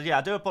 So guys, yeah,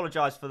 I do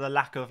apologise for the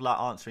lack of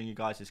answering you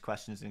guys'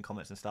 questions in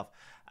comments and stuff.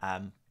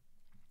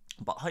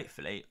 But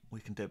hopefully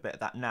we can do a bit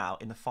of that now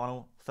in the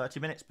final 30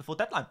 minutes before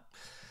deadline.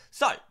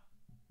 So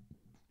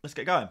let's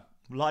get going.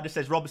 Lida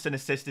says Robertson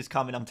assist is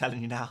coming. I'm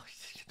telling you now.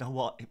 You know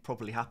what? It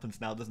probably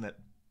happens now, doesn't it?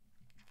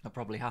 It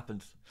probably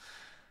happens.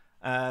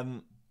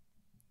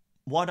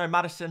 Why no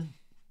Madison?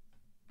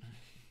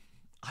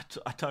 I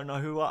don't know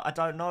who. I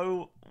don't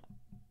know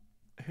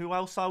who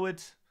else I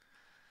would.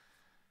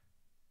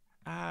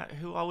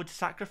 Who I would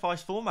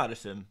sacrifice for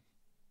Madison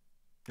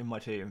in my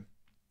team.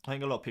 I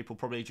think a lot of people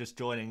probably just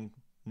joining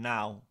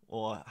now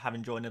or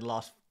having joined in the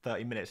last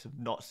 30 minutes have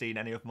not seen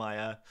any of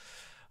my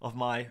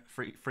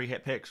free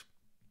hit picks.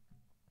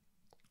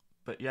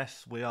 But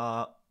yes, we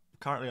are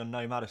currently on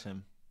no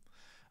Maddison.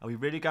 Are we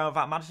really going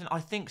without Maddison? I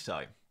think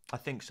so. I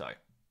think so.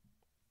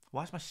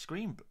 Why is my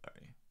screen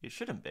blurry? It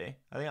shouldn't be.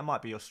 I think that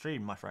might be your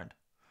stream, my friend.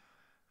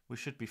 We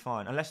should be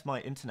fine. Unless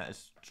my internet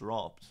has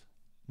dropped.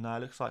 No, it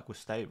looks like we're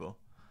stable.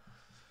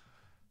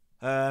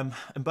 And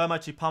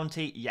Burmo to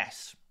Punty,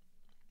 yes.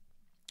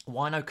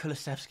 Why no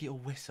Kulusevski or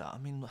Wissa? I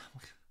mean,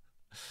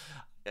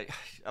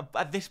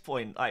 at this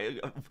point,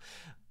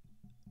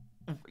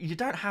 you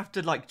don't have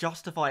to like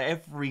justify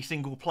every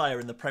single player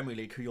in the Premier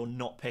League who you're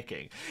not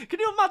picking. Can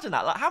you imagine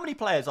that? Like, how many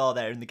players are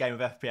there in the game of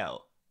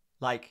FPL?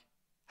 Like,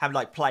 have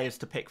like players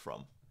to pick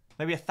from?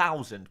 Maybe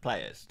 1,000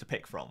 players to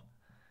pick from,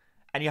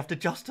 and you have to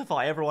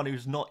justify everyone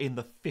who's not in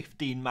the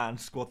 15-man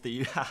squad that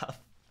you have.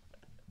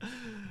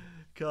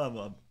 Come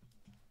on.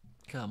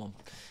 Come on.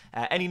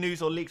 Any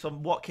news or leaks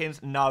on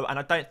Watkins? No, and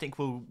I don't think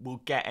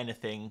we'll get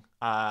anything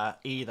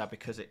either,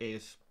 because it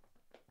is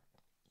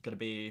going to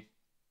be,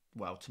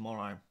 well,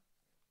 tomorrow.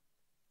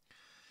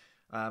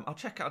 I'll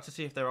check out to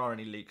see if there are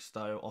any leaks,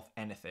 though, of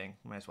anything.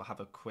 May as well have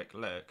a quick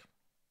look.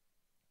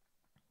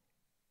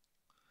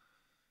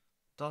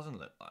 Doesn't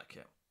look like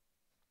it.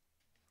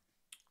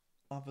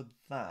 Other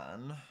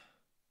than...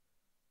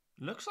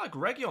 looks like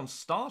Region's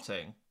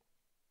starting.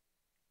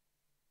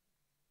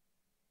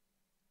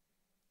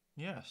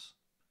 Yes.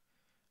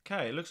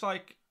 Okay, it looks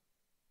like...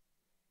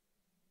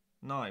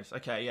 nice.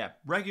 Okay, yeah.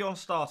 Region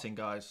starting,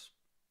 guys.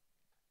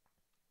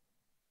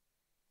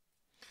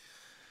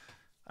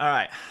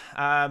 Alright.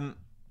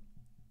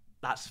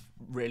 That's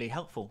really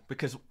helpful,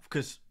 because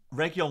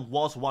Region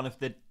was one of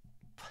the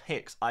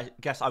picks I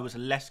guess I was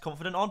less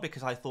confident on,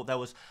 because I thought there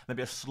was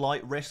maybe a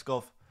slight risk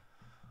of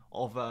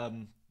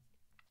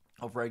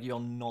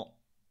Region not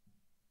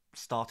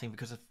starting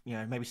because of, you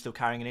know, maybe still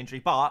carrying an injury,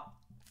 but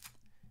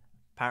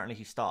apparently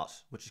he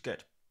starts, which is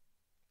good.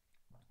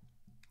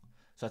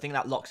 So I think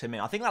that locks him in.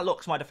 I think that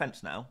locks my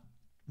defence now.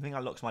 I think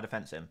that locks my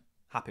defence in.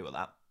 Happy with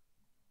that.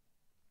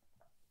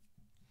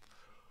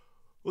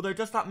 Although,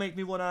 does that make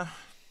me want to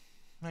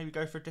maybe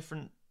go for a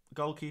different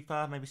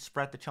goalkeeper? Maybe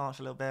spread the chance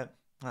a little bit?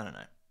 I don't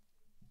know.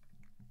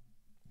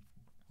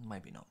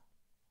 Maybe not.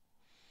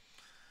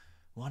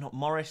 Why not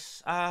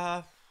Morris?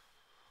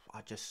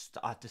 I just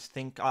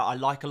think I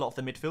like a lot of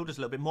the midfielders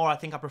a little bit more. I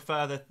think I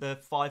prefer the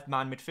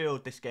 5-man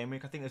midfield this game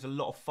week. I think there's a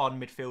lot of fun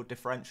midfield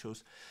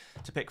differentials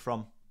to pick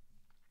from.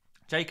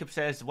 Jacob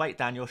says, wait,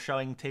 Dan, you're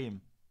showing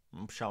team.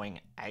 I'm showing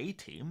a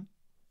team.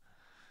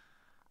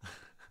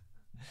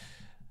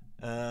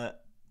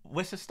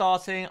 Wissa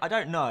starting? I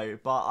don't know,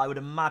 but I would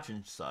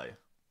imagine so.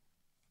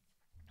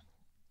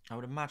 I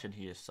would imagine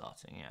he is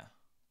starting, yeah.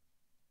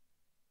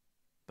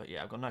 But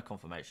yeah, I've got no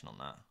confirmation on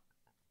that.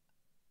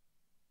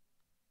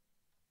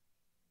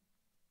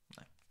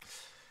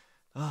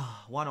 No.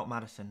 Why not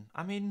Maddison?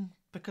 I mean,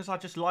 because I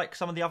just like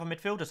some of the other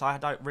midfielders. I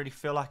don't really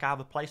feel like I have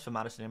a place for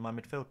Maddison in my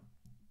midfield.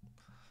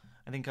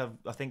 I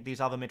think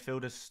these other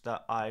midfielders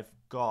that I've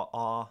got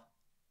are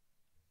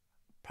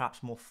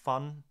perhaps more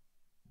fun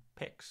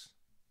picks,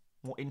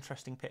 more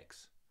interesting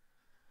picks,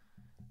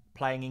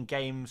 playing in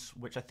games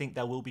which I think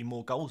there will be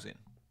more goals in,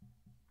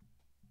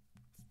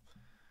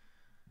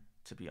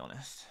 to be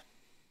honest.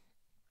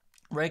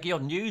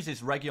 Region news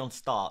is Region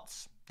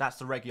starts. That's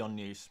the Region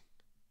news.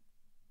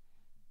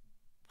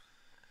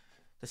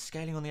 The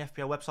scaling on the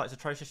FPL website is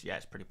atrocious. Yeah,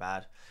 it's pretty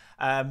bad.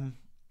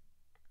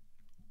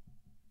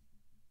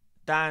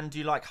 Dan, do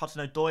you like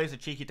Hudson-Odoi as a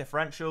cheeky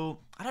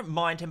differential? I don't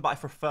mind him, but I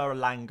prefer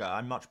Elanga.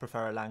 I much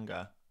prefer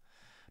Elanga.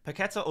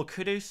 Paqueta or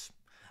Kudus?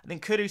 I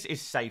think Kudus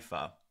is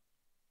safer.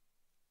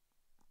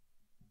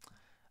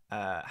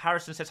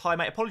 Harrison says, hi,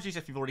 mate. Apologies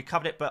if you've already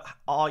covered it, but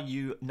are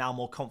you now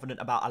more confident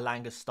about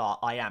Elanga's start?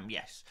 I am,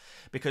 yes.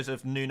 Because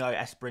of Nuno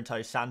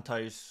Espirito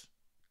Santo's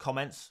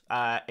comments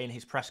in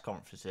his press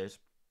conferences.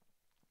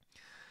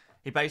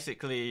 He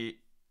basically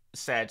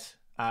said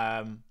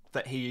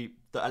that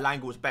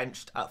Elanga was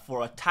benched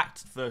for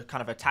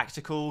kind of a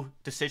tactical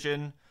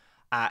decision,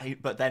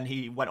 but then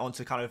he went on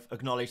to kind of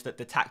acknowledge that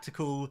the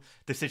tactical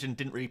decision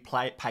didn't really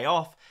pay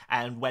off,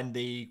 and when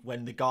the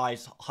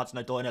guys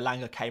Hudson-Odoi and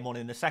Elanga came on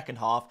in the second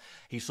half,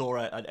 he saw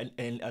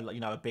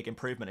a big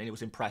improvement, and he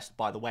was impressed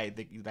by the way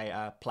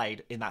they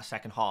played in that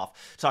second half.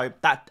 So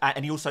that,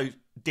 and he also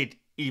did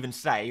even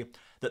say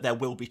that there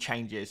will be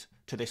changes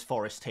to this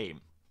Forest team.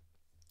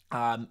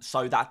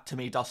 So that to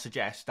me does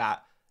suggest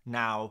that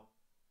now,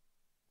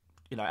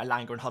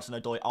 Elanga and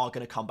Hudson-Odoi are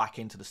going to come back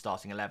into the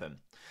starting 11.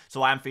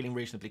 So I am feeling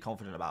reasonably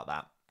confident about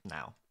that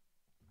now.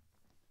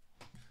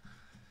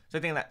 So I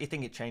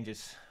think it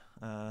changes.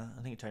 I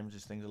think it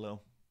changes things a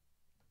little.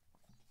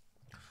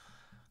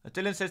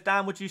 Dylan says,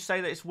 Dan, would you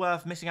say that it's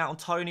worth missing out on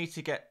Tony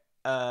to get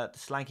the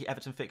slanky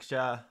Everton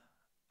fixture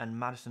and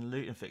Maddison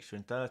Luton fixture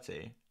in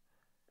 30?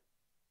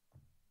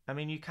 I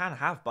mean, you can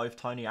have both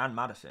Tony and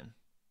Maddison.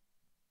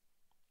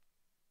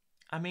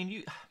 I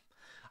mean,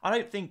 I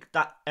don't think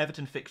that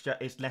Everton fixture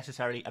is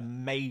necessarily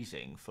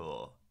amazing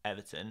for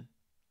Everton.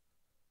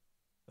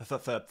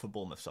 For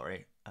Bournemouth,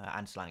 sorry,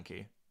 and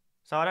Slanky.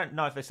 So I don't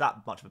know if it's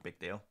that much of a big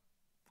deal.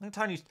 I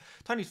think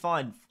Tony's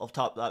fine off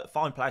top,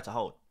 fine player to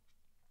hold.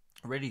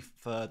 really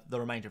for the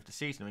remainder of the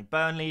season. I mean,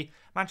 Burnley,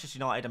 Manchester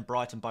United and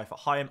Brighton both at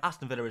home.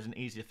 Aston Villa is an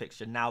easier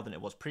fixture now than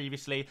it was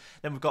previously.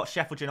 Then we've got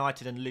Sheffield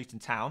United and Luton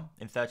Town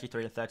in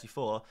 33 and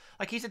 34.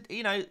 Like, he's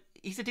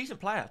a decent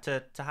player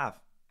to have.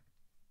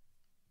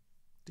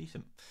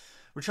 Decent.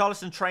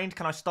 Richarlison trained,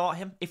 can I start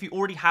him? If you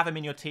already have him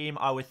in your team,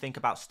 I would think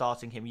about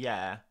starting him,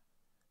 yeah.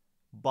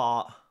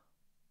 But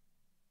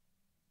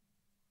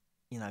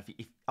you know,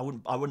 if I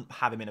wouldn't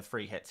have him in a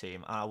free hit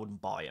team, and I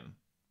wouldn't buy him,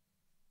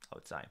 I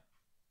would say.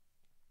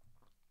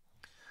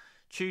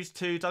 Choose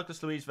two,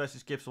 Douglas Luiz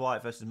versus Gibbs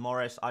White versus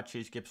Morris. I'd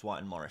choose Gibbs White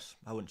and Morris.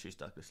 I wouldn't choose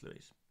Douglas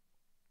Luiz.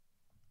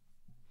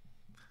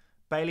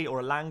 Bailey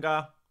or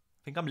Elanga? I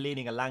think I'm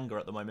leaning Elanga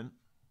at the moment.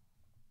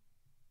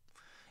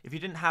 If you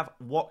didn't have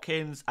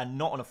Watkins and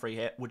not on a free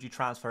hit, would you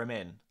transfer him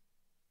in?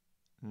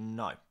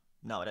 No.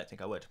 No, I don't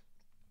think I would.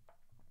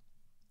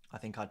 I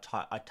think I'd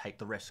take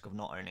the risk of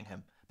not owning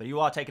him. But you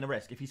are taking a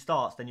risk. If he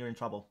starts, then you're in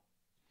trouble.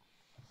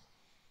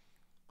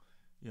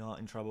 You are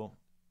in trouble.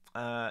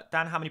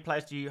 Dan, how many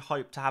players do you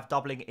hope to have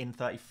doubling in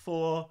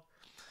 34?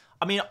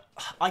 I mean,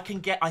 I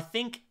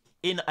think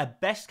in a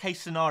best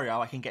case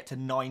scenario, I can get to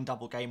 9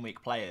 double game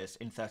week players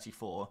in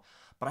 34.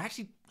 But I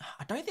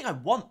don't think I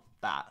want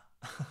that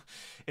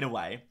in a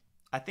way.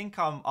 I think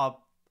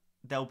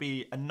there'll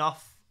be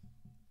enough,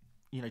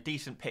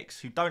 decent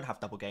picks who don't have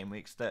double game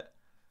weeks that,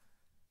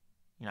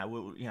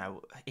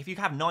 if you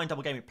have 9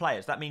 double game week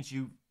players, that means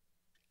you,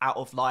 out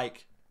of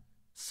like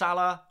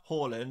Salah,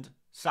 Haaland,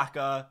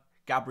 Saka,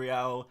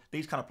 Gabriel,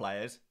 these kind of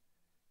players,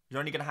 you're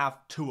only going to have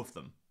 2 of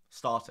them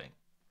starting.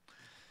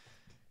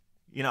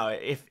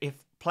 If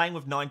playing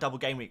with 9 double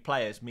game week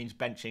players means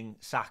benching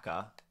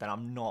Saka, then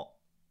I'm not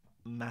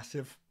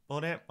massive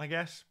on it, I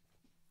guess.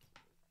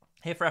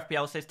 Here for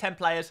FPL says 10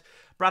 players,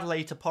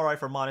 Bradley to Porro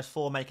for a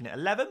 -4, making it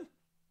 11.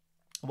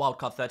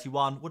 Wildcard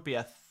 31 would be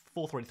a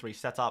 4-3-3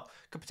 setup.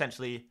 Could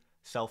potentially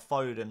sell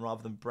Foden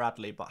rather than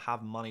Bradley, but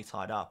have money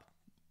tied up.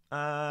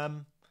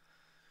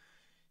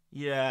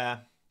 Yeah.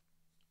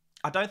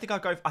 I think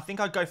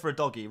I'd go for a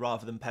doggy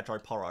rather than Pedro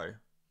Porro,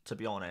 to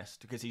be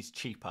honest, because he's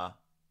cheaper.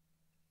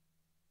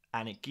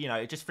 And it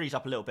just frees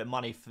up a little bit of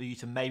money for you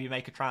to maybe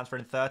make a transfer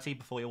in 30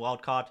 before your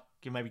wild card.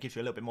 Maybe gives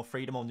you a little bit more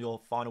freedom on your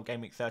final game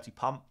week 30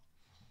 pump.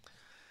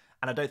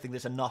 And I don't think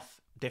there's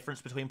enough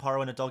difference between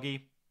Porro and a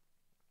doggy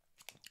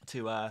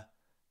to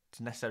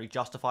necessarily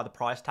justify the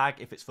price tag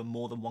if it's for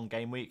more than 1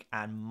 game week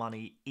and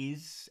money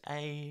is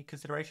a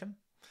consideration.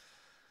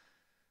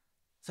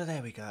 So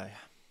there we go.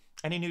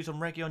 Any news on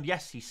Region?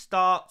 Yes, he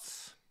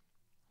starts.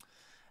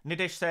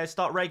 Nidish says,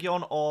 start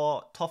Region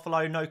or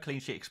Toffolo. No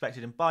clean sheet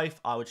expected in both.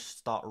 I would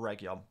start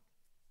Region.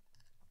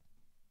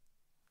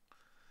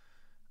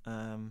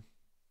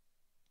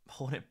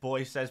 Hornet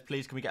Boy says,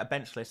 please, can we get a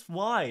bench list?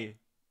 Why?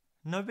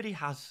 Nobody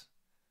has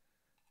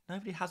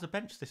a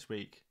bench this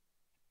week.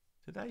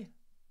 Today?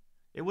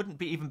 It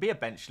wouldn't even be a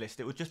bench list.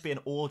 It would just be an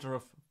order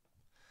of...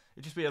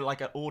 It'd just be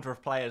like an order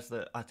of players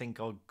that I think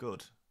are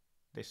good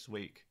this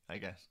week, I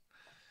guess.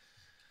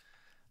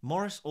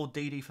 Morris or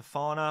Didi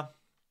Fofana?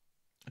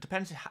 It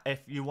depends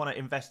if you want to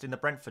invest in the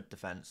Brentford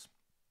defence.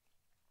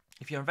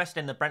 If you're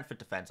investing in the Brentford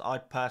defence,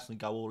 I'd personally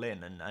go all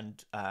in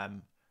and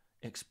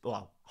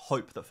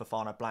hope that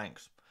Fofana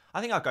blanks.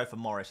 I think I'd go for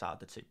Morris out of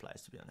the 2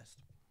 players, to be honest.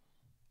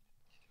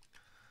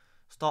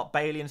 Start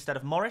Bailey instead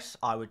of Morris?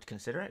 I would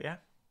consider it, yeah.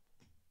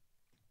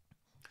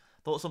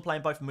 Thoughts on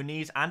playing both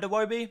Muniz and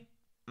Iwobi?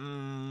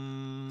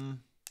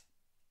 Don't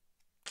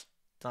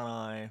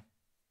know.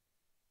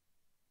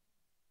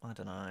 I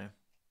don't know.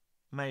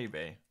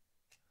 Maybe.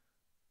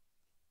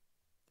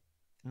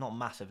 Not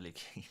massively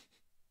keen.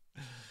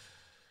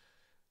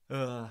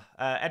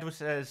 Edward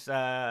says,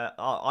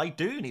 I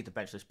do need the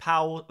bench list.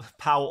 Powell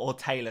or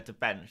Taylor to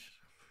bench.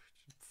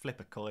 Flip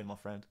a coin, my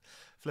friend.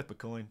 Flip a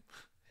coin.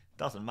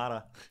 Doesn't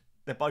matter.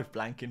 They're both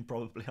blanking,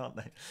 probably, aren't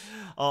they?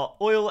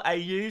 Oil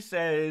AU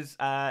says,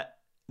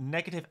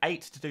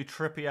 -8 to do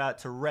Trippier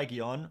to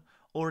Region.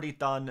 Already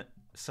done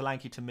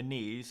Solanke to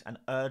Muniz and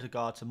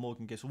Erdegaard to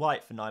Morgan Gibbs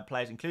White for 9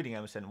 players, including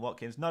Emerson and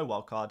Watkins. No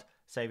wildcard,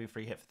 saving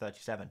free hit for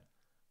 37.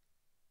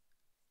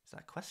 Is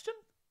that a question?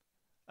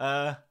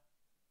 Trying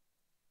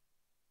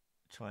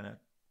to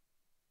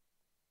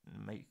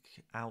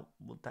make out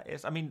what that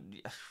is. I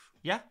mean,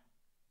 yeah,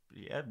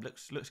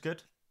 looks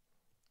good.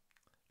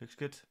 Looks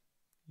good.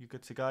 You're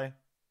good to go.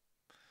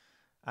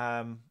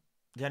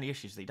 The only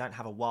issue is that you don't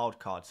have a wild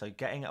card, so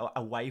getting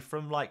away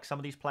from like some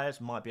of these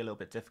players might be a little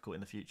bit difficult in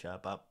the future.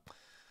 But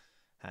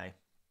hey,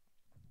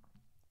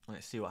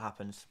 let's see what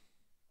happens.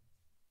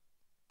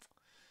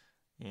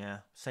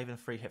 Yeah, saving a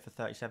free hit for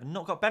 37.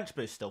 Not got bench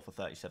boost still for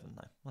 37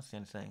 though. That's the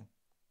only thing.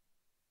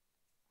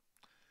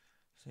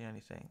 That's the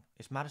only thing.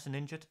 Is Maddison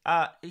injured?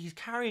 He's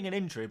carrying an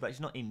injury, but he's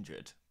not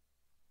injured.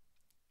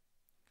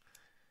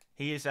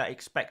 He is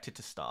expected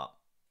to start.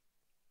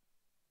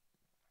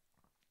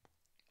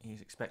 He's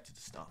expected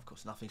to start. Of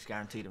course, nothing's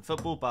guaranteed in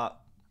football,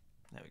 but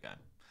there we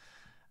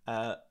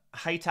go.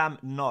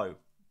 Haytam, no.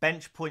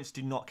 Bench points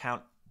do not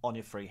count on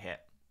your free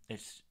hit.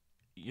 It's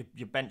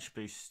your bench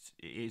boost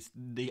is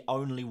the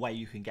only way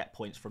you can get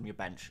points from your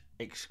bench,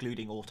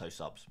 excluding auto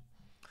subs.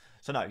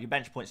 So no, your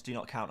bench points do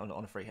not count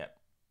on a free hit.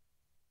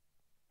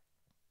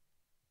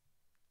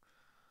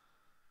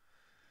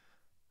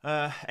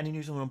 Any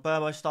news on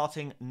Burmo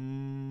starting?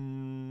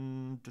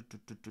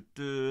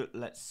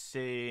 Let's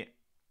see.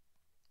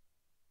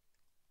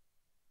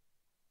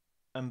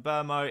 And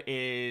Burmo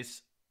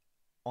is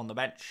on the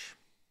bench.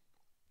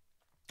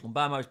 And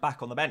Burmo's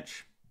back on the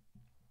bench.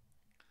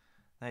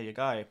 There you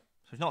go.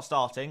 So he's not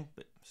starting,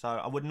 so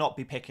I would not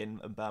be picking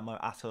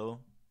Burmo at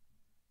all.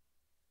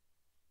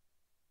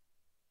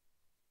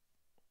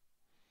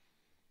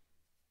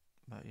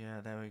 But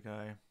yeah, there we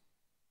go.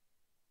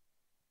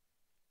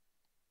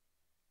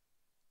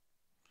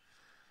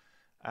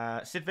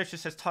 Sid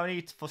Vicious says,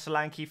 Tony for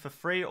Solanke for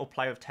free or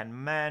play with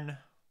 10 men?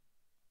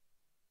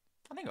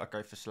 I think I'd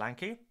go for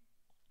Solanke.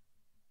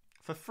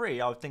 For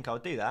free, I would think I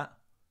would do that.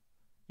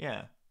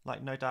 Yeah,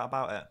 like no doubt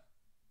about it.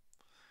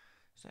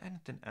 Is there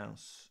anything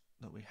else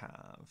that we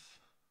have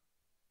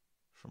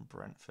from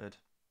Brentford?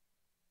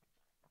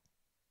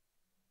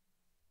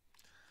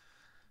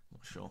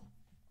 Not sure.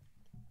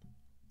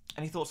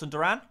 Any thoughts on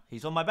Duran?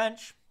 He's on my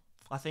bench.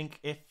 I think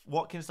if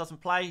Watkins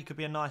doesn't play, he could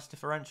be a nice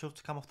differential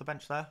to come off the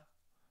bench there.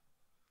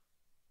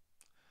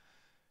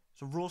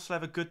 So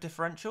Rorslev a good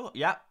differential?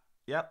 Yep,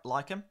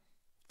 like him.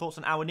 Thoughts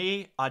on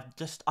Awani? I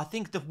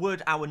think the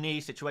Wood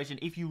Awani situation,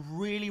 if you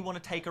really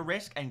want to take a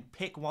risk and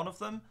pick one of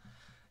them,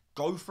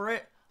 go for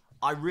it.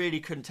 I really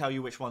couldn't tell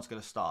you which one's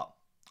going to start.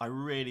 I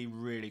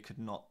really could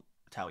not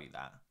tell you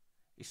that.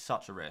 It's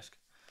such a risk.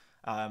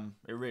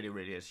 It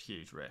really is a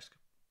huge risk.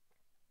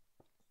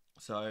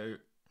 So,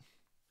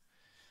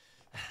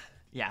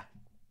 yeah.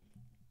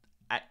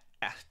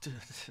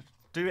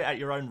 Do it at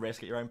your own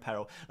risk, at your own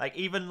peril. Like,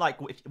 even, like,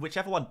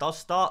 whichever one does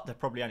start, they're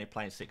probably only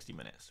playing 60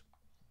 minutes.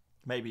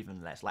 Maybe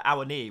even less. Like,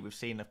 Awani, we've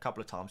seen a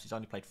couple of times, he's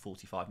only played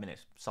 45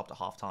 minutes, subbed at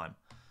half-time.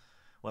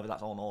 Whether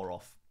that's on or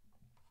off.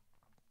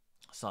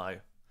 So,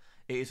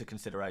 it is a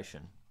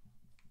consideration.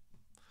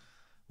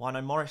 Why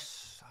no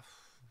Morris?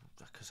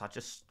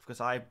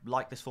 Because I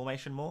like this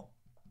formation more.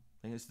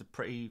 I think it's the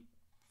pretty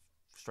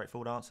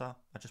straightforward answer.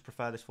 I just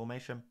prefer this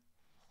formation.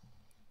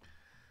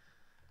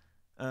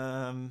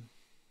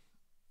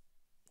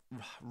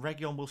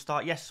 Region will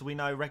start. Yes, we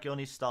know Region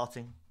is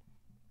starting.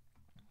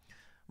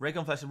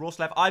 Region versus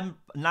Rorslev.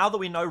 Now that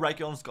we know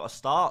Region's got to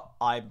start,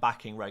 I'm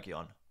backing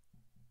Region.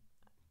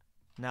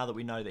 Now that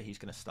we know that he's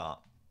going to start.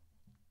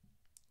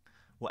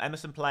 Will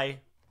Emerson play?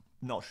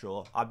 Not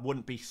sure. I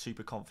wouldn't be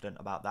super confident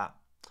about that.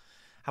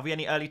 Have we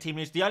any early team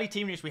news? The early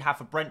team news we have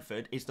for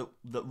Brentford is that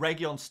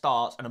Region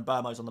starts and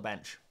Mbermo's on the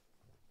bench.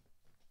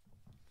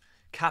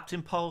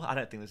 Captain poll? I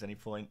don't think there's any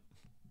point.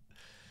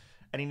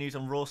 Any news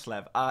on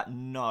Rorslev?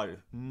 No,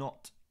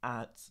 not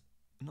at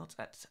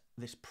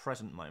this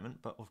present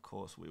moment, but of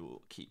course we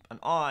will keep an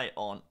eye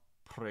on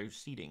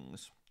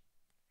proceedings.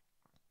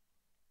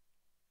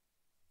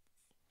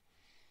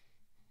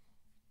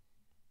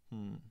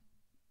 We'll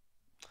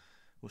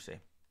see.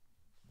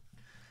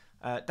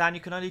 Dan,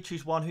 you can only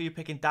choose one. Who are you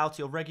picking,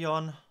 Doughty or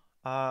Region?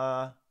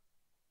 Doughty.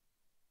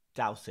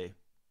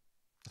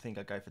 I think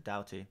I'd go for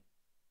Doughty.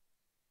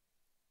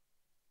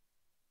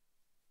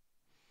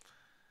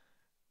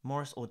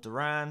 Morris or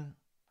Duran?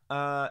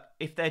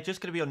 If they're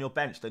just going to be on your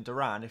bench, then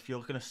Duran. If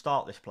you're going to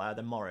start this player,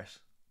 then Morris.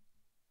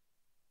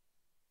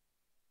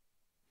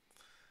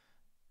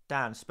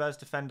 Dan, Spurs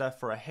defender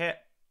for a hit?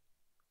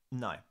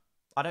 No.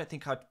 I don't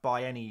think I'd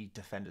buy any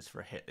defenders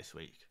for a hit this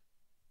week.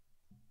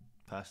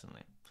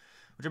 Personally.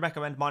 Would you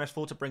recommend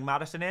 -4 to bring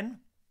Madison in?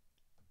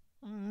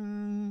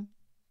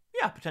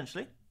 Yeah,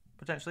 potentially.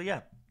 Potentially,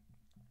 yeah.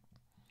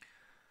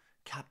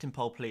 Captain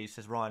poll, please,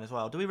 says Ryan as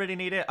well. Do we really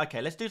need it?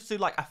 Okay, let's do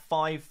like a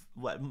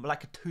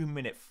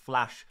 2-minute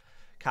flash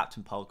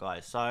captain poll,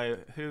 guys.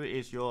 So, who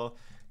is your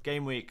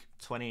Gameweek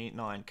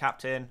 29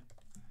 captain?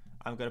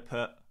 I'm going to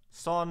put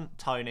Son,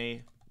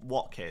 Tony,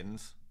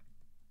 Watkins,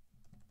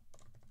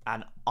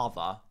 and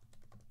other.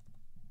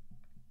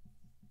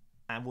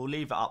 And we'll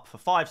leave it up for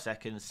 5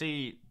 seconds.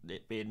 See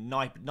it being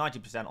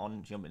 90%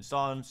 on Heung-min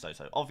Son, so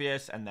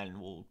obvious, and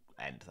then we'll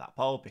end that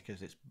poll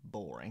because it's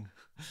boring.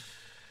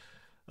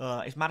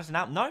 Is Madison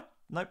out? No,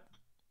 nope.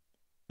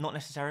 Not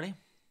necessarily.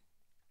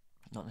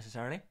 Not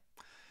necessarily.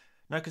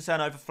 No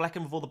concern over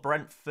Flecken with all the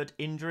Brentford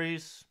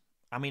injuries.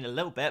 I mean, a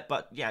little bit,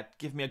 but yeah,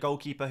 give me a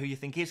goalkeeper who you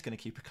think is going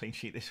to keep a clean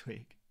sheet this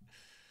week.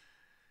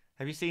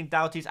 Have you seen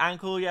Doughty's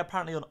ankle? Yeah,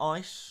 apparently on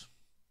ice.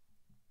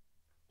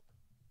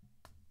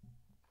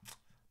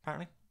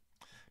 Apparently.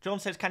 John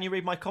says, can you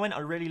read my comment?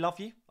 I really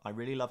love you. I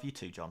really love you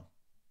too, John.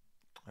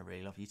 I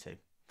really love you too.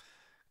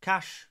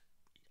 Cash.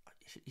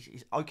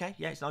 It's okay.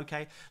 Yeah, it's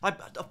okay.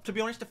 To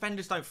be honest,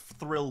 defenders don't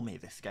thrill me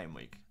this game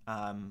week.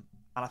 And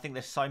I think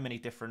there's so many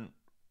different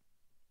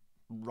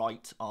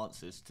right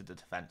answers to the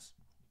defence.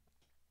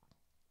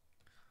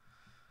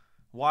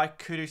 Why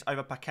Kudus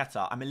over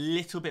Paqueta? I'm a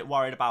little bit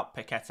worried about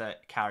Paqueta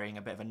carrying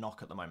a bit of a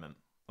knock at the moment.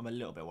 I'm a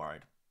little bit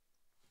worried.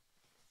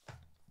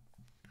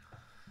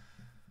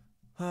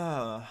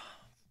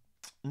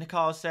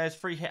 Nikhil says,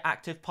 free hit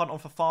active, punt on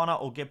Fofana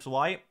or Gibbs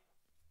White.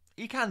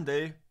 You can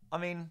do. I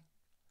mean,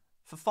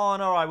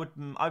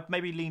 Fofana, I'd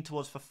maybe lean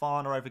towards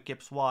Fofana over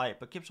Gibbs White,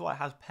 but Gibbs White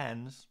has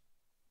pens.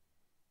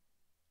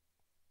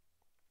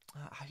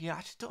 Yeah,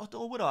 I just don't,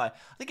 or would I?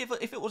 I think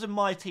if it was in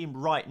my team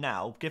right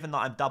now, given that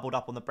I'm doubled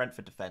up on the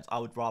Brentford defence, I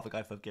would rather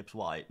go for Gibbs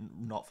White,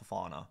 not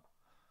Fofana.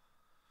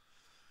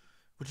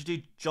 Would you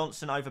do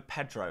Johnson over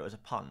Pedro as a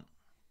punt?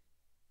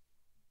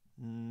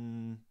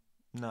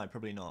 No,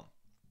 probably not.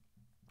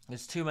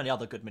 There's too many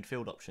other good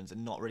midfield options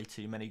and not really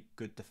too many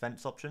good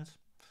defence options.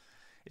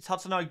 Is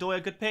Hudson-Odoi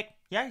a good pick?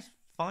 Yeah, he's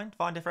fine.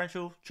 Fine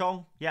differential.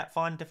 Chong, yeah,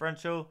 fine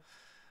differential.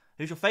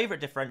 Who's your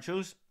favourite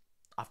differentials?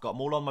 I've got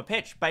them all on my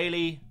pitch.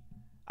 Bailey,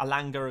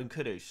 Alanga and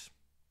Kudus.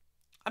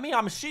 I mean,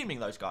 I'm assuming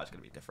those guys are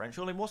going to be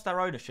differential. I mean, what's their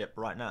ownership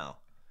right now?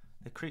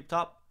 They creeped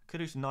up.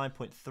 Kudus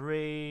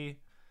 9.3.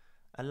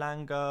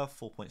 Alanga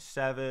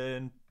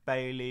 4.7.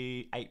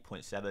 Bailey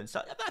 8.7. So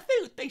I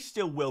think they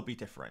still will be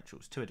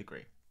differentials to a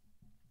degree.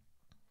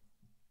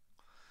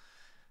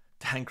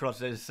 Dan Cross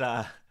says,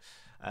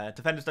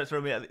 defenders don't throw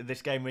me at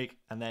this game week,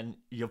 and then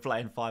you're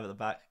playing 5 at the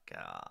back.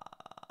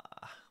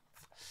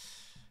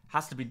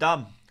 Has to be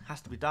done.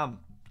 Has to be done.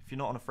 If you're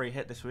not on a free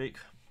hit this week.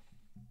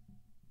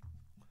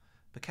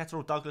 Paqueta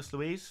or Douglas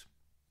Luiz?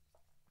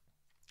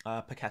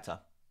 Paqueta.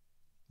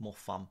 More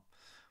fun.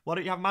 Why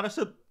don't you have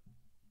Maddison?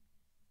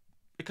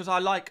 Because I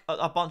like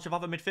a bunch of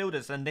other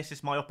midfielders, and this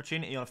is my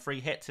opportunity on a free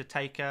hit to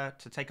take a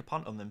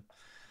punt on them.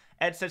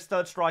 Ed says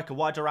third striker.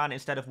 Why Duran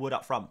instead of Wood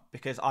up front?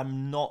 Because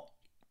I'm not...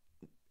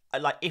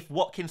 Like, if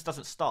Watkins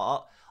doesn't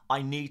start,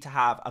 I need to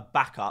have a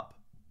backup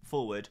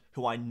forward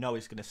who I know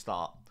is going to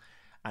start.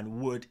 And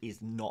Wood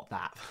is not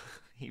that.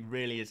 He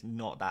really is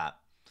not that.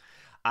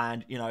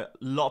 And, you know, a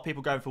lot of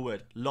people going for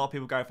Wood. A lot of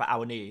people going for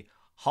Awani.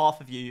 Half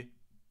of you,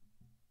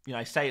 you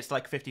know, say it's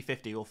like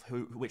 50-50 of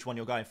which one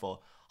you're going for.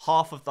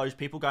 Half of those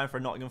people going for a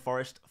Nottingham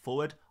Forest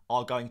forward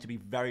are going to be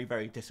very,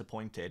 very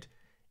disappointed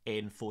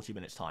in 40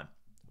 minutes' time.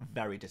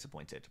 Very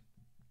disappointed.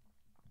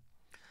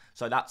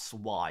 So that's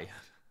why.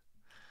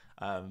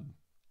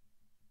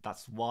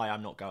 That's why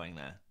I'm not going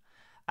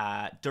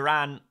there.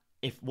 Duran,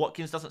 if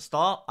Watkins doesn't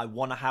start, I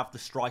want to have the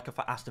striker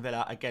for Aston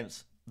Villa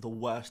against the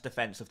worst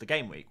defence of the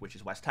game week, which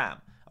is West Ham.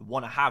 I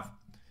want to have,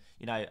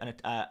 you know,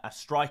 a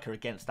striker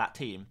against that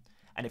team.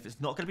 And if it's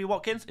not going to be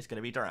Watkins, it's going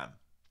to be Duran.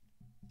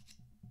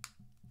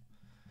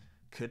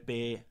 Could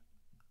be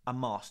a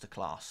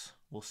masterclass.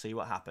 We'll see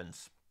what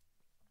happens.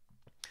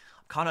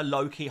 I'm kind of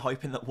low-key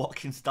hoping that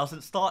Watkins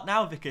doesn't start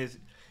now, because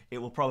it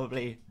will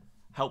probably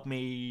help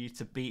me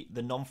to beat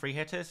the non-free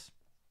hitters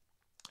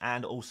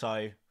and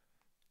also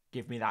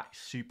give me that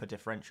super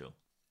differential.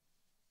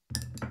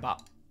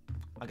 But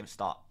I'm going to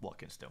start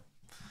Watkins still.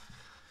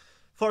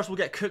 Forest will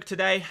get cooked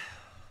today.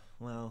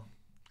 Well,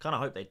 kind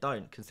of hope they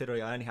don't,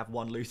 considering I only have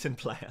one Luton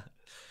player.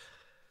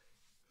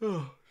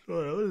 Oh,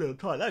 sorry, I'm a little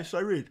tired. That's so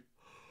rude.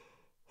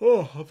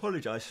 Oh, I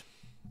apologise.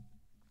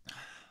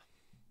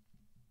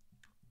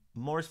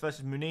 Morris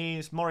versus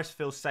Muniz. Morris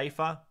feels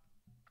safer.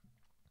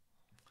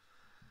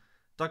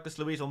 Douglas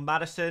Luiz or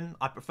Maddison.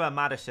 I prefer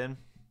Maddison.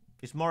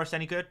 Is Morris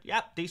any good?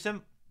 Yep,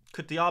 decent.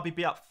 Could Diaby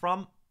be up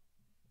front?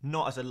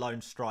 Not as a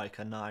lone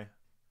striker, no.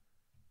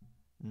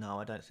 No,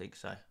 I don't think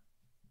so.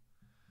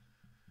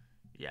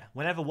 Yeah,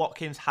 whenever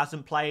Watkins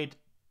hasn't played,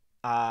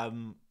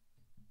 Duran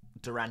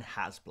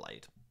has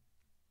played.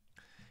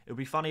 It would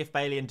be funny if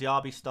Bailey and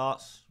Diaby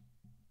starts.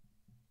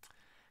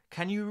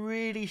 Can you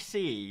really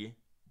see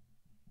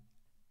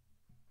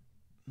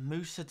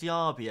Moussa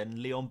Diaby and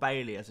Leon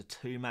Bailey as a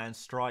two-man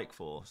strike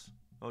force?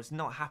 Well, it's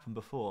not happened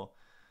before.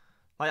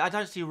 Like, I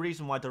don't see a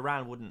reason why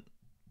Duran wouldn't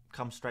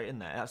come straight in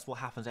there. That's what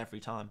happens every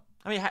time.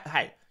 I mean,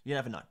 hey, you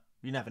never know.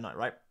 You never know,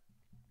 right?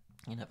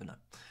 You never know.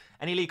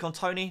 Any leak on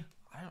Tony?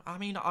 I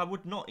mean, I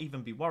would not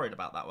even be worried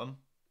about that one.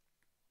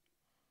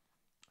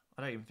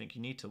 I don't even think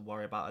you need to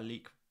worry about a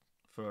leak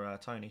for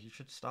Tony. He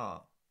should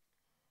start.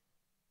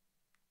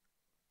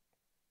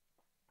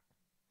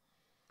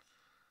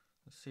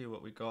 Let's see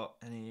what we got.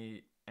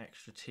 Any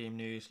extra team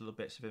news, little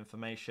bits of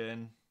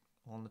information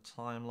on the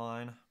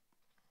timeline.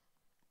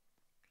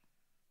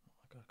 Oh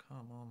my God,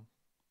 come on.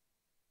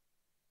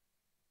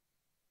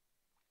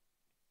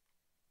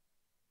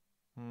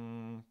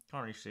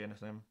 Can't really see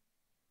anything.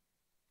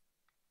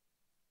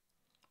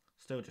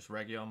 Still just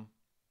Region.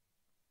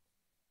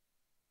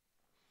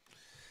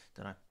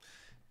 Don't know.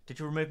 Did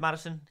you remove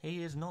Maddison?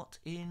 He is not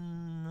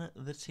in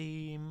the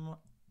team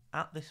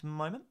at this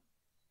moment.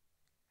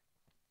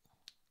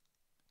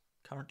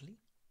 Currently.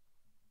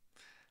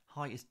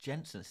 Hi, is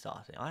Jensen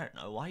starting? I don't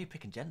know. Why are you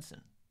picking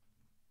Jensen?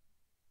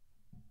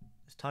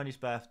 It's Tony's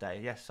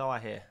birthday. Yes, so I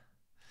hear.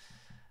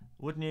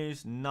 Wood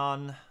news,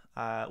 none.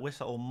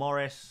 Wissa or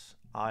Morris?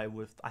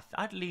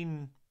 I'd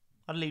lean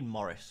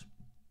Morris.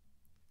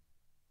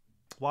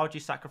 Why would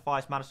you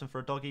sacrifice Maddison for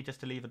a doggy just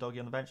to leave a doggy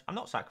on the bench? I'm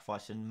not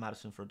sacrificing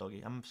Maddison for a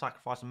doggy. I'm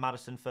sacrificing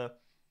Maddison for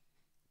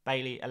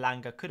Bailey,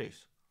 Alanga,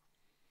 Kudus.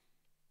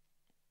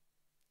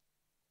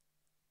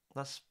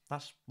 That's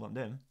what I'm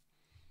doing.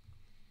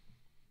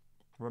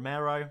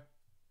 Romero.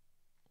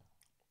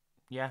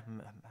 Yeah,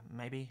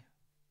 maybe.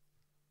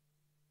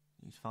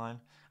 He's fine.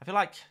 I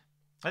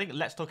think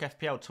Let's Talk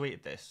FPL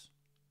tweeted this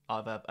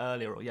either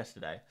earlier or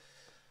yesterday.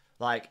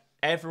 Like,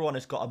 everyone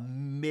has got a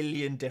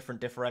million different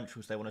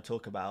differentials they want to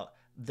talk about.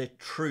 The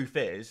truth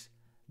is,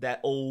 they're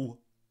all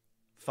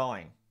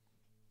fine.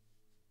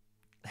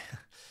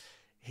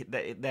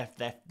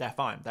 they're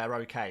fine. They're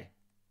okay.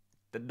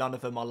 None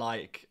of them are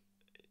like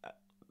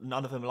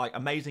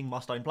amazing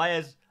must-own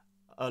players.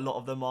 A lot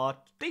of them are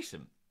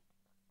decent.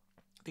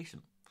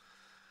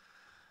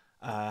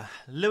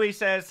 Louis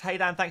says, "Hey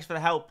Dan, thanks for the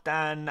help.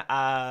 Dan,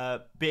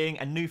 being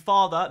a new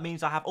father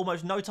means I have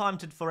almost no time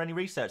for any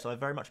research, so I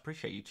very much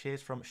appreciate you.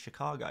 Cheers from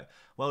Chicago."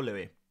 Well,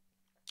 Louis,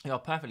 you're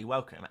perfectly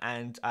welcome,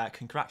 and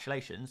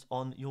congratulations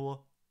on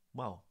your,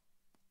 well,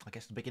 I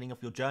guess the beginning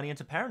of your journey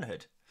into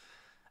parenthood.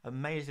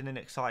 Amazing and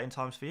exciting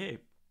times for you.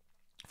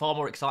 Far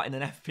more exciting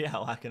than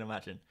FPL, I can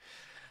imagine.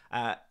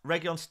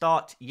 Region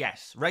start,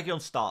 yes. Region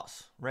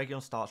starts.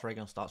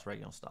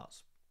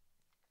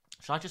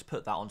 Should I just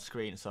put that on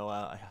screen so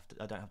I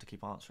don't have to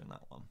keep answering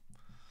that one?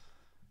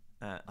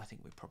 I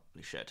think we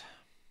probably should.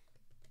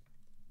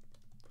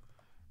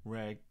 Oh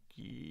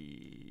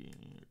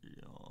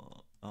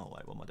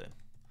wait, what am I doing?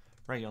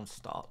 Region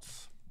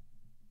starts.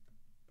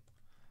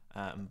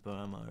 And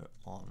Burmo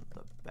on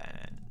the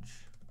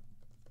bench.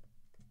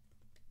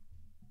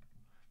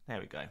 There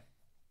we go.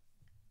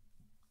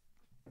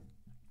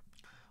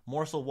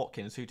 Morris or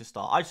Watkins, who to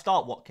start? I'd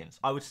start Watkins.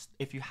 I would,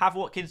 if you have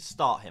Watkins,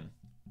 start him.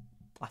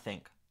 I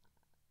think.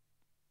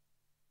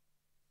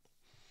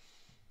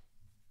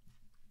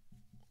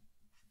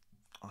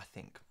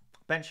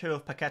 Bench who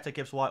of Paqueta,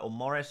 Gibbs White, or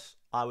Morris?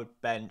 I would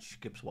bench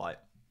Gibbs White.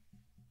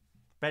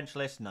 Bench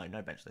list? No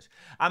bench list.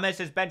 Ahmed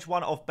says bench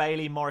one of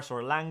Bailey, Morris,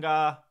 or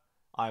Elanga.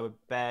 I would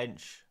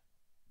bench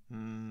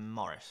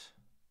Morris,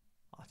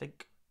 I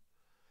think.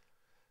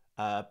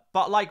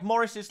 But like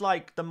Morris is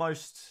like the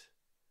most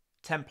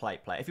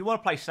template player. If you want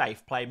to play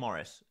safe, play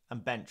Morris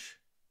and bench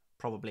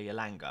probably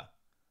Elanga.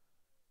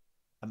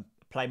 And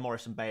play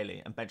Morris and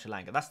Bailey and bench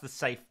Elanga. That's the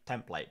safe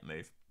template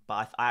move.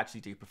 But I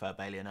actually do prefer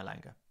Bailey and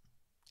Elanga.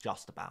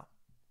 Just about.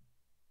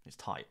 It's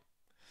tight.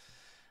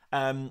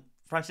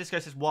 Francisco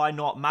says, why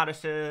not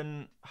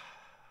Maddison?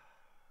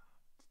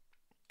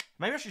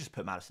 Maybe I should just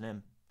put Maddison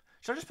in.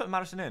 Should I just put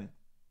Maddison in?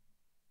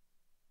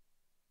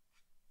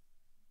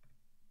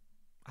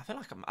 I feel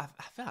like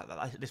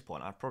at this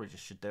point I probably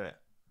just should do it.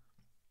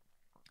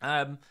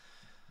 The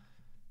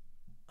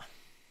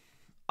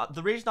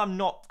reason I'm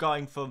not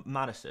going for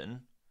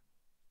Maddison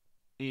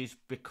is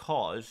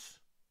because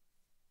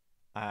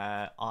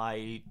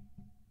I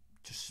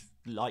just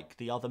like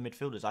the other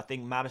midfielders. I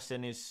think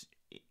Maddison is,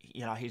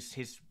 you know,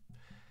 his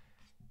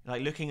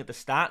like looking at the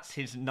stats,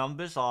 his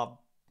numbers are,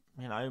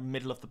 you know,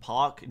 middle of the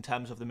park in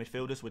terms of the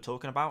midfielders we're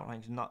talking about.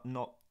 Like not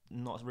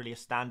really a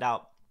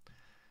standout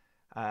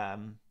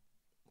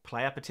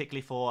player,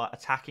 particularly for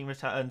attacking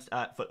returns,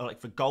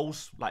 for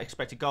goals, like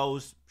expected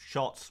goals,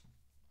 shots.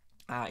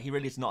 He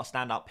really is not a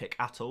standout pick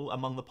at all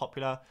among the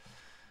popular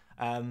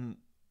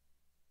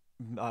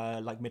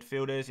like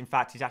midfielders. In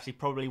fact, he's actually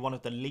probably one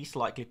of the least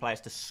likely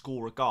players to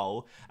score a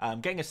goal.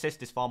 Getting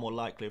assist is far more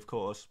likely, of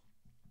course.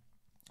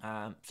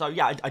 So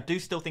yeah, I do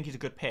still think he's a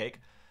good pick,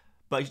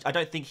 but I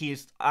don't think he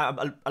is.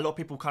 A lot of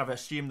people kind of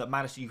assume that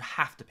Maddison, you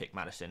have to pick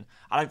Maddison.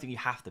 I don't think you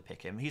have to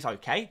pick him. He's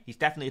okay. He's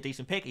definitely a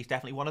decent pick. He's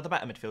definitely one of the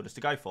better midfielders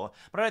to go for,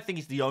 but I don't think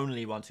he's the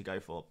only one to go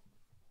for.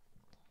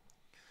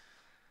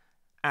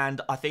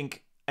 And I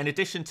think, in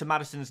addition to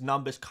Maddison's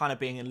numbers kind of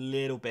being a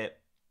little bit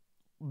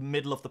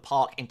middle of the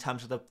park in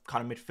terms of the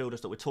kind of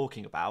midfielders that we're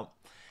talking about,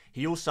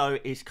 he also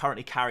is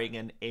currently carrying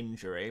an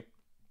injury.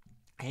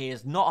 He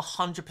is not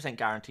 100%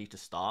 guaranteed to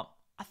start.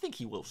 I think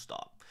he will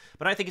start,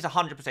 but I don't think he's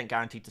 100%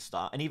 guaranteed to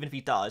start. And even if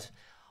he does,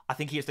 I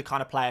think he is the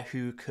kind of player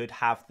who could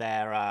have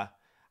their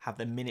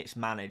minutes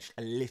managed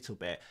a little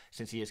bit,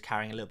 since he is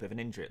carrying a little bit of an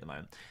injury at the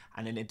moment.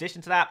 And in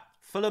addition to that,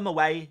 Fulham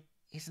away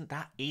isn't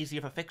that easy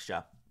of a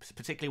fixture,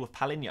 particularly with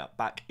Palhinha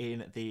back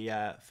in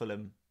the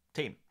Fulham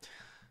team.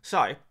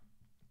 So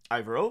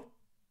overall,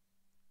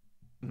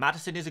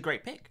 Maddison is a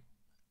great pick.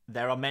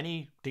 There are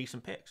many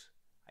decent picks,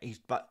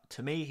 but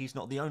to me, he's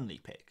not the only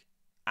pick.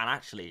 And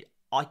actually,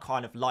 I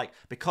kind of like,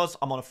 because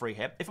I'm on a free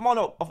hit. If I'm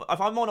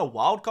on a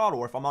wild card,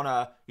 or if I'm on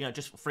a, you know,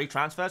 just free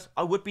transfers,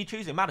 I would be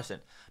choosing Maddison,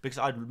 because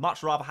I'd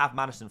much rather have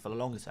Maddison for the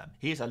longer term.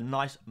 He is a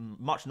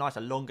much nicer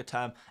longer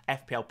term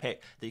FPL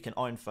pick that you can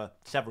own for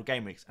several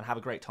game weeks and have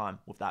a great time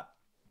with that.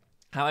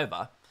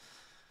 However,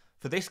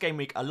 for this game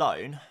week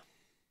alone,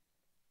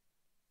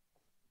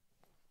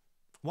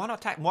 why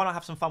not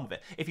have some fun with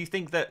it? If you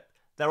think that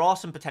there are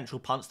some potential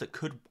punts that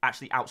could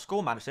actually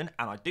outscore Maddison,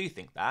 and I do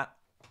think that,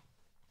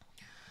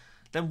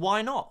 then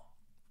why not?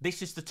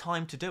 This is the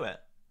time to do it.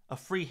 A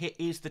free hit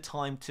is the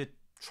time to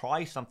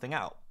try something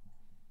out,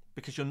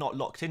 because you're not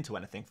locked into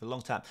anything for the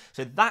long term.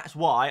 So that's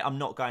why I'm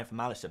not going for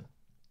Maddison.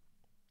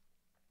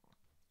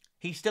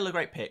 He's still a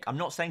great pick. I'm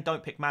not saying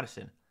don't pick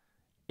Maddison.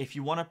 If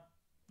you want to,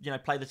 you know,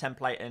 play the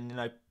template and, you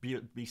know,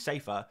 be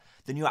safer,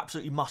 then you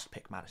absolutely must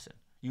pick Maddison.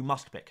 You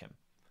must pick him.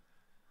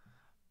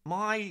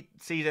 My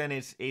season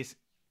is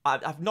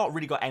I've not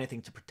really got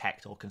anything to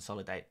protect or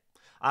consolidate.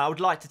 I would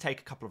like to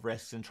take a couple of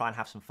risks and try and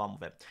have some fun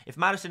with it. If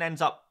Madison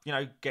ends up,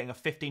 getting a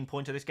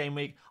 15-pointer this game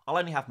week, I'll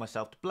only have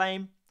myself to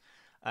blame.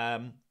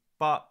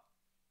 But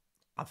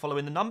I'm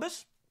following the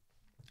numbers,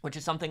 which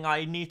is something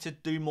I need to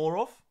do more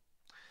of.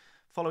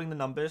 Following the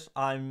numbers,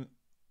 I'm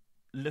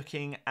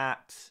looking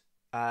at,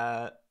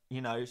 going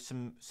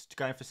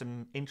for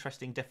some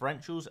interesting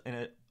differentials in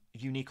a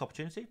unique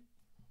opportunity.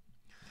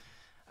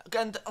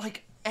 And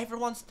like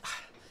everyone's,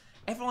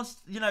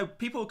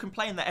 people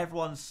complain that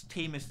everyone's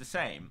team is the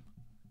same,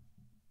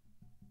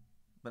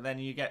 but then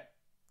you get,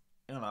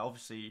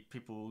 obviously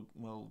people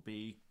will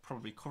be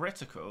probably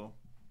critical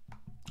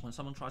when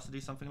someone tries to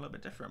do something a little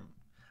bit different,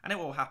 and it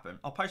will happen.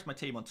 I'll post my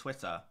team on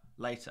Twitter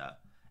later,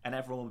 and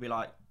everyone will be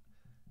like,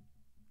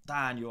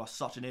 Dan, you are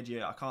such an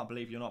idiot. I can't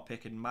believe you're not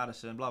picking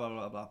Madison, blah, blah,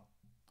 blah, blah.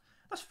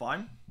 That's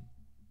fine.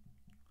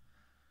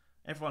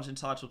 Everyone's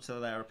entitled to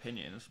their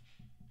opinions.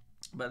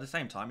 But at the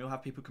same time, you'll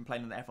have people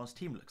complaining that everyone's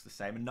team looks the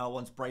same and no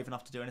one's brave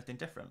enough to do anything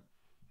different.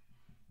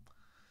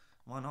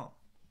 Why not?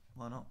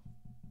 Why not?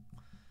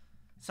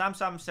 Sam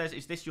says,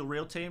 is this your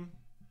real team?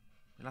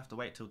 You'll have to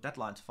wait till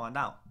deadline to find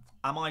out.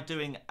 Am I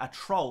doing a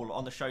troll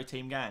on the show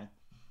team gang?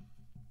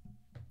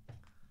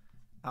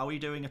 Are we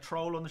doing a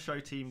troll on the show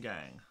team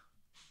gang?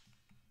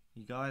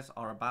 You guys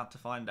are about to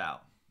find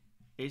out.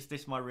 Is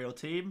this my real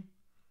team?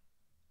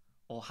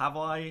 Or have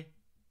I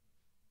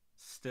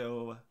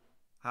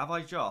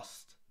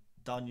just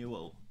done you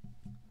all?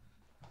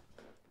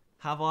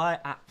 Have I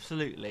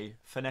absolutely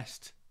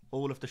finessed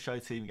all of the show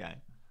team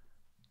gang?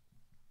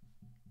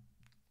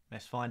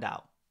 Let's find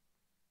out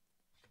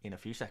in a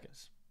few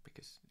seconds,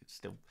 because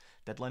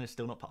deadline is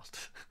still not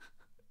passed.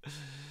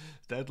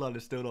 Deadline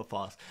is still not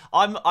passed.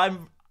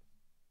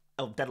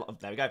 Deadline,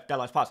 there we go.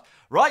 Deadline's passed.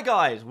 Right,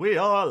 guys, we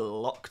are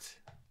locked.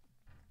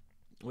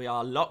 We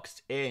are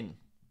locked in.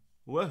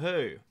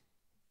 Woohoo.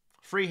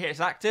 3 hits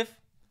active.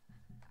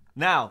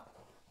 Now,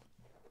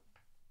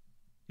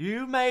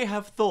 you may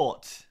have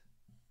thought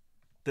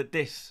that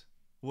this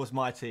was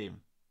my team.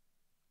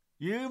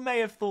 You may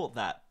have thought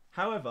that.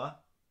 However,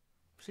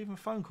 receiving a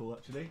phone call,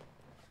 actually.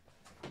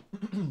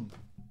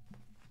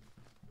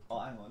 Oh,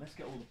 hang on. Let's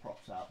get all the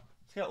props out.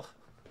 Let's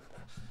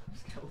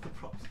get all the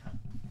props out.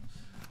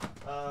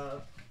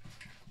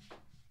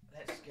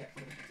 Let's get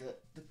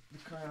the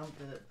crown.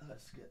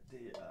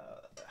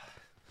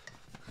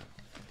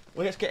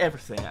 Let's get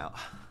everything out.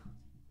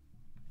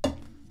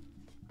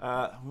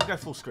 We'll go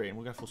full screen.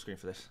 We'll go full screen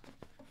for this.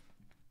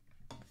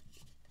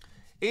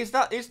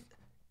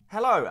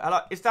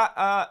 Hello? Is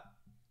that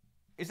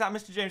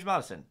Mr. James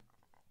Madison?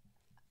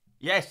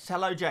 Yes.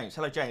 Hello, James.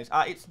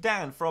 It's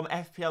Dan from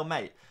FPL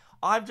Mate.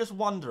 I'm just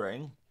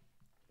wondering,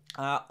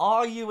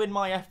 are you in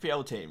my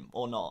FPL team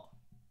or not?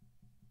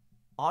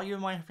 Are you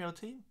in my FPL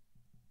team?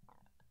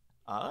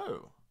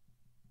 Oh.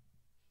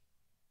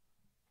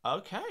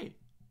 Okay.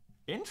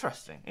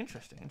 Interesting.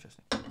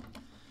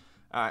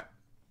 Alright.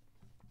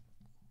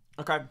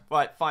 Okay,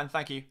 right, fine,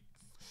 thank you.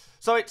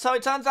 So it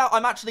turns out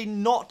I'm actually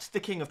not the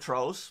king of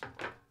trolls.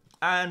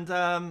 And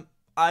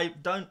I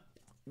don't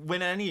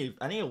win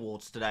any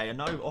awards today, and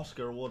no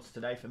Oscar awards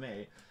today for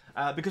me.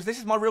 Because this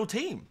is my real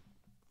team.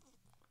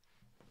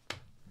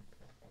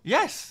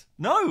 Yes!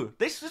 No!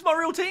 This is my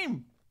real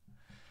team!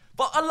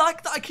 But I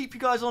like that I keep you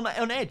guys on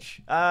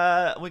edge.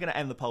 We're going to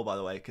end the poll, by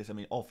the way, because,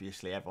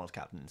 obviously everyone's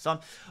captain and son.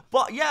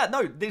 But, yeah,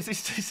 no, this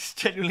is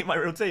genuinely my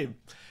real team.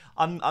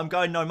 I'm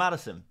going no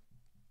Madison.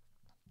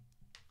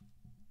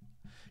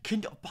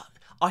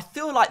 I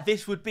feel like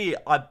this would be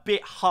a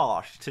bit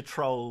harsh to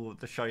troll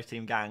the show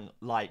team gang,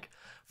 like,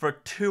 for a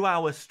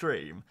 2-hour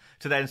stream,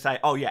 to then say,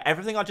 oh, yeah,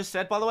 everything I just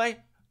said, by the way,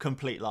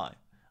 complete lie.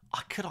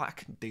 I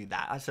couldn't do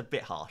that. That's a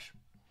bit harsh.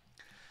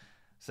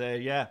 So,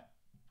 yeah.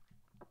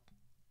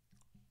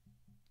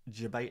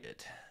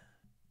 Debated.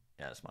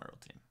 Yeah, that's my real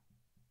team.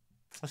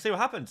 Let's see what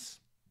happens.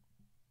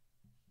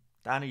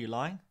 Dan, are you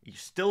lying? Are you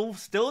still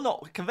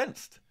not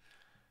convinced?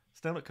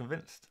 Still not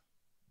convinced.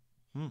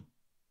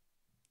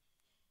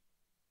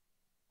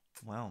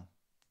 Well,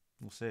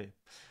 we'll see.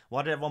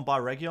 Why did everyone buy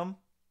Region?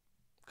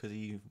 Because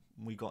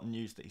we got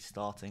news that he's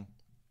starting,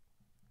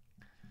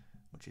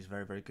 which is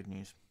very, very good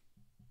news.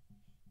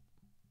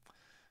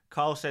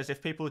 Carl says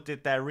if people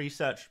did their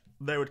research,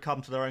 they would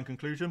come to their own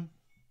conclusion.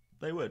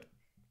 They would.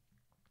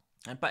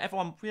 But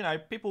everyone,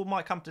 people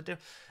might come to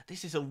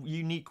this is a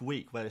unique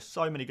week where there's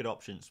so many good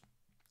options.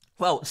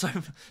 Well, so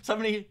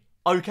many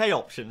okay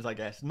options, I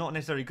guess. Not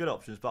necessarily good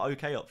options, but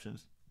okay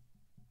options.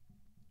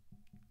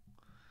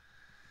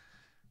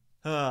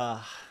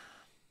 Harley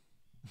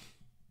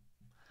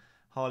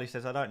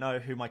says, I don't know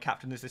who my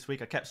captain is this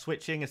week. I kept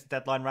switching as the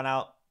deadline ran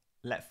out.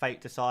 Let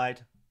fate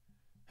decide.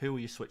 Who will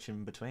you switch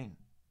in between?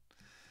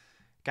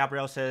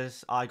 Gabrielle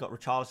says, I got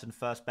Richarlison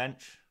first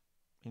bench.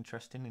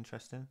 Interesting.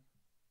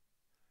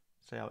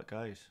 See how it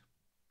goes.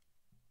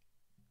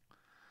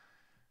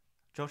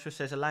 Joshua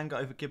says Elanga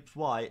over Gibbs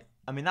White.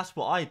 That's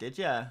what I did,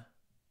 yeah.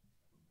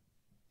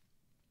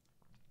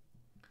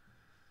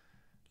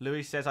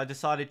 Louis says I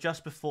decided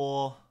just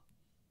before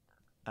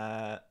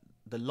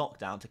the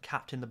lockdown to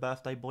captain the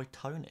birthday boy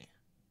Tony.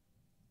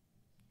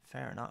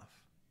 Fair enough.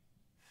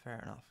 Fair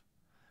enough.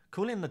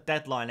 Calling the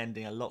deadline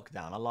ending a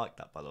lockdown. I like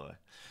that, by the way.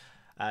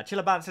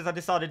 Chillaband says, I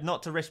decided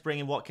not to risk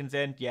bringing Watkins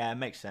in. Yeah,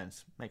 makes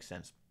sense. Makes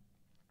sense.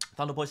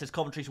 Thunderboy says,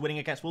 Coventry's winning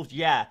against Wolves.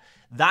 Yeah,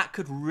 that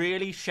could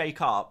really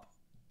shake up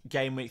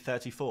Game Week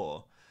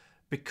 34.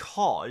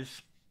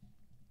 Because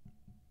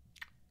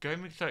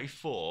Game Week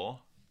 34,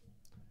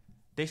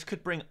 this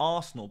could bring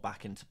Arsenal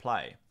back into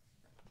play.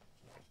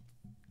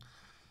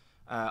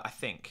 I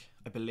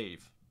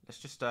believe. Let's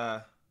just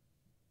check.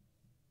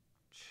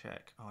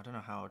 Oh, I don't know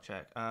how I'll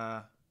check. Do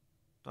I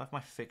have my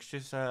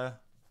fixtures? Hold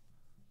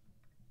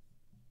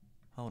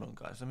on,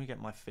 guys. Let me get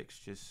my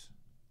fixtures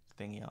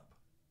thingy up.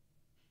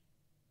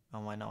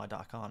 Oh, I know. I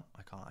can't.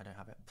 I don't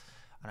have it.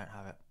 I don't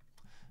have it.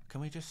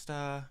 Can we just,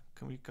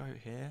 can we go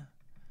here?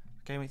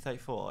 Game week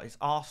 34. It's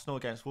Arsenal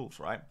against Wolves,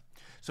 right?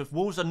 So if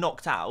Wolves are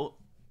knocked out,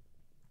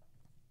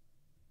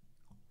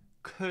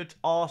 could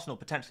Arsenal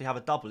potentially have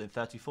a double in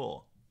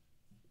 34?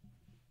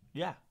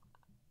 Yeah.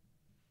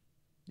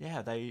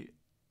 Yeah, they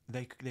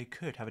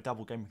could have a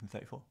double game week in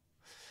 34.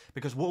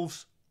 Because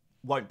Wolves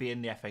won't be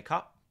in the FA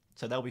Cup,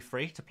 so they'll be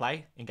free to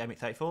play in Game Week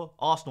 34.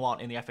 Arsenal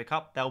aren't in the FA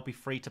Cup. They'll be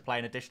free to play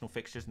in additional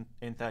fixtures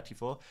in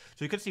 34.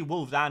 So you could see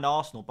Wolves and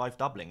Arsenal both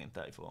doubling in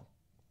 34,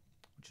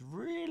 which is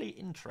really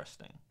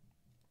interesting.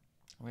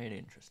 Really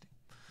interesting.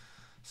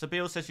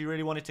 Sabil says you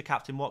really wanted to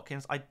captain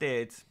Watkins. I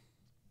did,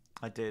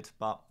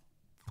 but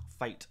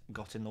fate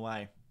got in the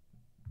way.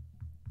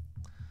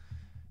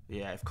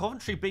 Yeah, if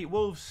Coventry beat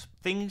Wolves,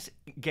 things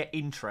get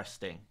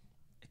interesting.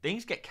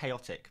 Things get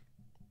chaotic,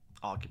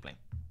 arguably.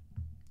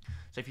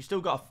 So if you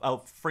still got a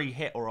free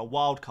hit or a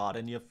wild card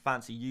and you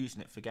fancy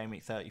using it for Game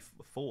Week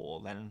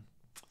 34, then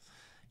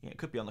yeah, it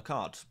could be on the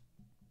cards.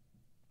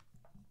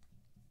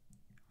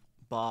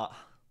 But,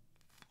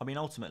 I mean,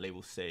 ultimately,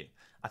 we'll see.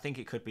 I think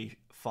it could be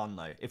fun,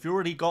 though. If you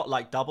already got,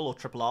 like, double or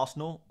triple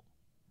Arsenal,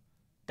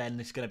 then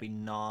it's going to be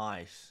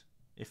nice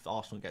if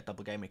Arsenal get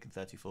double Game Week in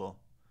 34.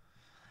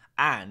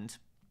 And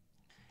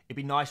it'd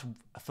be nice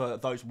for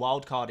those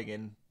wild carding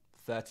in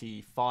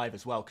 35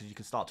 as well, because you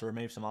can start to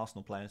remove some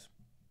Arsenal players.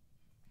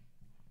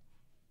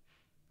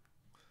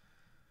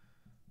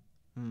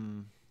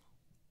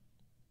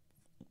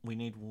 We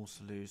need Wolves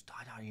to lose.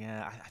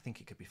 I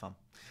think it could be fun.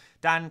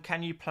 Dan,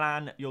 can you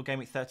plan your Game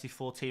Week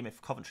 34 team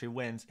if Coventry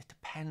wins? It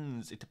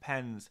depends.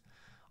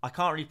 I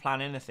can't really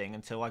plan anything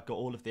until I've got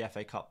all of the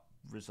FA Cup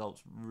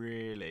results,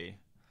 really.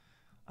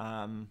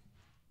 Unless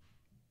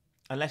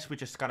we're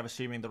just kind of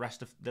assuming the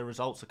rest of the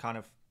results are kind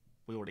of,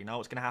 we already know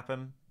what's going to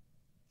happen.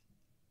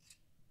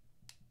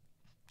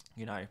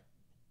 You know,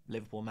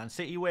 Liverpool, Man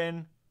City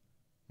win.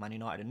 Man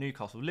United and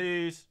Newcastle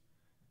lose.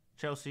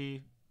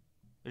 Chelsea,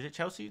 is it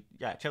Chelsea?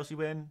 Yeah, Chelsea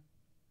win.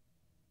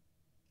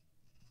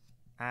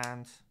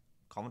 And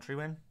Coventry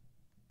win.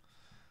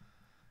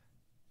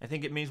 I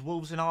think it means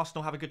Wolves and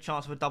Arsenal have a good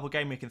chance of a double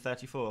game week in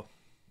 34.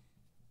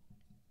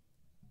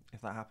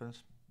 If that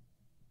happens.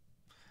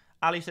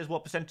 Ali says,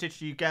 what percentage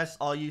do you guess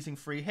are using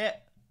free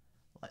hit?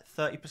 Like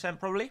 30%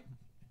 probably.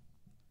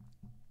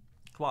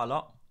 Quite a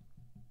lot.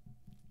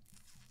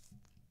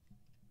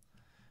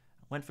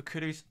 Went for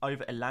Kudus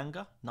over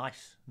Elanga.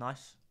 Nice. I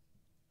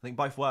think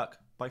both work.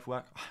 I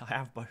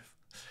have both.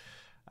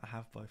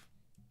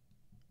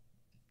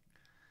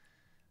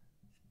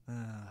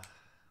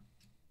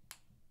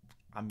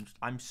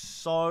 I'm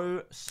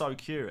so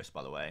curious,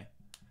 by the way,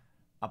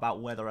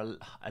 about whether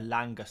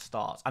Elanga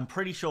starts. I'm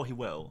pretty sure he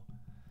will.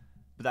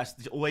 But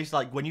that's always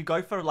like, when you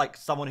go for like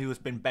someone who has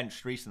been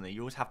benched recently, you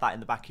always have that in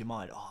the back of your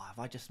mind. Oh, have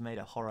I just made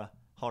a horror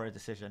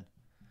decision?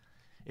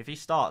 If he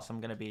starts,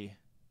 I'm going to be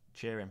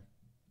cheering.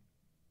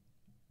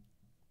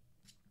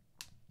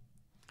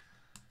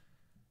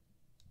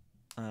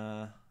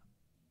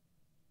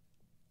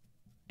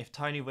 If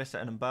Tony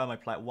Wissett and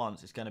Mbermo play at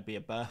once, it's going to be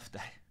a birthday.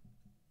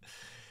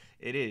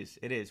 It is.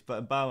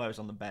 But Mbermo's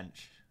on the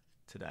bench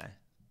today.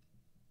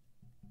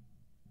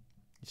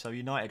 So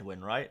United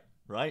win, right?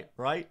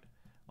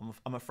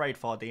 I'm afraid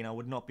Fardino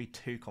would not be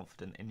too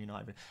confident in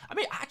United. I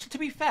mean, actually, to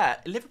be fair,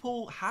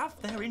 Liverpool have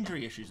their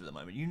injury issues at the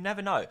moment. You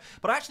never know.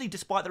 But actually,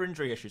 despite their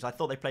injury issues, I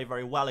thought they played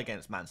very well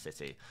against Man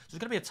City. So it's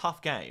going to be a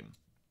tough game.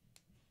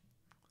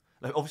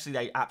 Like, obviously,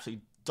 they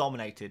absolutely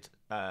dominated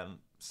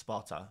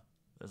Sparta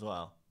as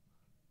well.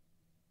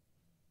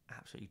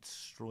 Absolutely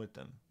destroyed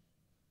them.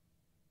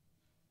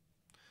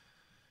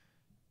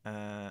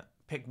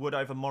 Pick Wood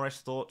over Morris.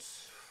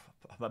 Thoughts?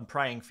 I'm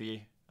praying for you.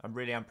 I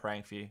really am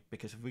praying for you,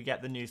 because if we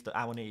get the news that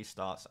Awoniyi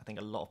starts, I think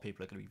a lot of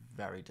people are going to be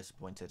very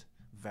disappointed.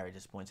 Very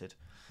disappointed.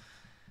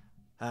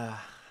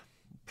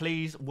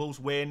 Please, Wolves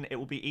win. It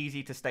will be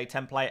easy to stay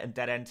template and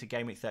dead end to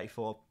Game Week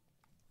 34.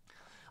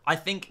 I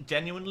think,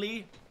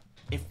 genuinely,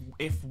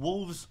 if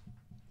Wolves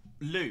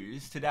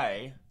lose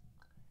today,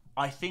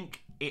 I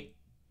think it,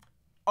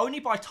 only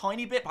by a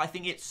tiny bit, but I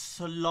think it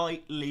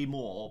slightly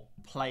more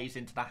plays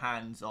into the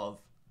hands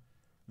of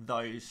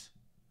those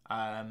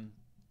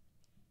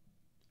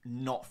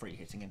not free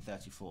hitting in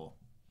 34,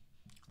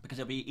 because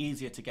it'll be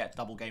easier to get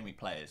double game week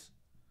players.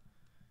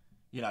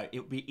 You know, it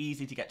would be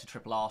easy to get to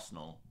triple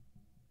Arsenal,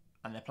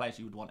 and they're players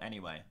you would want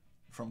anyway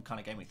from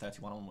kind of game week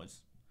 31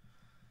 onwards.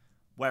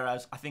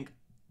 Whereas I think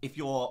if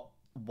you're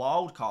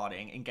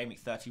wildcarding in Gameweek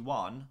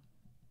 31,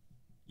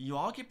 you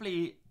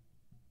arguably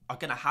are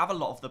going to have a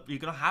lot of you're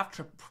going to have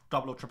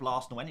double or triple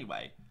Arsenal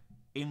anyway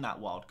in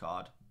that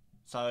wildcard.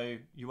 So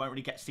you won't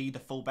really see the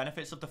full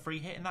benefits of the free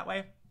hit in that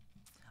way.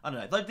 I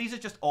don't know. These are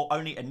just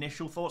only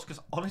initial thoughts because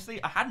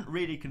honestly, I hadn't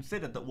really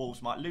considered that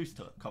Wolves might lose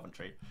to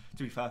Coventry,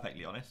 to be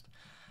perfectly honest.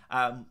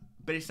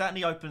 But it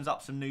certainly opens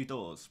up some new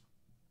doors.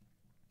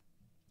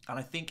 And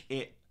I think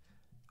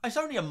it's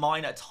only a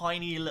minor,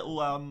 tiny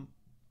little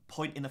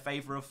point in the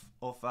favour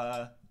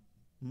of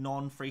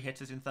non-free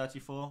hitters in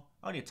 34.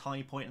 Only a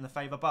tiny point in the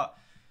favour, but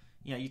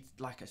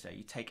like I say,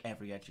 you take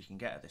every edge you can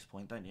get at this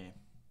point, don't you?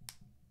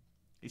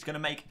 It's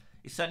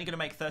certainly going to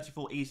make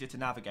 34 easier to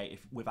navigate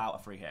without a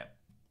free hit.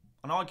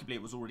 And arguably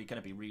it was already going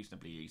to be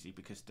reasonably easy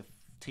because the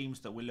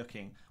teams that we're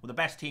looking, the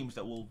best teams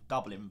that will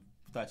double in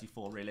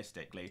 34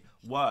 realistically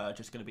were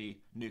just going to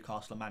be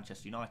Newcastle and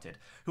Manchester United,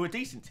 who are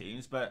decent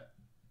teams, but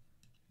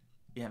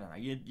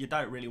you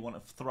don't really want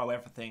to throw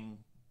everything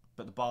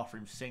but the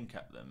bathroom sink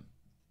at them.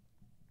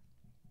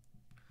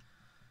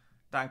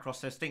 Dan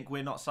Cross says, think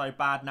we're not so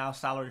bad now.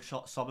 Salah and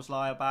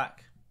Szoboszlai are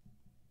back.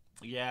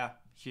 Yeah,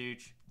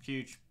 huge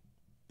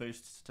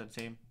boosts to the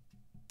team.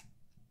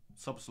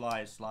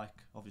 Szoboszlai is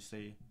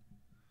obviously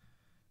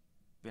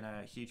been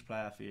a huge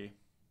player for you.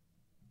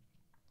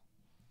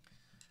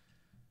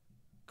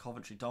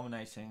 Coventry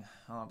dominating,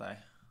 aren't they?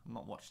 I'm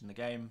not watching the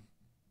game.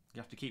 You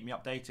have to keep me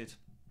updated.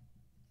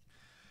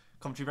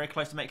 Coventry very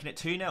close to making it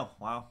 2-0.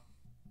 Wow.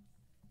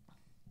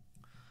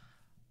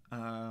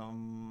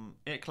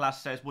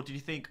 Itclass says, what did you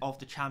think of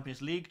the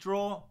Champions League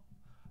draw?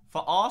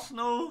 For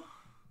Arsenal?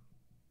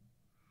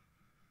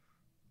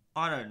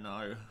 I don't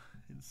know.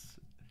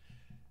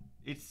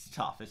 It's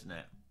tough, isn't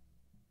it?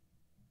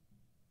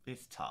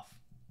 It's tough.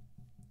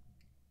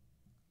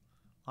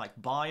 Like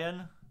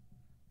Bayern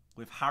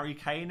with Harry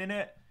Kane in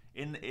it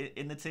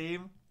in the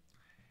team,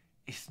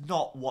 it's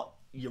not what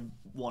you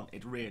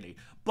wanted really.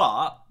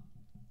 But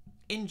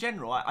in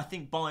general, I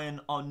think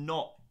Bayern are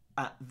not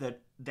at their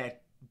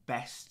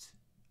best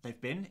they've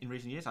been in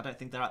recent years. I don't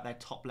think they're at their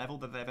top level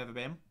that they've ever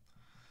been.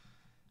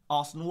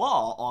 Arsenal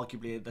are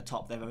arguably at the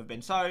top they've ever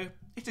been. So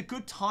it's a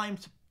good time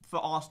for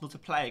Arsenal to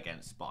play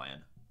against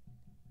Bayern.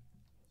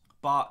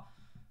 But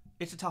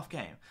it's a tough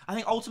game. I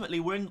think ultimately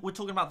we're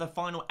talking about the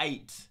final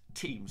 8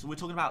 teams. We're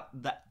talking about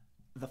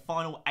the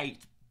final 8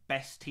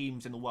 best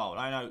teams in the world.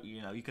 I know,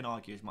 you can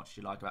argue as much as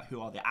you like about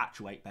who are the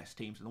actual 8 best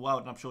teams in the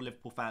world, and I'm sure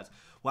Liverpool fans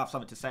will have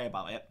something to say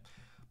about it.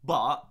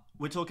 But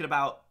we're talking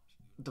about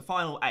the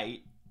final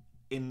 8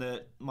 in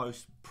the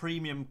most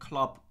premium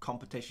club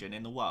competition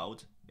in the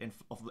world, in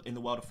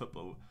the world of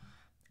football.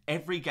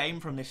 Every game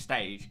from this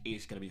stage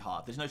is going to be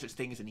hard. There's no such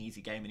thing as an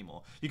easy game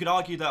anymore. You could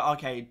argue that,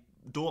 okay,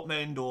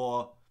 Dortmund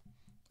or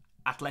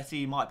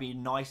Atleti might be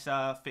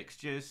nicer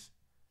fixtures,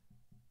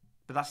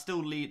 but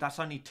that's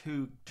only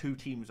two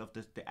teams of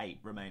the 8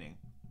 remaining.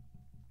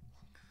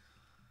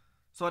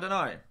 So I don't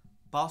know.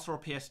 Barca or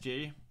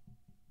PSG?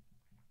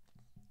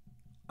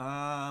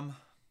 I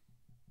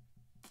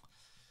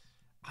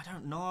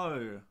don't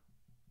know.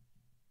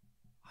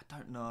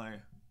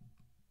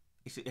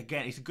 It's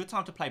a good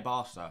time to play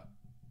Barca.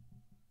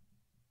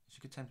 It's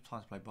a good time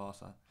to play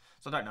Barca.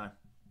 So I don't know.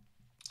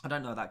 I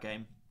don't know that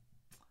game.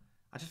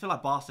 I just feel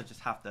like Barca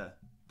just have the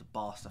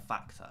Barca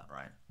factor,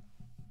 right?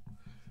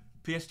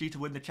 PSG to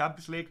win the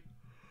Champions League?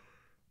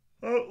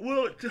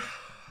 Well,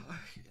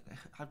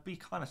 I'd be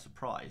kind of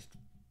surprised.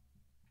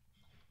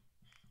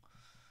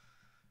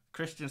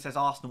 Christian says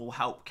Arsenal will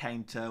help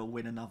Kane to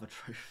win another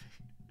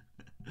trophy.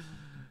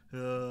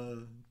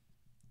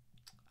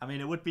 I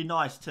mean, it would be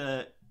nice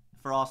for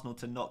Arsenal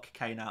to knock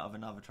Kane out of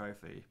another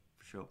trophy,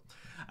 for sure.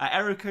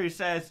 Eruku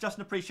says, just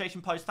an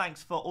appreciation post.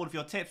 Thanks for all of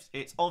your tips.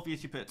 It's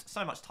obvious you put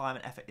so much time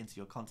and effort into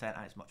your content,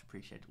 and it's much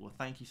appreciated. Well,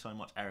 thank you so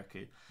much,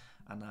 Eruku.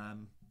 And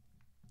I'm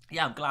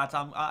glad.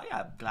 I'm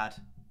glad.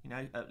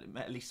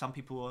 At least some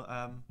people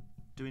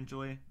do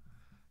enjoy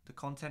the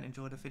content,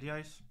 enjoy the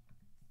videos.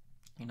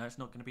 It's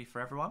not going to be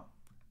for everyone,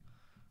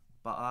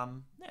 but as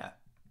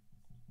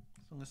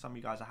long as some of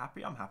you guys are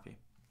happy, I'm happy.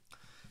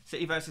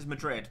 City versus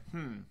Madrid.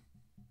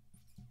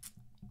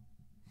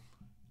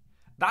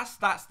 That's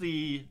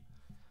the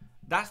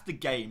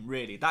game,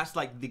 really. That's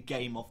like the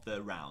game of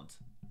the round,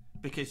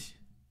 because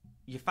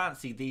you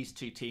fancy these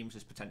 2 teams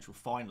as potential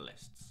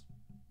finalists,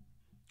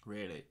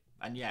 really,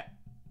 and yet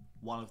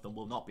one of them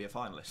will not be a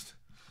finalist.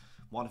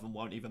 One of them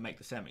won't even make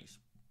the semis.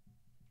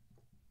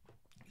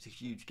 It's a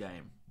huge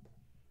game.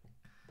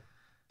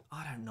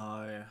 I don't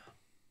know.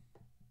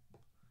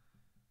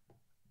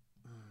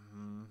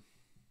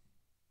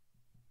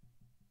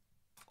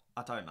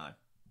 I don't know.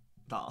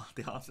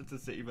 The answer to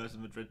City versus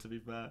Madrid, to be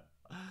fair.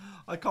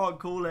 I can't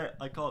call it.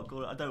 I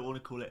don't want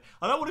to call it.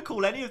 I don't want to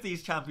call any of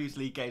these Champions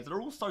League games. They're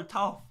all so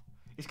tough.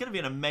 It's going to be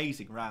an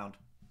amazing round.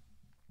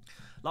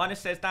 Linus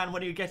says, Dan,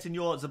 when are you getting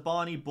your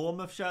Zabani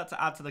Bournemouth shirt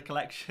to add to the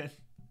collection?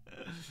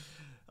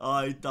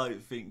 I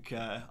don't think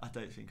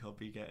I'll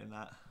be getting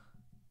that.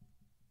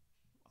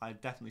 I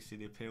definitely see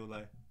the appeal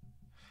though.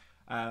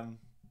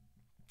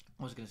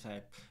 What was I going to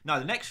say? No,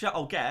 the next shirt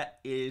I'll get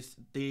is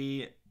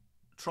the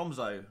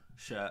Tromso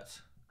shirt.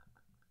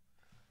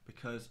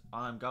 Because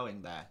I'm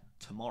going there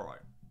tomorrow.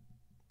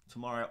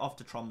 Tomorrow, off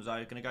to Tromso.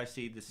 Going to go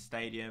see the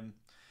stadium.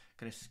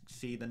 Going to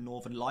see the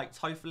Northern Lights,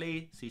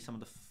 hopefully. See some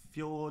of the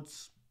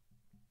fjords.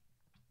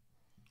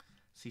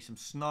 See some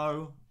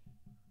snow.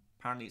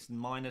 Apparently it's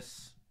something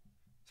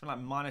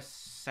like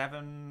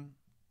 -7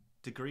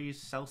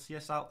 degrees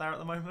Celsius out there at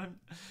the moment.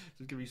 It's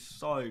going to be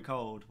so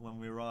cold when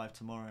we arrive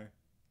tomorrow.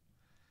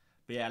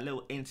 But yeah, a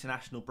little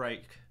international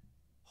break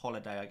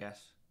holiday, I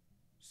guess.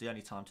 It's the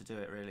only time to do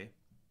it, really.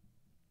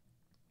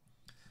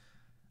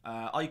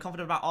 Are you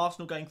confident about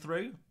Arsenal going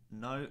through?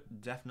 No,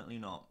 definitely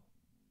not.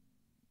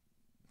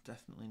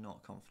 Definitely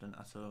not confident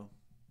at all.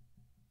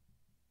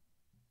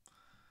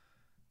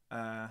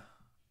 Hi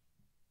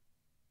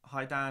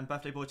Dan,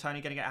 birthday boy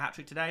Tony, going to get a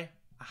hat-trick today?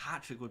 A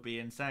hat-trick would be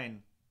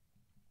insane.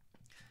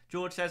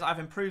 George says, I've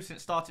improved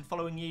since started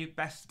following you.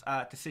 Best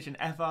decision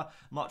ever.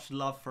 Much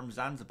love from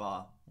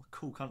Zanzibar. What a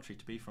cool country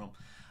to be from.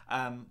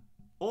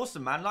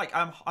 Awesome, man. Like,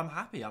 I'm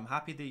happy. I'm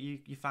happy that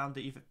you found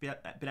that you've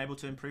been able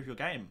to improve your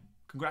game.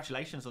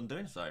 Congratulations on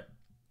doing so.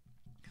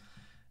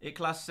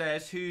 Iklas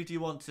says, who do you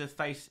want to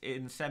face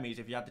in semis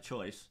if you had the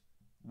choice?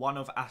 One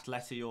of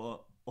Atleti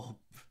or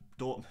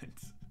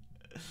Dortmund,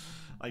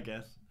 I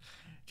guess.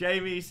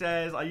 Jamie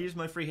says, I used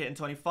my free hit in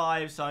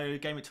 25, so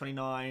Gameweek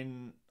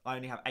 29, I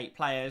only have 8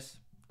 players.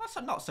 That's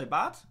not so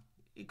bad.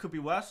 It could be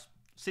worse.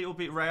 City will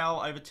beat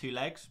Real over 2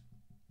 legs.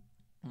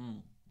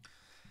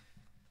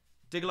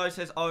 Digolo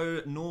says,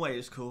 oh, Norway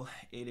is cool.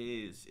 It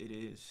is. It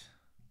is.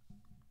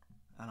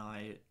 And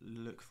I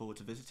look forward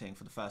to visiting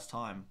for the first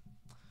time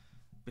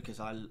because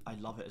I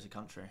love it as a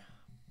country.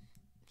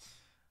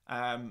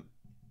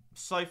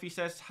 Sophie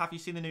says, have you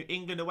seen the new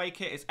England away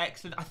kit? It's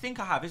excellent. I think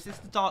I have. Is this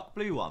the dark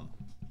blue one?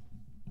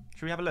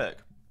 Should we have a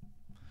look?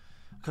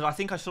 Because I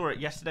think I saw it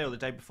yesterday or the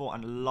day before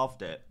and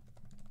loved it.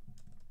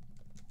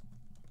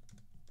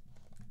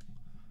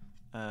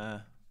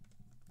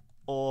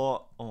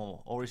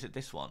 Or is it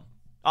this one?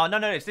 Oh,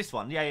 no, it's this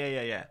one.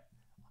 Yeah.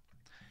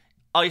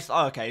 Oh,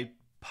 okay.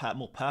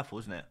 More purple,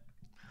 isn't it?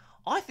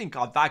 I think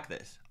I'll bag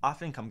this. I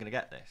think I'm going to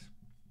get this.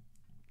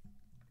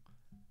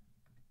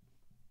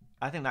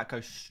 I think that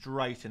goes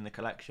straight in the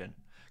collection.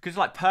 Because it's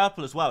like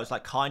purple as well. It's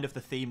like kind of the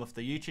theme of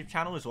the YouTube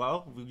channel as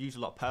well. We use a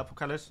lot of purple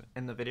colours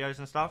in the videos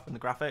and stuff, and the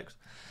graphics.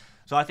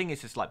 So I think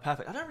it's just like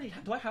perfect. I don't really...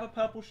 Do I have a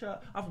purple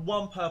shirt? I have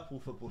one purple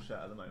football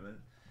shirt at the moment.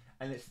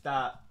 And it's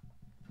that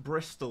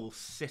Bristol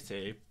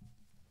City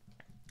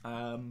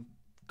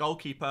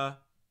goalkeeper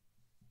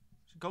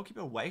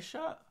away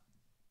shirt?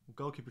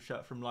 Goalkeeper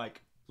shirt from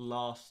like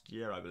last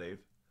year, I believe.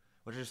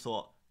 Which I just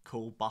thought,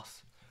 cool,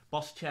 boss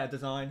chair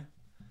design.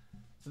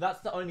 So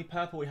that's the only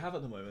purple we have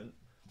at the moment.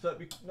 So it'd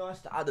be nice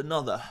to add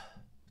another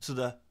to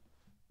the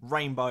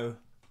rainbow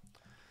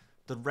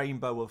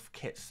of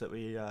kits that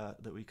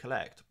we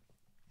collect.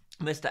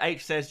 Mr.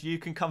 H says, you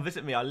can come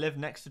visit me. I live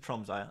next to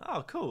Tromso.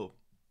 Oh, cool.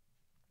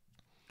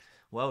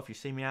 Well, if you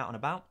see me out and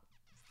about,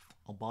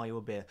 I'll buy you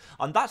a beer.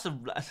 And that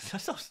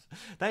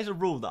is a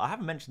rule that I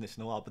haven't mentioned this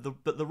in a while,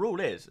 but the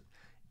rule is,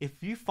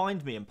 if you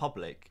find me in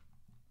public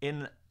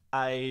in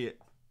a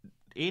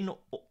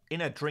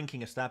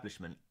drinking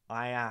establishment,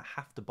 I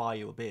have to buy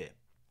you a beer.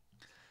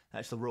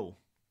 That's the rule.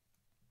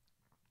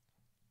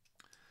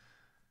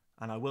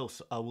 And I will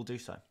do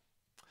so.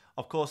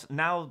 Of course,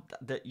 now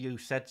that you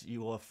said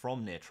you are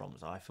from near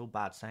Tromso, I feel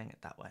bad saying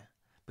it that way.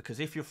 Because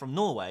if you're from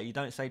Norway, you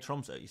don't say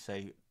Tromso, you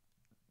say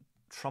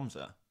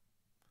Tromsø.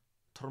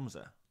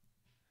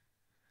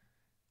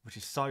 Which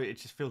is so, it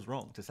just feels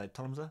wrong to say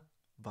Tromsø,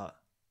 but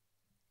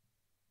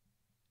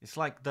it's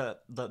like the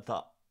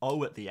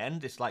O at the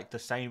end, it's like the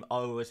same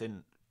O as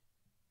in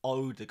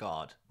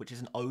Odegaard, which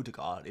isn't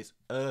Odegaard, it's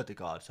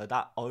Erdegaard. So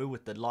that O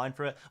with the line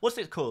for it. What's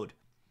it called?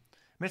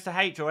 Mr.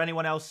 H or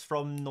anyone else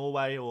from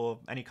Norway or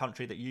any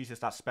country that uses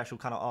that special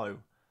kind of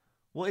O.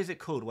 What is it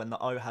called when the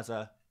O has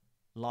a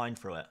line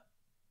through it?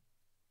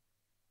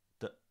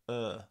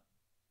 The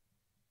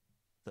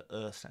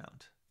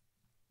sound.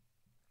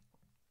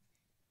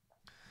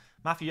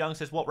 Matthew Young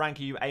says, what rank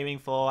are you aiming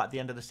for at the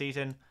end of the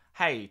season?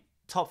 Hey,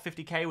 top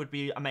 50k would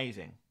be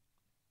amazing.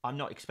 I'm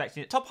not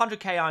expecting it. Top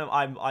 100k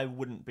I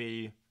wouldn't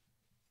be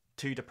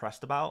too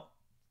depressed about.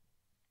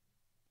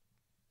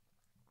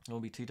 I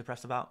won't be too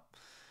depressed about.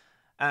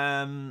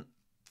 Ganswood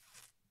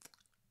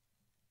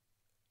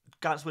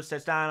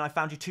says, Dan, I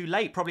found you too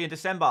late, probably in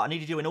December. I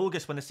needed you in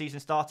August when the season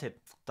started.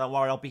 Don't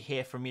worry, I'll be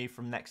here from you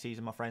from next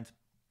season, my friend.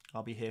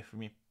 I'll be here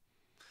from you.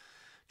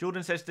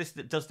 Jordan says,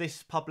 does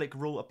this public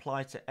rule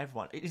apply to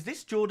everyone? Is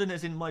this Jordan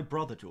as in my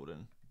brother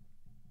Jordan?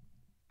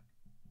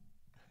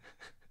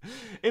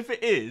 If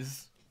it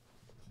is,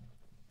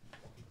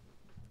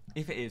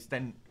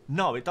 then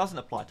no, it doesn't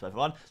apply to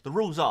everyone. The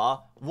rules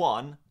are,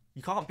 1,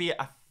 you can't be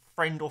a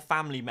friend or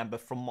family member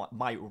from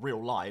my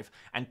real life,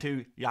 and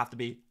 2, you have to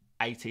be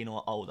 18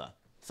 or older.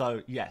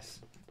 So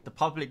yes, the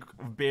public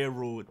beer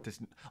rule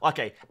doesn't...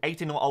 Okay,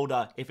 18 or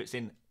older if it's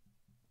in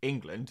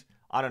England.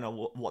 I don't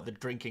know what the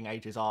drinking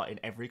ages are in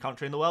every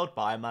country in the world,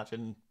 but I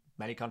imagine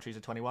many countries are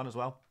 21 as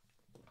well.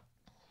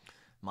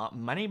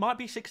 Many might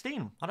be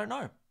 16. I don't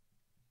know.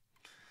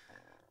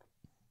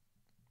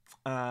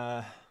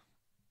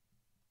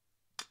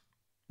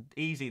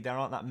 Easy. There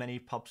aren't that many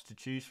pubs to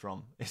choose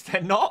from. Is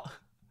there not?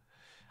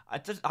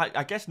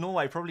 I guess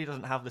Norway probably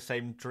doesn't have the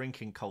same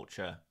drinking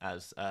culture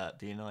as the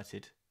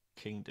United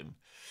Kingdom.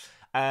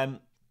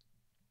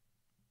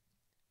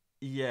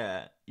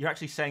 Yeah, you're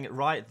actually saying it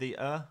right.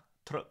 The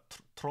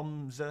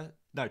Tromsø.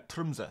 No,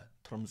 Tromsø.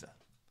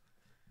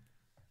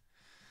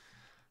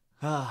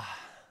 Ah,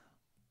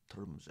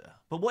 Tromsø.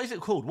 But what is it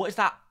called? What is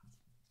that?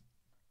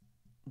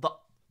 The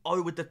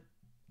O with the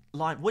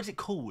line. What is it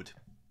called?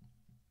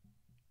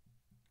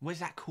 What is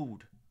that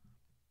called?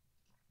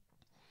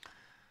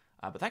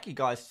 But thank you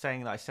guys for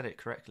saying that I said it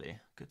correctly.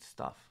 Good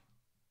stuff.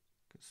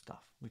 Good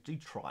stuff. We do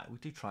try. We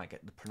do try and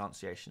get the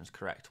pronunciations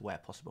correct where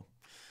possible.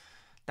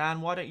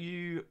 Dan, why don't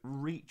you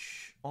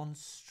react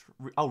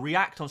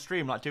on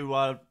stream, like do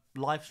a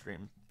live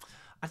stream?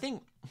 I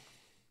think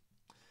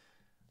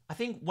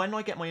when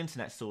I get my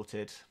internet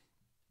sorted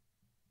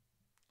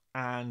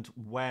and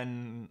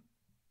when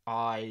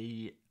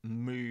I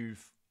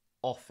move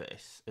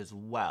office as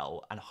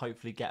well and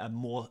hopefully get a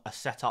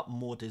setup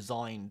more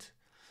designed,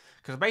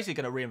 because I'm basically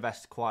going to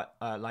reinvest quite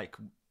like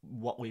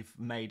what we've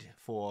made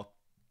for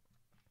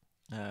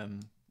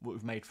what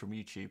we've made from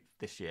YouTube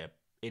this year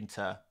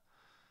into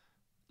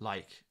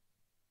like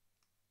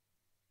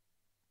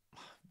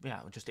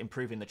just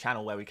improving the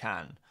channel where we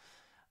can.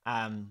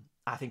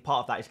 I think part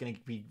of that is going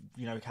to be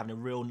having a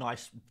real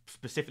nice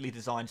specifically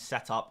designed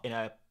setup in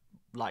a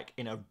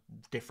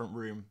different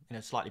room, in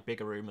a slightly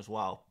bigger room as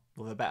well,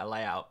 with a better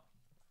layout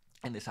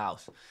in this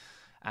house,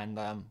 and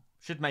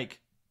should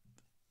make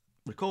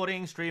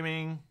recording,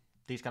 streaming,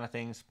 these kind of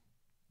things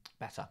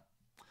better.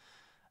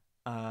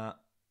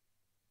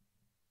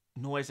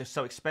 Noise is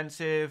so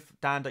expensive.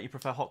 Dan, don't you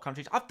prefer hot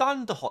countries? I've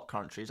done the hot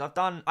countries.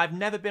 I've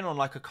never been on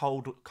like a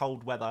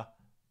cold weather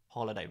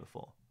holiday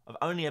before. I've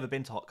only ever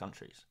been to hot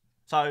countries.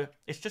 So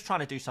it's just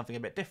trying to do something a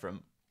bit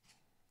different.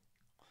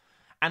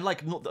 And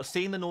like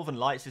seeing the Northern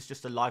Lights is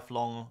just a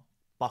lifelong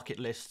bucket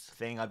list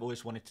thing I've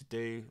always wanted to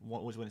do,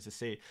 always wanted to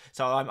see.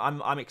 So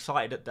I'm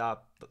excited at the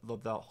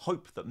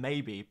hope that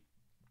maybe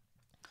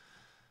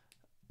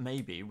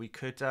we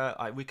could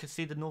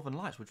see the Northern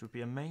Lights, which would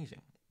be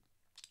amazing.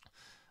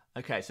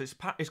 Okay, so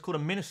it's called a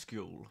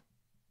minuscule.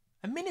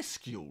 A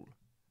minuscule?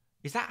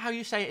 Is that how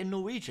you say it in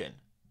Norwegian?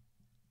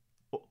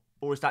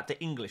 Or is that the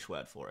English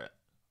word for it?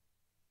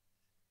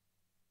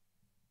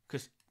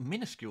 Because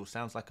minuscule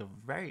sounds like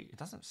it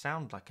doesn't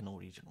sound like a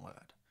Norwegian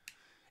word.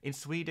 In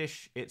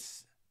Swedish,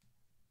 it's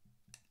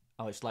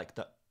like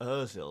the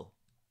Özil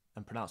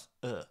and pronounced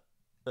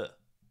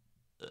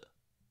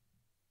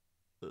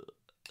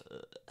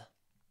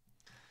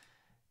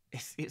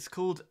It's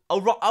called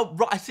right,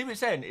 I see what you're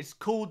saying. It's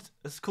called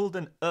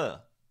an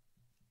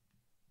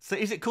So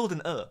is it called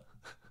an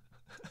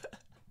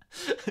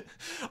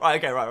Right,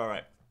 okay,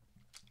 right.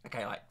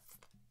 Okay, like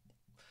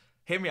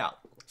hear me out.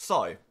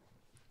 So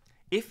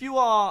if you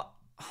are,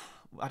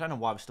 I don't know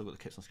why we've still got the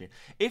kits on screen.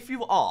 If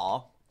you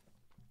are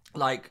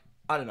like,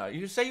 I don't know,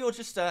 you say you're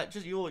just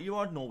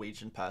you're a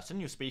Norwegian person,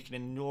 you're speaking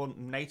in your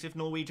native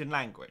Norwegian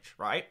language,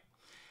 right?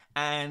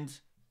 And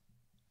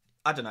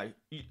I don't know,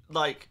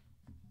 like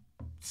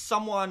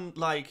someone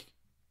like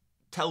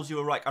tells you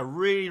a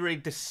really, really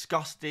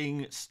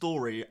disgusting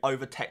story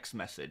over text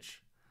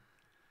message.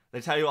 They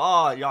tell you,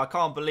 yeah, I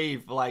can't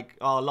believe,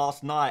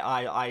 last night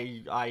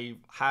I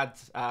had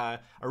a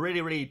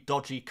really, really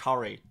dodgy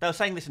curry. They were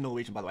saying this in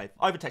Norwegian, by the way,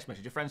 over text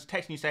message. Your friends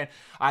texting you saying,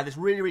 I had this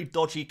really, really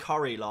dodgy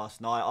curry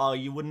last night. Oh,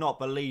 you would not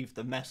believe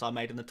the mess I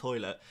made in the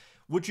toilet.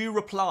 Would you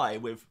reply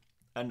with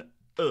an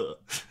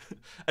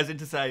as in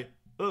to say,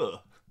 I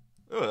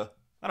don't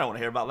want to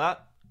hear about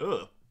that.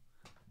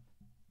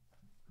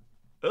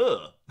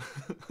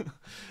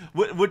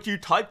 Would you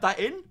type that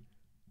in?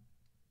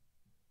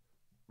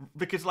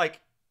 Because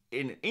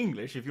in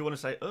English, if you want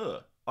to say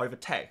over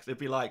text, it'd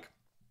be like,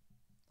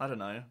 I don't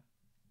know,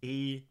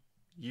 EUGH,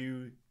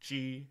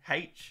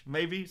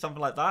 maybe something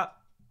like that,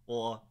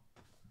 or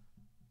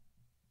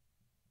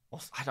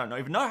I don't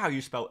even know how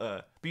you spell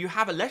but you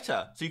have a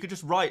letter, so you could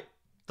just write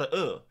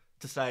the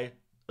to say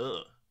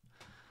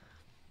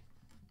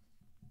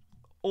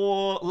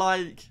or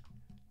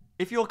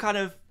if you're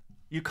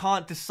you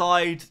can't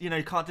decide,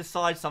 you can't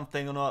decide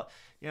something or not,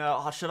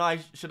 should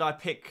I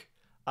pick,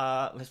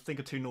 let's think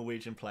of two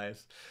Norwegian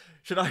players.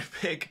 Should I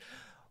pick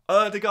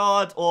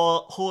Ødegaard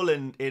or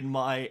Haaland in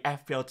my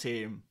FPL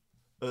team?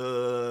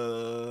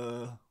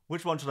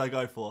 Which one should I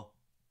go for?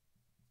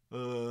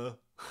 Do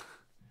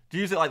you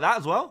use it like that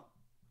as well?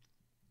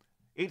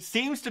 It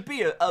seems to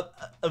be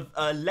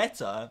a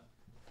letter.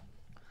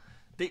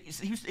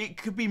 It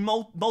could be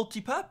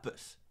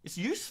multi-purpose. It's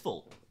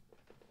useful.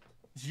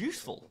 It's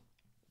useful.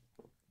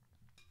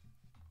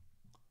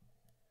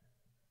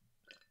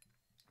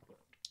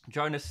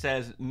 Jonas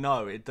says,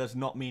 no, it does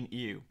not mean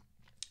you.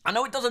 I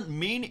know it doesn't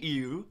mean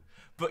you,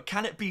 but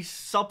can it be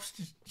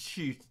substituted?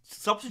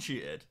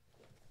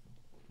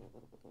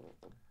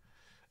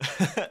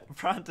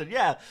 Brandon,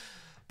 yeah.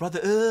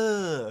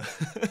 Brother,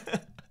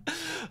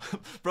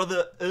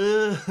 Brother,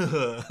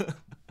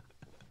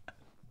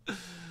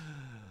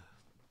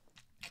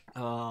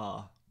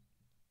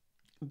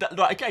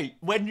 right, okay,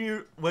 when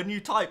you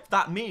type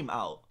that meme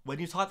out,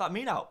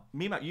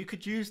 you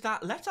could use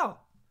that letter.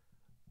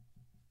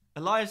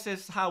 Elias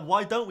says,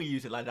 why don't we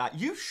use it like that?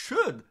 You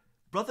should,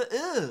 brother.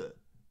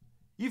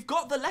 You've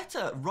got the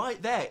letter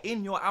right there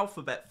in your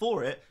alphabet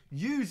for it.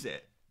 Use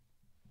it.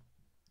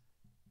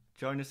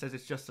 Jonah says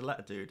it's just a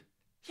letter, dude.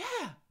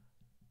 Yeah,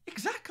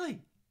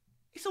 exactly.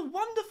 It's a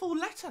wonderful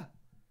letter.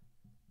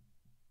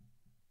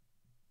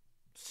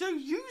 So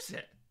use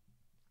it.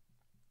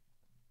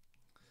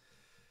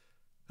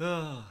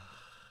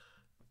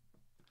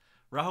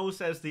 Rahul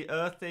says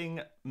the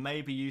thing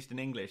may be used in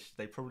English.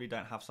 They probably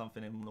don't have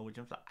something in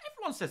Norwegian.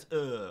 Everyone says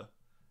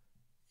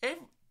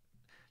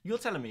You're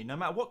telling me no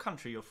matter what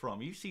country you're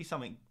from, you see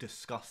something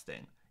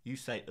disgusting, you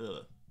say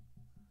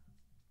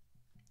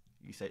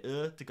You say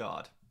to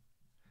God.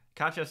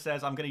 Katja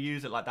says I'm going to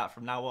use it like that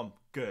from now on.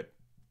 Good.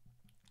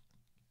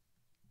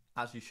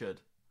 As you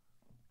should.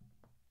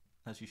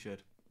 As you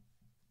should.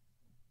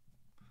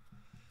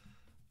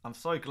 I'm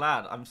so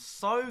glad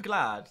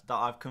that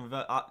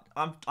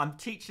I've I'm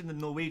teaching the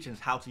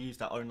Norwegians how to use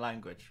their own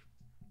language.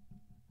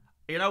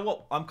 You know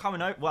what? I'm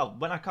coming over. Well,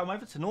 when I come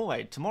over to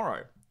Norway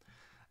tomorrow,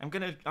 I'm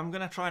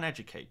gonna try and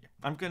educate.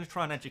 I'm gonna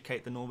try and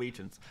educate the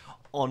Norwegians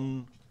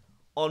on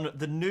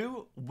the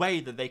new way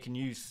that they can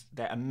use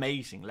their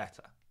amazing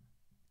letter,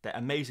 their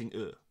amazing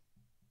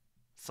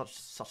so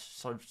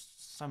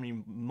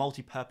many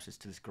multi purposes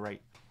to this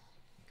great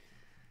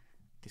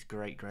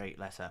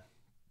letter.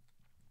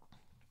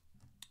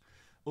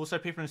 Also,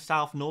 people in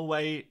South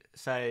Norway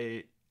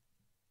say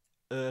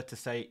to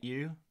say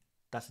you.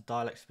 That's a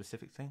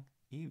dialect-specific thing.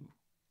 You.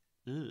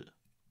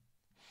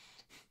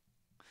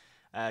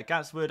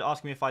 Ganswood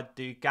asking me if I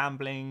do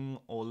gambling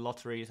or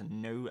lotteries.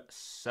 No,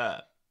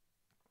 sir.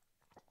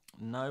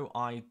 No,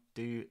 I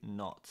do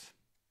not.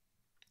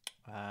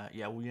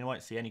 Yeah, well, you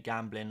won't see any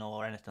gambling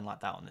or anything like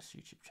that on this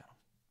YouTube channel.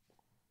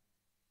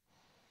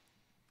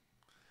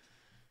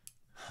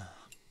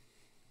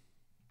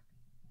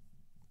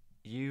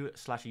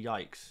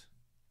 You/yikes.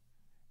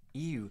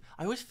 Ew.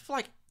 I always feel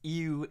like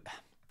ew.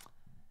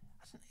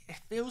 It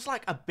feels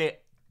like a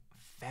bit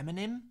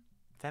feminine.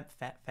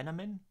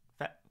 Feminine.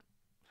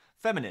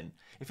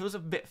 It feels a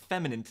bit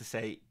feminine to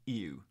say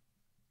ew.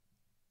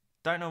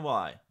 Don't know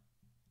why.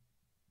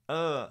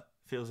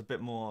 Feels a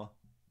bit more,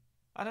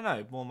 I don't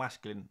know, more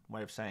masculine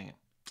way of saying it.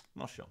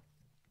 Not sure.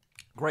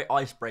 Great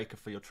icebreaker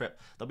for your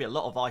trip. There'll be a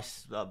lot of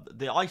ice.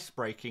 The ice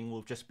breaking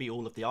will just be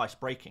all of the ice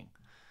breaking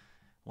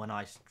when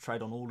I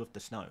tread on all of the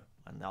snow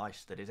and the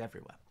ice that is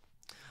everywhere.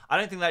 I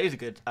don't think that is a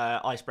good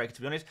icebreaker, to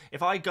be honest.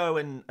 If I go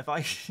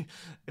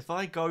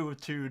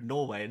to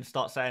Norway and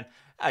start saying,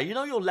 hey, you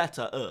know your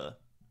letter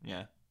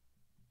yeah,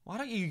 why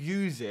don't you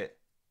use it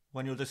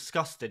when you're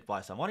disgusted by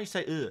something? Why don't you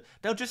say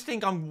They'll just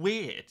think I'm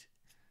weird.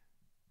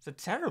 It's a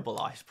terrible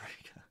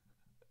icebreaker.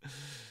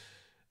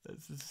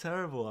 It's a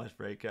terrible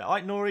icebreaker. All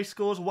right, Nori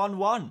scores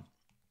 1-1.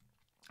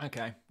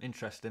 Okay,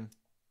 interesting.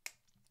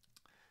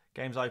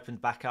 Game's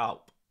opened back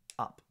up.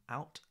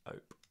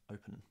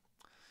 Open.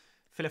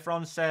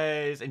 Philifron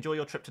says, enjoy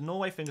your trip to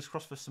Norway. Fingers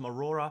crossed for some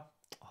Aurora.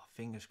 Oh,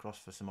 fingers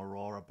crossed for some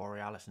Aurora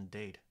Borealis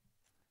indeed.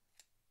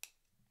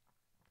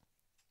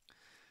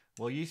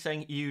 Well, you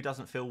saying you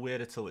doesn't feel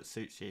weird at all. It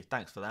suits you.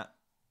 Thanks for that.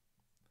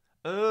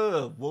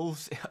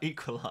 Wolves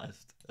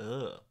equalised.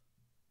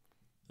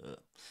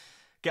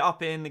 Get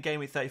up in the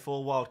Gameweek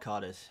 34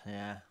 wildcarders.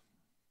 Yeah.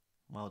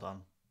 Well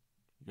done.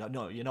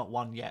 No, you're not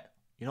one yet.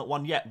 You're not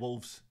one yet,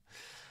 Wolves.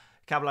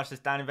 Kabalash says,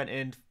 Dan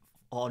invented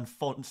on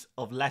fonts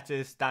of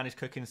letters. Dan is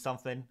cooking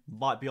something.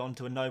 Might be on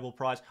to a Nobel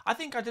Prize. I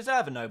think I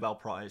deserve a Nobel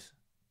Prize.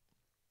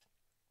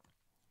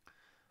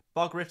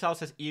 Bog Riptile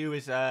says, ew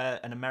is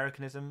an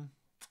Americanism.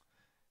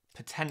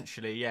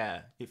 Potentially,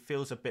 yeah. It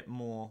feels a bit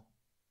more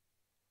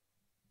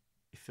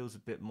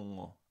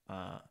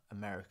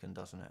American,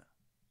 doesn't it?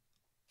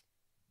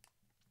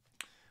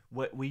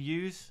 We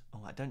use,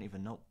 I don't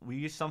even know. We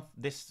use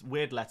this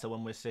weird letter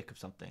when we're sick of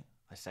something.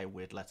 I say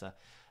weird letter.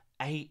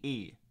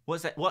 AE.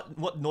 What's that?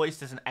 What noise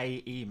does an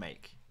AE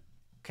make?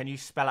 Can you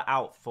spell it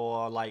out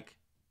for like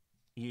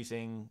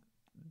using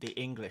the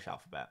English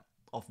alphabet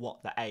of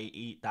what the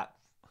AE that?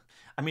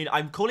 I mean,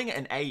 I'm calling it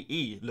an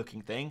AE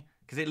looking thing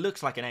because it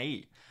looks like an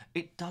AE.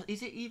 It does.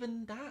 Is it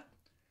even that?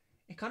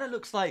 It kind of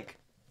looks like.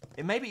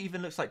 It maybe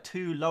even looks like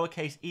two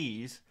lowercase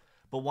e's,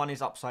 but one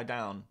is upside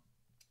down,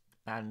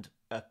 and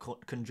a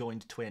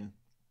conjoined twin.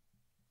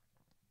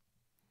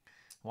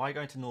 Why are you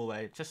going to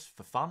Norway? Just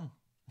for fun.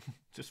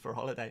 Just for a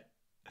holiday.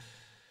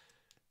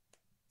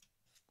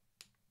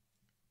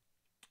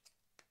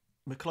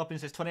 McCloppin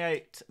says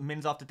 28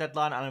 mins after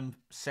deadline and I'm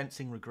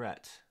sensing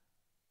regret.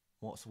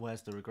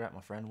 Where's the regret,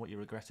 my friend? What are you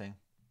regretting?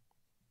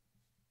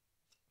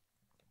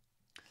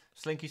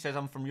 Slinky says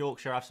I'm from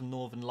Yorkshire. I have some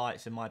northern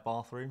lights in my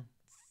bathroom.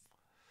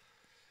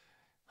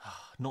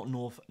 Not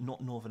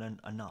northern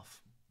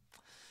enough.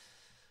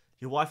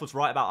 Your wife was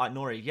right about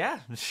Nori. Yeah,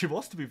 she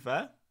was, to be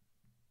fair.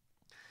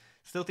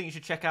 Still think you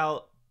should check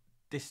out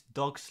this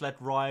dog sled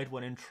ride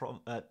when in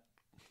Tromsø.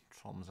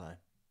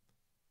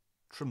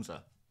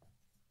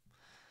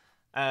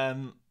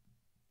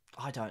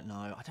 I don't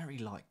know. I don't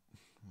really like.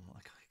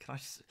 Can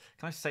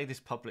I say this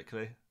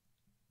publicly?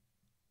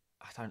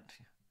 I don't.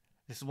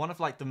 This is one of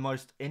like the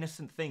most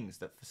innocent things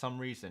that for some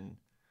reason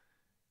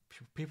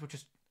people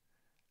just.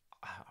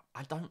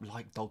 I don't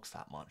like dogs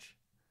that much.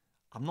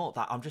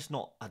 I'm just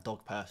not a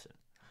dog person.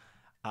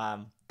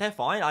 They're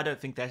fine. I don't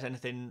think there's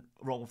anything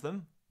wrong with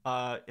them.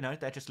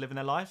 They're just living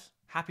their lives.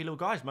 Happy little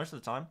guys most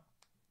of the time.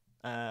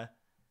 I'm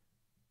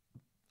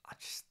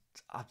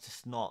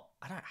just not.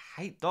 I don't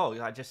hate dogs.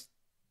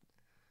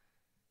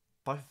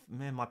 Both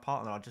me and my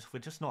partner we're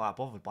just not that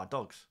bothered by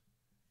dogs.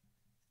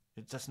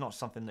 It's just not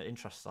something that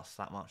interests us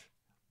that much.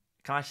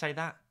 Can I say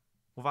that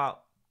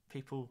without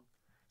people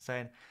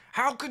saying,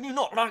 "How can you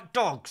not like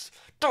dogs?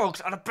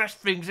 Dogs are the best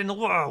things in the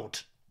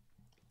world."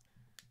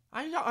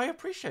 I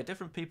appreciate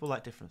different people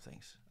like different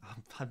things.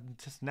 I've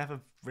just never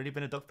really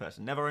been a dog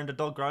person. Never owned a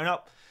dog growing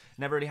up.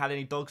 Never really had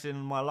any dogs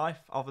in my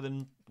life other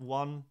than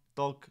one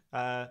dog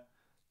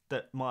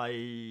that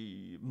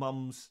my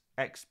mum's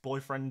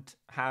ex-boyfriend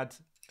had,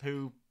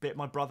 who bit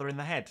my brother in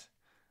the head.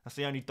 That's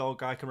the only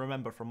dog I can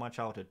remember from my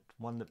childhood.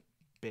 One that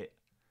bit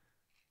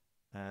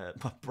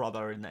my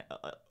brother in the,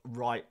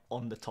 right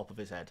on the top of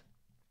his head.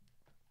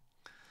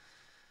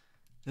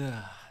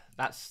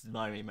 That's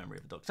my only memory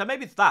of a dog. So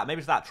maybe it's that. Maybe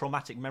it's that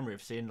traumatic memory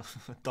of seeing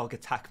a dog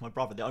attack my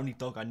brother. The only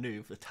dog I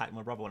knew attacked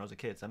my brother when I was a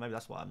kid. So maybe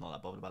that's why I'm not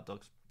that bothered about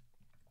dogs.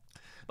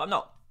 But I'm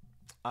not.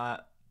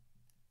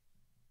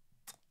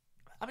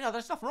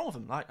 There's nothing wrong with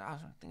them. Like, I don't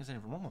think there's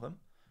anything wrong with them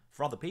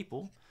for other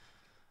people.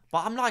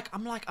 But I'm like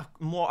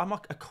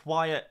a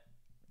quiet,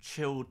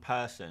 chilled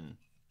person,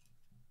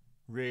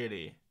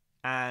 really.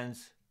 And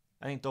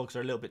I think dogs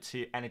are a little bit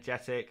too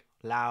energetic,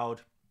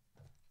 loud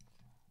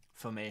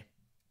for me.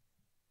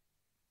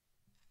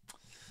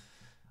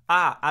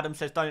 Adam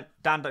says,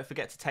 don't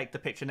forget to take the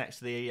picture next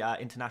to the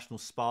international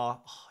spa.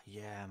 Oh,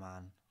 yeah,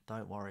 man.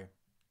 Don't worry.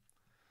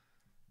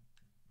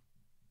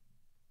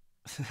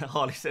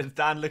 Harley says,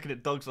 Dan looking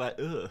at dogs like,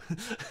 ugh.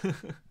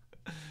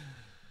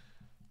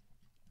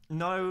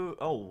 No.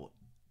 Oh.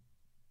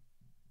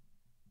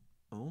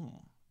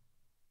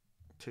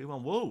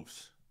 2-1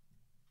 Wolves.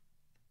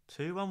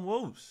 2-1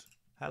 Wolves.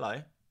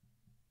 Hello.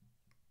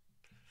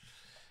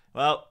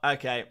 Well,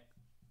 okay.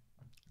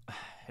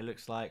 It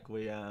looks like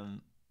we...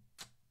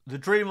 The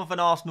dream of an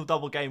Arsenal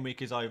double game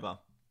week is over.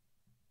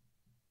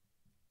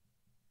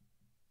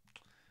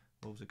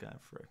 Wolves are going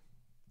through.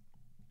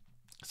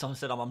 Someone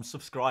said I'm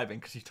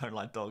unsubscribing because you don't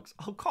like dogs.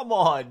 Oh, come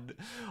on.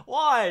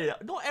 Why?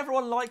 Not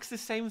everyone likes the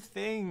same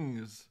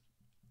things.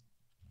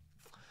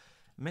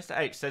 Mr.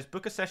 H says,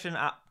 book a session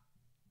at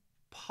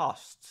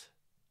Pust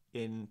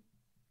in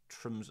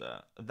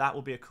Tromsø. That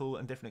will be a cool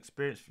and different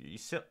experience for you. You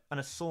sit in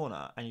a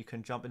sauna and you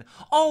can jump in.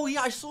 Oh,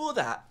 yeah, I saw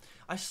that.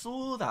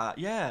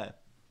 Yeah.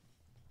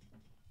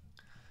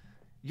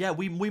 Yeah,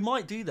 we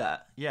might do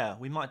that. Yeah,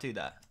 we might do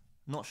that.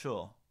 Not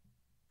sure.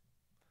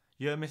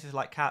 You and Mrs.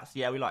 like cats?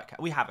 Yeah, we like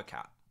cats. We have a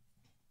cat.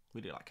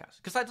 We do like cats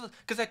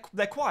because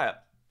they're quiet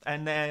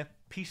and they're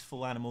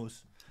peaceful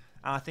animals,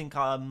 and I think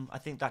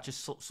that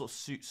just sort of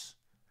suits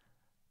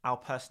our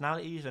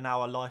personalities and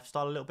our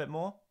lifestyle a little bit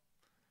more.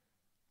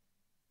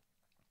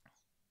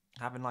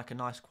 Having like a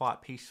nice,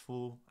 quiet,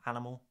 peaceful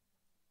animal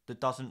that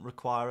doesn't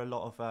require a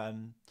lot of.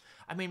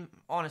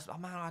 Honestly,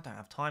 man, I don't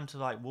have time to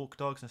like walk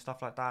dogs and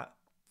stuff like that.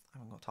 I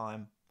haven't got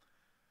time.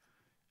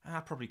 I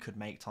probably could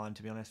make time,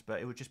 to be honest,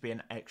 but it would just be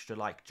an extra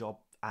like job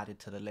added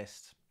to the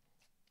list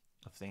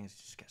of things. It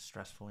just gets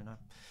stressful, you know.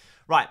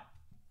 Right,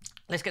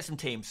 let's get some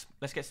teams.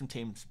 Because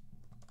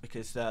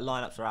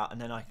lineups are out,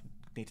 and then I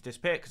need to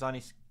disappear because I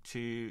need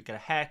to get a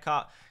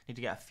haircut. Need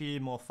to get a few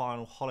more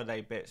final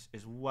holiday bits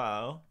as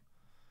well.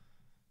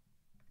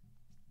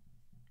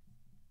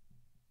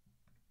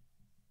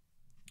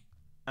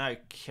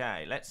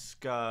 Okay, let's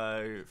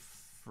go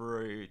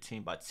through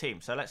team by team.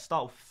 So let's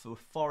start with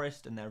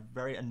Forest and their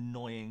very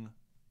annoying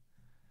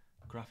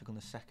graphic on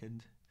the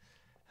second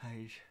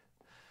page.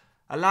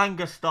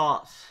 Alanga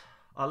starts.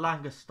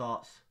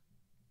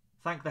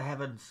 Thank the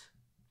heavens.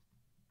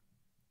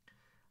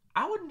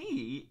 Our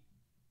knee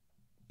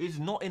is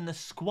not in the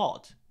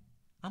squad.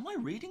 Am I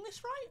reading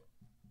this right?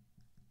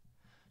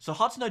 So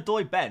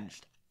Hudson-Odoi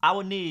benched.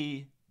 Our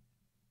knee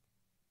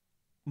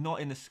not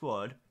in the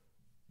squad.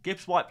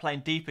 Gibbs White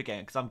playing deep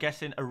again, because I'm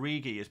guessing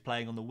Origi is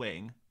playing on the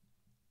wing.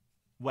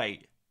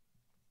 Wait.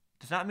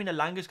 Does that mean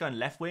Alanga's going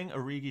left wing,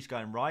 Origi's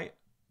going right?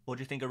 Or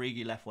do you think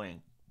Origi left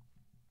wing?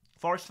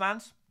 Forest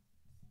fans?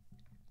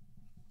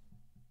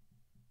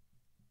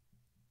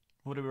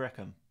 What do we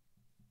reckon?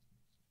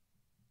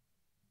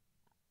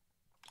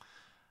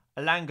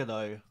 Alanga,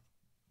 though.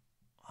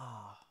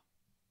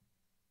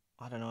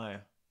 I don't know.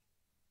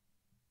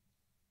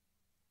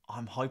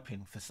 I'm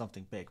hoping for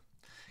something big.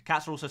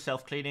 Cats are also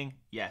self-cleaning.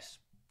 Yes.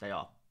 They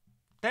are.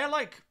 They're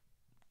like...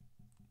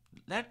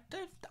 They're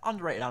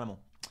underrated animal.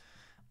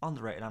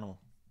 Underrated animal.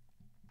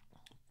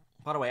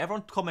 By the way,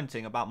 everyone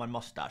commenting about my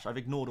mustache. I've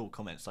ignored all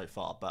comments so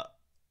far, but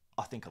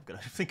I think I'm gonna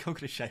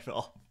shave it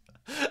off.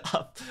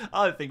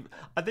 I think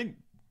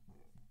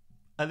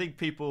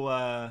people.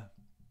 I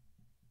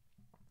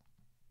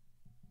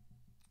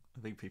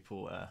think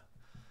people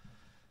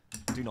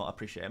do not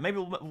appreciate it. Maybe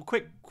we'll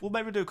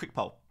do a quick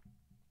poll.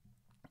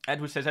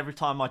 Edward says, every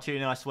time I tune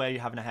in, I swear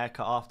you're having a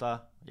haircut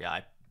after. Yeah,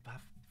 I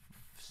have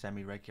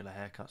semi-regular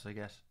haircuts, I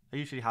guess. I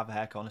usually have a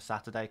haircut on a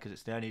Saturday because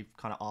it's the only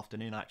kind of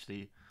afternoon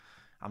actually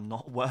I'm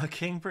not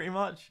working pretty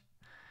much.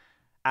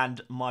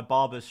 And my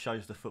barber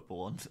shows the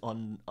football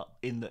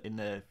in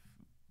the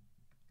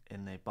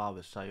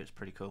barbers, so it's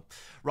pretty cool.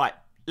 Right,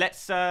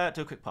 let's do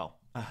a quick poll.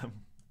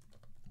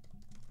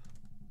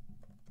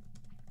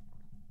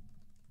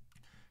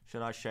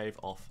 Should I shave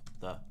off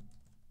the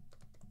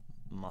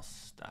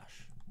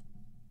mustache?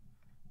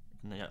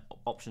 And the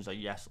options are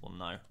yes or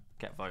no.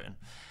 Get voting.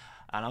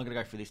 And I'm going to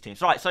go through these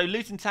teams. Right, so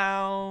Luton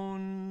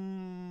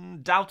Town...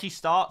 Doughty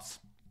starts.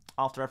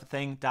 After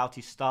everything,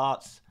 Doughty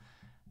starts.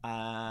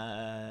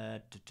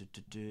 Looks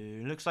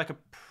like a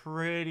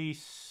pretty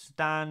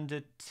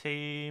standard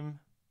team.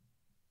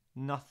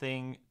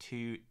 Nothing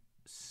too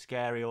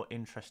scary or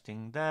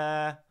interesting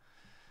there.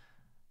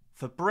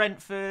 For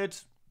Brentford,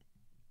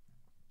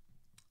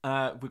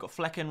 we've got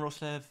Flecken,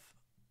 Roslev.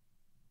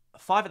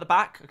 5 at the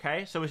back,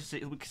 okay. So we're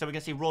going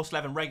to see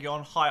Roslev and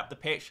Region high up the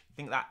pitch. I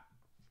think that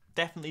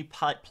definitely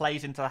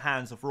plays into the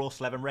hands of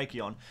Roslev and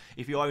Region.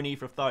 If you own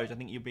either of those, I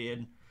think you'll be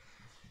in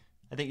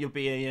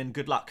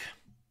good luck.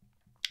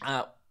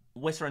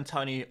 Wisser and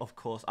Tony, of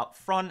course, up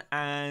front,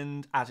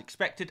 and as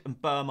expected,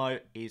 and Burmo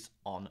is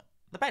on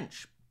the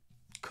bench.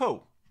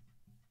 Cool.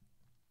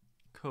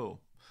 For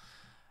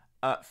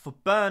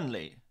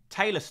Burnley,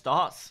 Taylor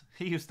starts.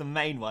 He was the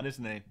main one,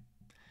 isn't he?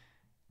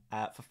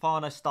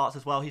 Fafana starts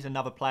as well. He's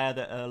another player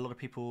that a lot of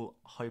people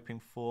are hoping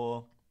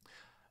for.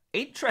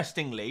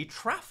 Interestingly,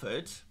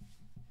 Trafford.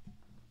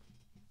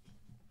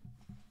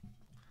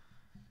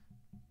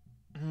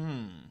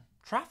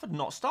 Trafford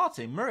not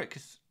starting. Muric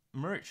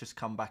has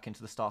come back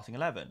into the starting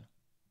 11.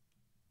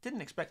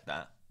 Didn't expect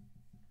that.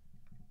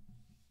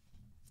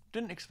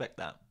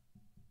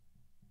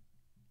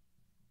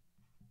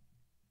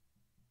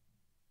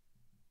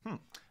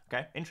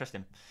 Okay,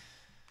 interesting.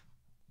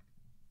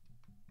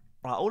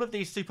 Right, all of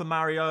these Super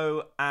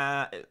Mario,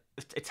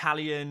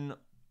 Italian,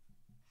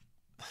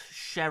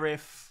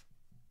 Sheriff,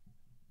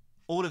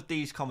 all of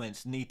these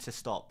comments need to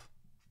stop.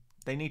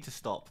 They need to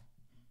stop.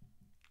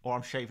 Or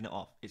I'm shaving it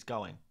off. It's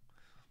going.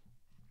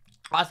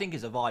 I think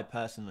it's a vibe,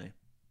 personally.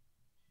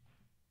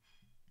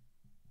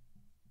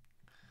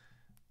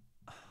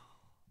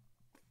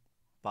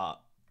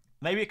 But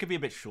maybe it could be a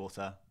bit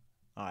shorter.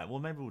 Alright, well,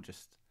 maybe we'll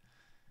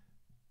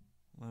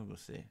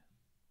see.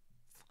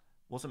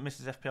 Wasn't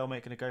Mrs. FPL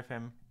Mate going to go for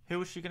him? Who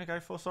was she going to go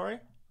for, sorry?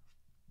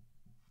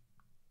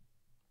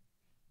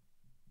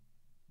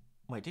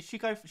 Wait, did she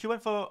go... She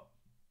went for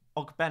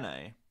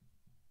Ogbene.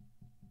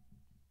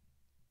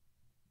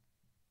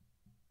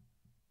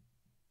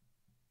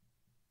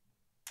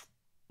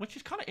 Which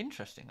is kind of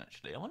interesting,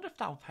 actually. I wonder if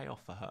that will pay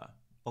off for her.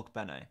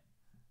 Ogbene.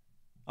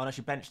 Oh, no,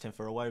 she benched him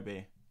for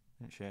Iwobi,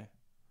 didn't she?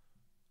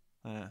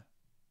 Yeah.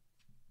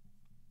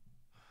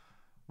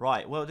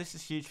 Right, well, this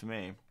is huge for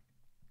me.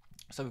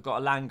 So we've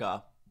got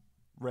Alanga,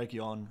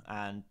 Region,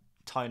 and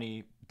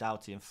Tony,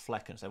 Doughty, and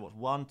Flecken. So what's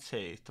 1,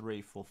 2,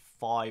 3, 4,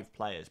 5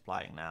 players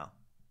playing now?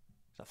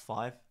 Is that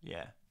 5?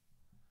 Yeah.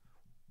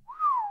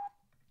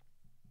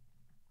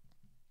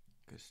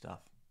 Good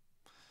stuff.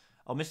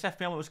 Oh, Miss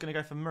FPL was going to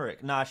go for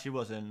Muric. Nah, she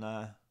wasn't.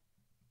 Get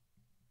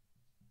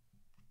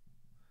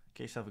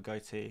yourself a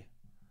goatee.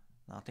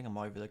 No, I think I'm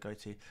over the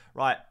goatee.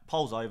 Right,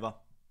 poll's over.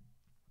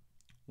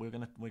 We're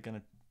gonna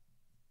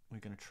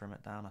trim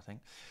it down, I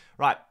think.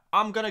 Right,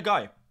 I'm gonna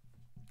go.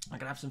 I'm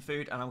gonna have some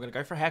food and I'm gonna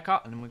go for a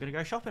haircut and then we're gonna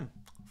go shopping.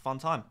 Fun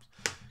time,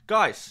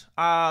 guys.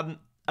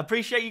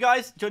 Appreciate you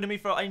guys joining me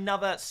for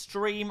another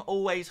stream.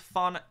 Always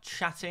fun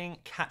chatting,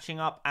 catching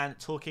up, and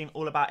talking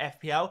all about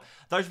FPL.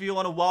 Those of you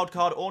on a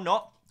wildcard or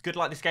not, good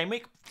luck this game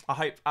week. I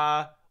hope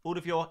all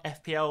of your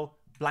FPL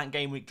blank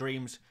game week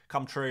dreams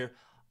come true.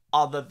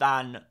 Other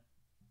than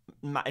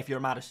if you're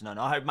a Madison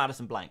owner, I hope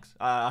Madison blanks.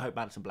 I hope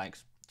Madison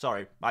blanks.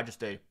 Sorry, I just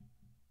do.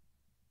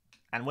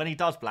 And when he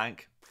does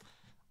blank,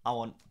 I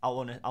want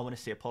to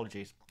see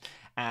apologies.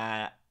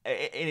 In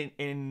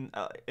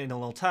an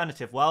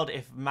alternative world,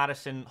 if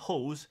Madison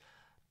hauls,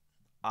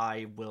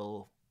 I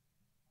will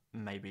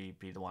maybe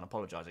be the one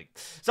apologising.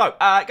 So,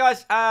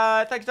 guys,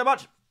 thanks so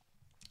much.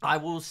 I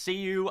will see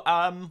you.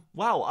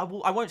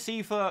 Well, I won't see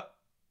you for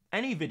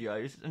any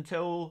videos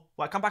until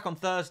I come back on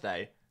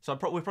Thursday. So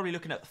we're probably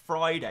looking at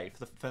Friday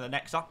for the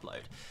next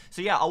upload.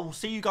 So yeah, I'll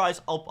see you guys.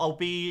 I'll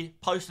be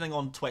posting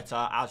on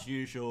Twitter as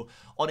usual,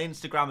 on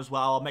Instagram as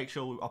well. I'll make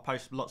sure I'll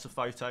post lots of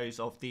photos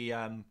of the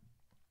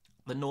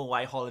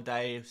Norway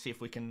holiday. See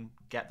if we can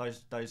get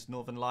those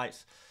northern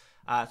lights.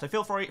 So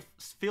feel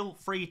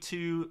free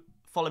to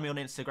follow me on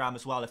Instagram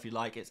as well if you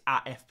like. It's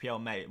at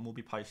FPL Mate, and we'll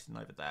be posting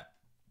over there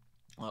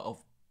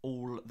of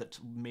all that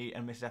me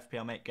and Mrs.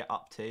 FPL Mate get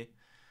up to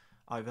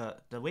over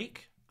the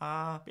week.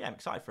 Yeah, I'm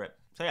excited for it.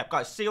 So yeah,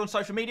 guys, see you on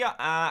social media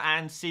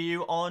and see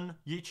you on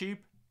YouTube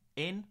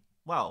in,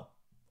 well,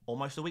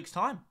 almost a week's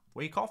time.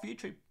 Week off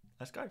YouTube.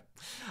 Let's go.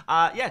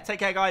 Yeah, take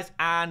care, guys,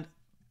 and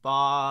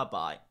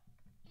bye-bye.